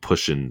like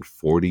pushing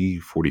 40,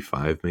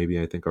 45 maybe,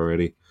 I think,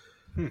 already.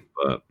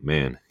 But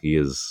man, he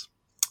is,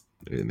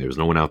 there's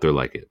no one out there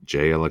like it.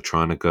 Jay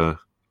Electronica,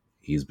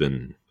 he's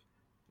been,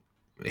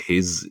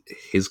 his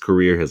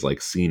career has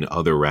like seen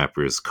other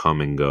rappers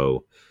come and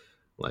go,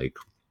 like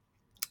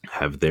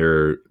have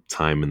their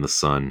time in the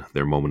sun,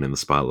 their moment in the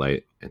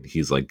spotlight, and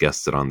he's like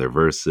guested on their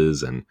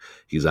verses, and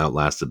he's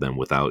outlasted them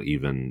without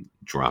even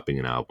dropping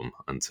an album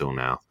until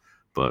now.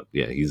 But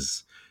yeah,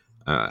 he's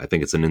I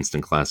think it's an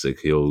instant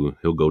classic. He'll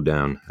go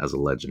down as a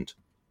legend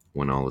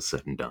when all is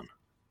said and done.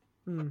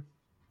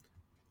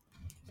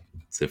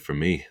 That's it for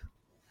me.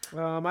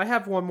 I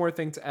have one more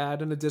thing to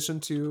add in addition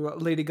to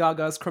Lady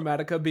Gaga's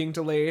Chromatica being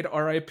delayed,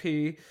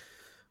 RIP.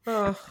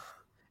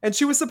 And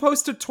she was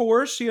supposed to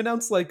tour. She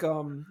announced like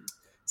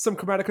some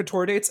Chromatica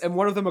tour dates, and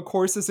one of them, of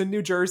course, is in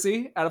New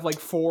Jersey out of like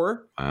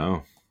 4.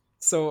 Wow.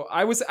 So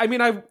I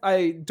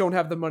don't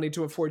have the money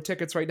to afford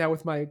tickets right now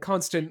with my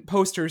constant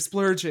poster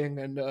splurging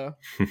and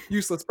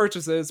useless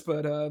purchases,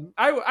 but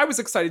I was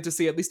excited to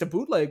see at least a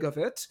bootleg of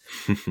it.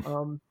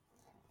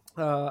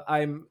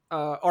 I'm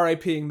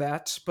RIPing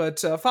that, but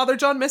Father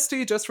John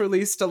Misty just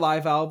released a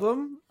live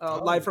album,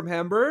 live from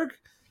Hamburg.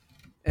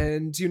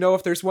 And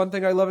if there's one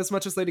thing I love as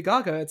much as Lady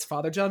Gaga, it's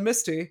Father John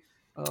Misty.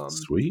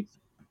 Sweet.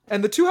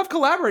 And the two have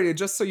collaborated,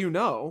 just so you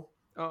know.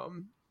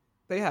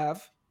 They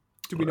have.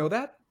 Do we know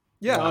that?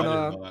 Yeah.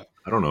 No,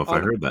 I don't know if I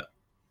heard that.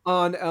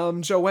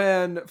 On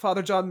Joanne,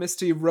 Father John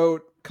Misty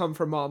wrote Come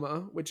From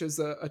Mama, which is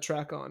a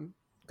track on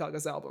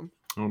Gaga's album.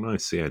 Oh,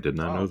 nice. See, I did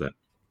not know that.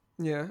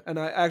 Yeah, and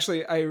I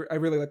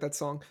really like that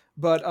song.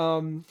 But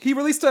he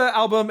released an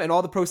album, and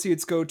all the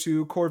proceeds go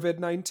to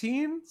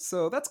COVID-19,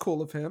 so that's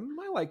cool of him.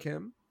 I like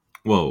him.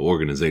 Well,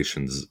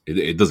 organizations,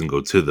 it doesn't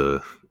go to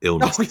the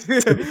illness.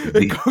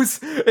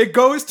 It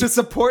goes to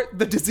support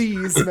the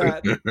disease,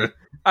 Matt.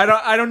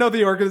 I don't know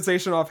the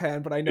organization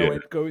offhand, but I know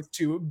it goes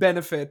to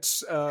benefit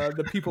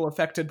the people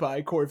affected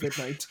by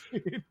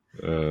COVID-19.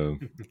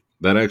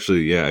 That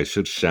actually, I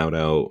should shout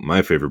out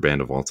my favorite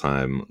band of all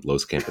time,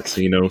 Los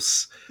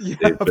Campesinos.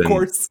 Yeah, of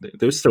course.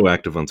 They're still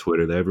active on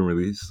Twitter. They haven't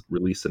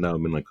released an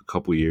album in like a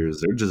couple years.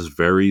 They're just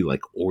very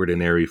like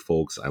ordinary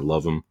folks. I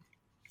love them,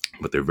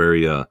 but they're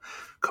very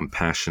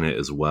compassionate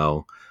as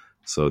well.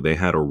 So they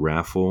had a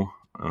raffle,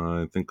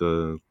 I think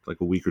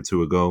like a week or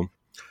 2 ago,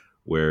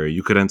 where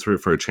you could enter it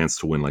for a chance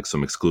to win like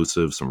some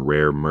exclusive, some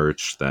rare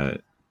merch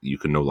that you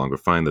can no longer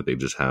find, that they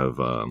just have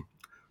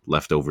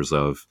leftovers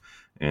of.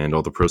 And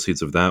all the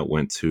proceeds of that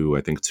went to,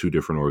 I think, 2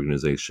 different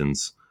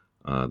organizations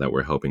that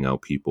were helping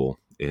out people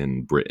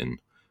in Britain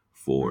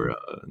for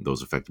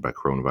those affected by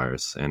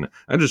coronavirus. And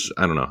I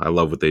don't know. I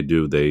love what they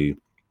do. They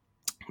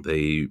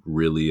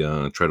really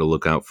try to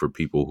look out for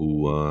people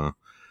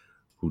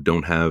who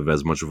don't have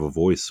as much of a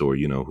voice, or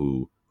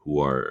who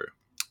are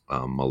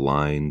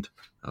maligned,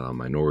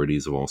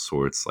 minorities of all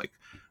sorts. Like,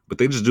 but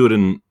they just do it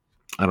in,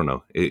 I don't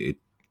know. It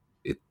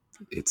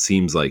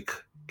seems like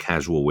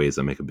casual ways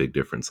that make a big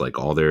difference. Like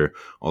all their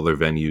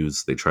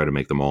venues, they try to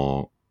make them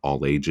all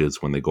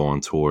ages when they go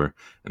on tour,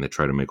 and they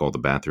try to make all the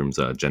bathrooms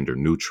gender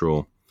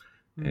neutral,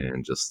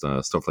 and just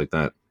stuff like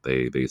that.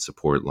 They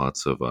support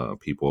lots of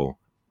people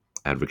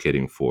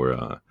advocating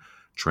for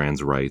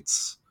trans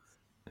rights,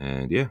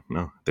 and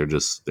they're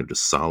just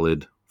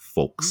solid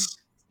folks.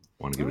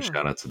 Want to give a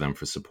shout out to them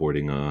for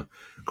supporting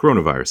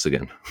coronavirus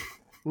again.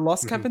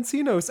 Los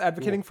Campesinos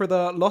advocating for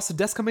the Los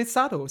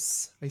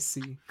Descamisados. I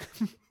see.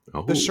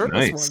 Oh, the shirtless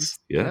nice. ones.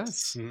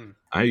 Yes. Mm.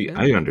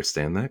 I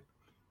understand that.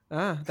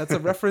 That's a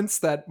reference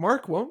that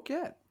Mark won't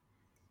get.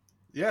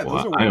 Yeah, Well,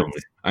 those are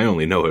words. I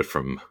only know it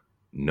from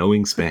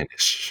knowing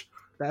Spanish.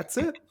 That's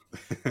it.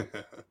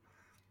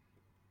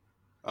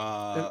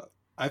 I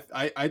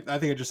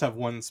think I just have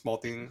one small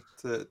thing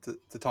to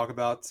talk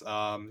about.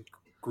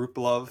 Group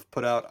Love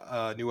put out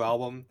a new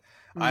album.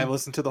 I haven't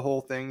listened to the whole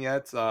thing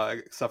yet,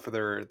 except for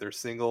their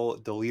single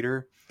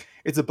 "Deleter."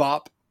 It's a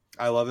bop.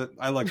 I love it.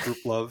 I like Group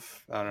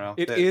Love. I don't know.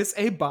 It is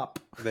a bop.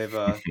 They've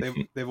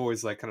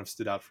always like kind of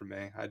stood out for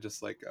me. I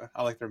just like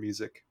I like their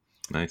music.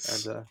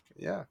 Nice. And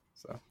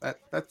so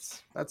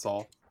that's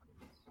all.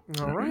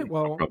 All right. I'll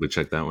Well, probably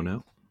check that one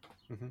out.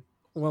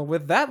 Well,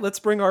 with that, let's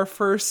bring our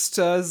first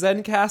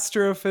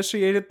Zencastr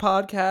officiated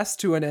podcast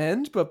to an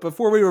end. But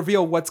before we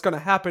reveal what's going to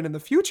happen in the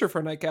future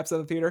for Nightcaps at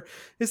the Theater,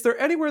 is there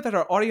anywhere that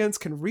our audience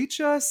can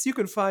reach us? You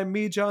can find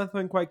me,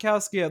 Jonathan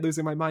Kwiatkowski, at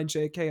Losing My Mind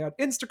JK on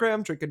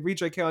Instagram, Drinking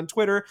ReJK on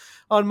Twitter,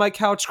 on my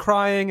couch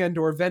crying and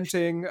or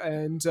venting,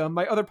 and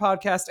my other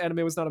podcast,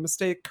 Anime Was Not a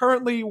Mistake,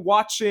 currently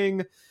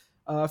watching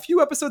a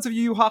few episodes of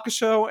Yu Yu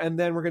Hakusho, and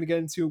then we're going to get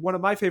into one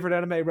of my favorite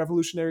anime,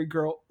 Revolutionary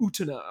Girl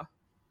Utena.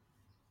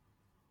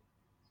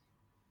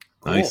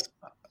 Cool. Nice.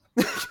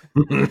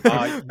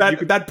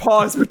 That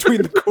pause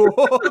between the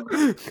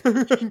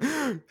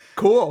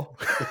cool.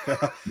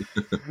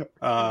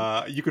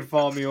 You can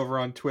follow me over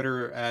on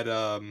Twitter at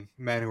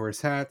Man Who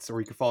Wears Hats, or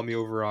you can follow me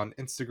over on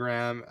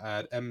Instagram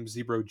at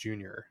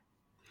mzebro_jr.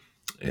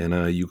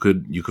 And you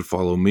could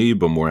follow me,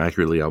 but more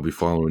accurately, I'll be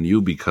following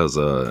you because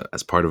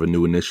as part of a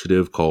new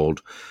initiative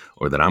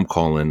that I'm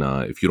calling,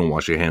 if you don't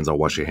wash your hands, I'll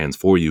wash your hands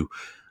for you.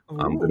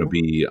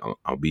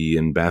 I'll be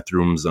in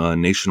bathrooms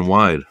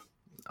nationwide.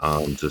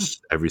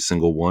 Just every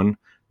single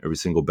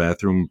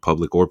bathroom,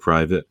 public or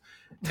private.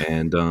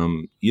 And,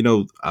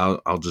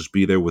 I'll just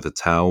be there with a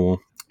towel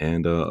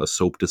and a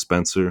soap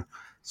dispenser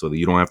so that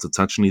you don't have to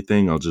touch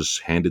anything. I'll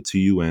just hand it to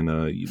you,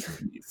 and you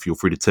feel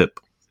free to tip.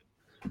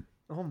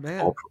 Oh man.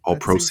 All That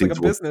proceeds seems like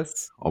a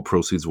business. All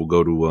proceeds will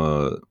go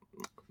to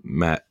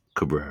Matt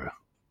Cabrera.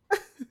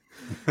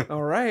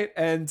 All right.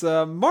 And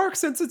Mark,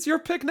 since it's your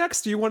pick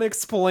next, do you want to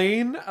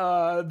explain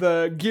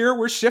the gear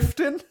we're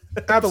shifting?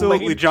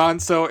 Absolutely,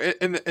 John. So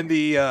in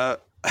the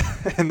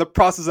in the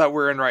process that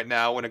we're in right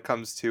now, when it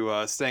comes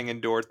to staying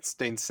indoors,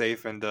 staying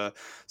safe, and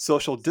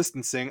social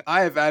distancing,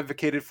 I have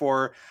advocated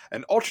for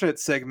an alternate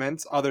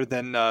segment other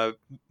than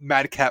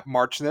Madcap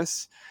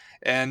Marchness,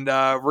 and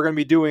we're going to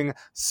be doing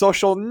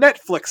social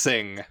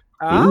Netflixing.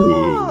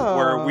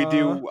 Where we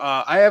do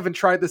I haven't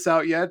tried this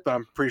out yet, but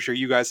I'm pretty sure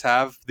you guys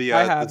have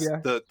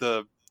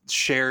the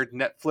shared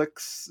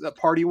Netflix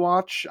party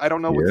watch. I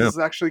don't know what this is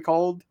actually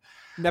called.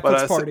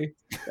 Netflix party.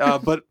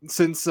 But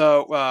since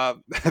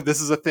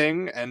this is a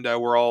thing, and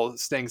we're all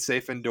staying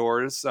safe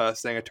indoors,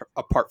 staying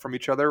apart from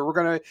each other, we're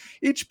gonna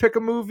each pick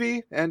a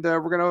movie, and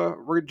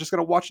we're just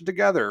gonna watch it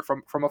together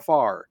from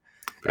afar.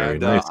 Very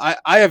and nice.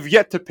 I have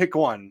yet to pick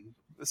one.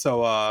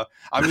 So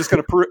I'm just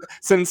gonna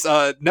since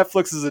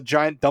Netflix is a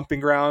giant dumping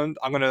ground,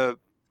 I'm gonna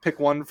pick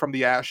one from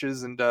the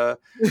ashes and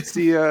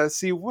see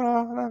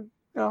what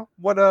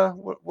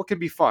can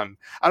be fun.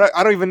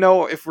 I don't even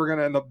know if we're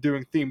gonna end up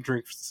doing themed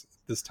drinks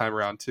this time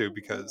around too,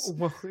 because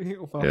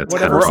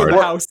whatever's in the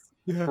house.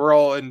 Yeah. We're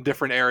all in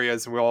different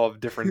areas, and we all have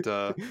different.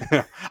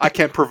 I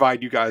can't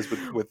provide you guys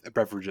with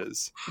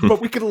beverages, but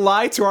we can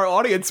lie to our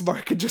audience,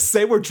 Mark, and just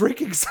say we're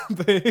drinking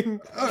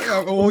something.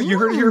 Well, you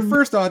heard it here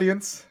first,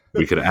 audience.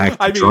 We could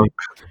act drunk.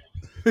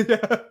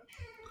 Yeah.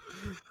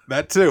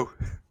 That too.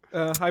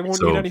 I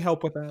won't need any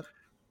help with that.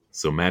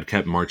 So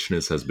Madcap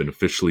Marchness has been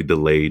officially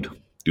delayed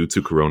due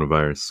to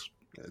coronavirus.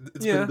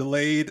 It's been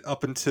delayed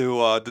up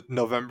until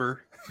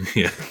November.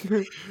 Yeah.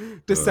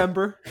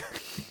 December.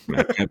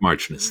 Madcap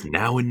Marchness,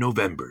 now in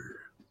November.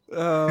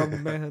 Oh,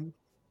 man.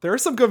 There are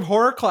some good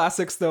horror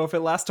classics, though, if it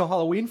lasts till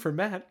Halloween for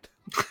Matt.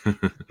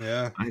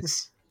 Yeah.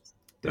 Nice.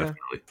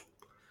 Definitely.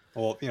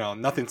 Well,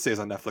 nothing stays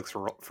on Netflix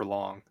for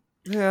long.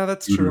 Yeah,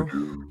 that's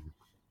true.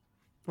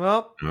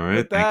 Well, all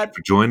right. Thank you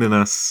for joining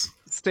us.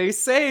 Stay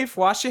safe.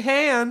 Wash your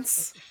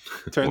hands.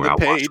 Turn the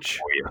page.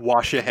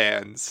 Wash your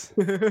hands.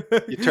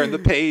 You turn the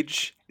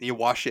page and you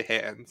wash your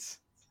hands.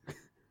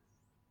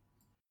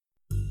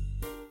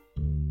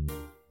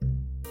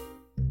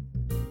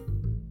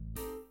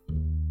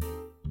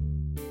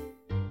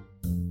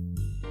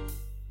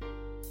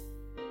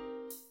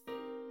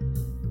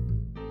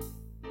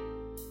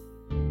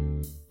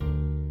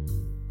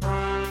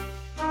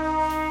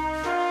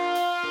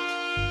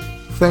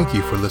 Thank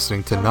you for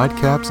listening to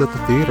Nightcaps at the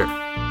Theater.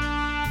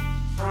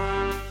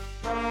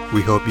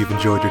 We hope you've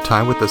enjoyed your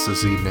time with us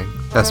this evening,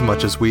 as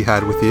much as we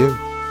had with you.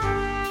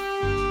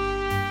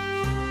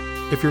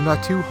 If you're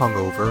not too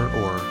hungover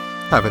or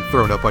haven't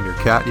thrown up on your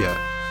cat yet,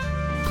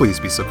 please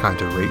be so kind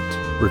to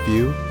rate,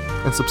 review,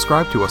 and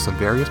subscribe to us on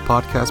various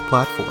podcast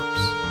platforms.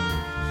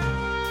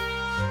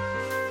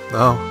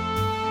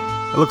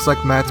 Oh, it looks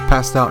like Matt's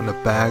passed out in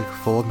a bag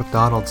full of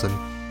McDonald's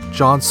and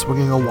John's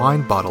swinging a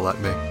wine bottle at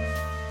me.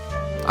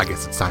 I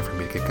guess it's time for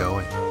me to get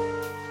going.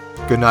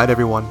 Good night,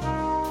 everyone,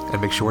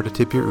 and make sure to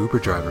tip your Uber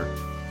driver.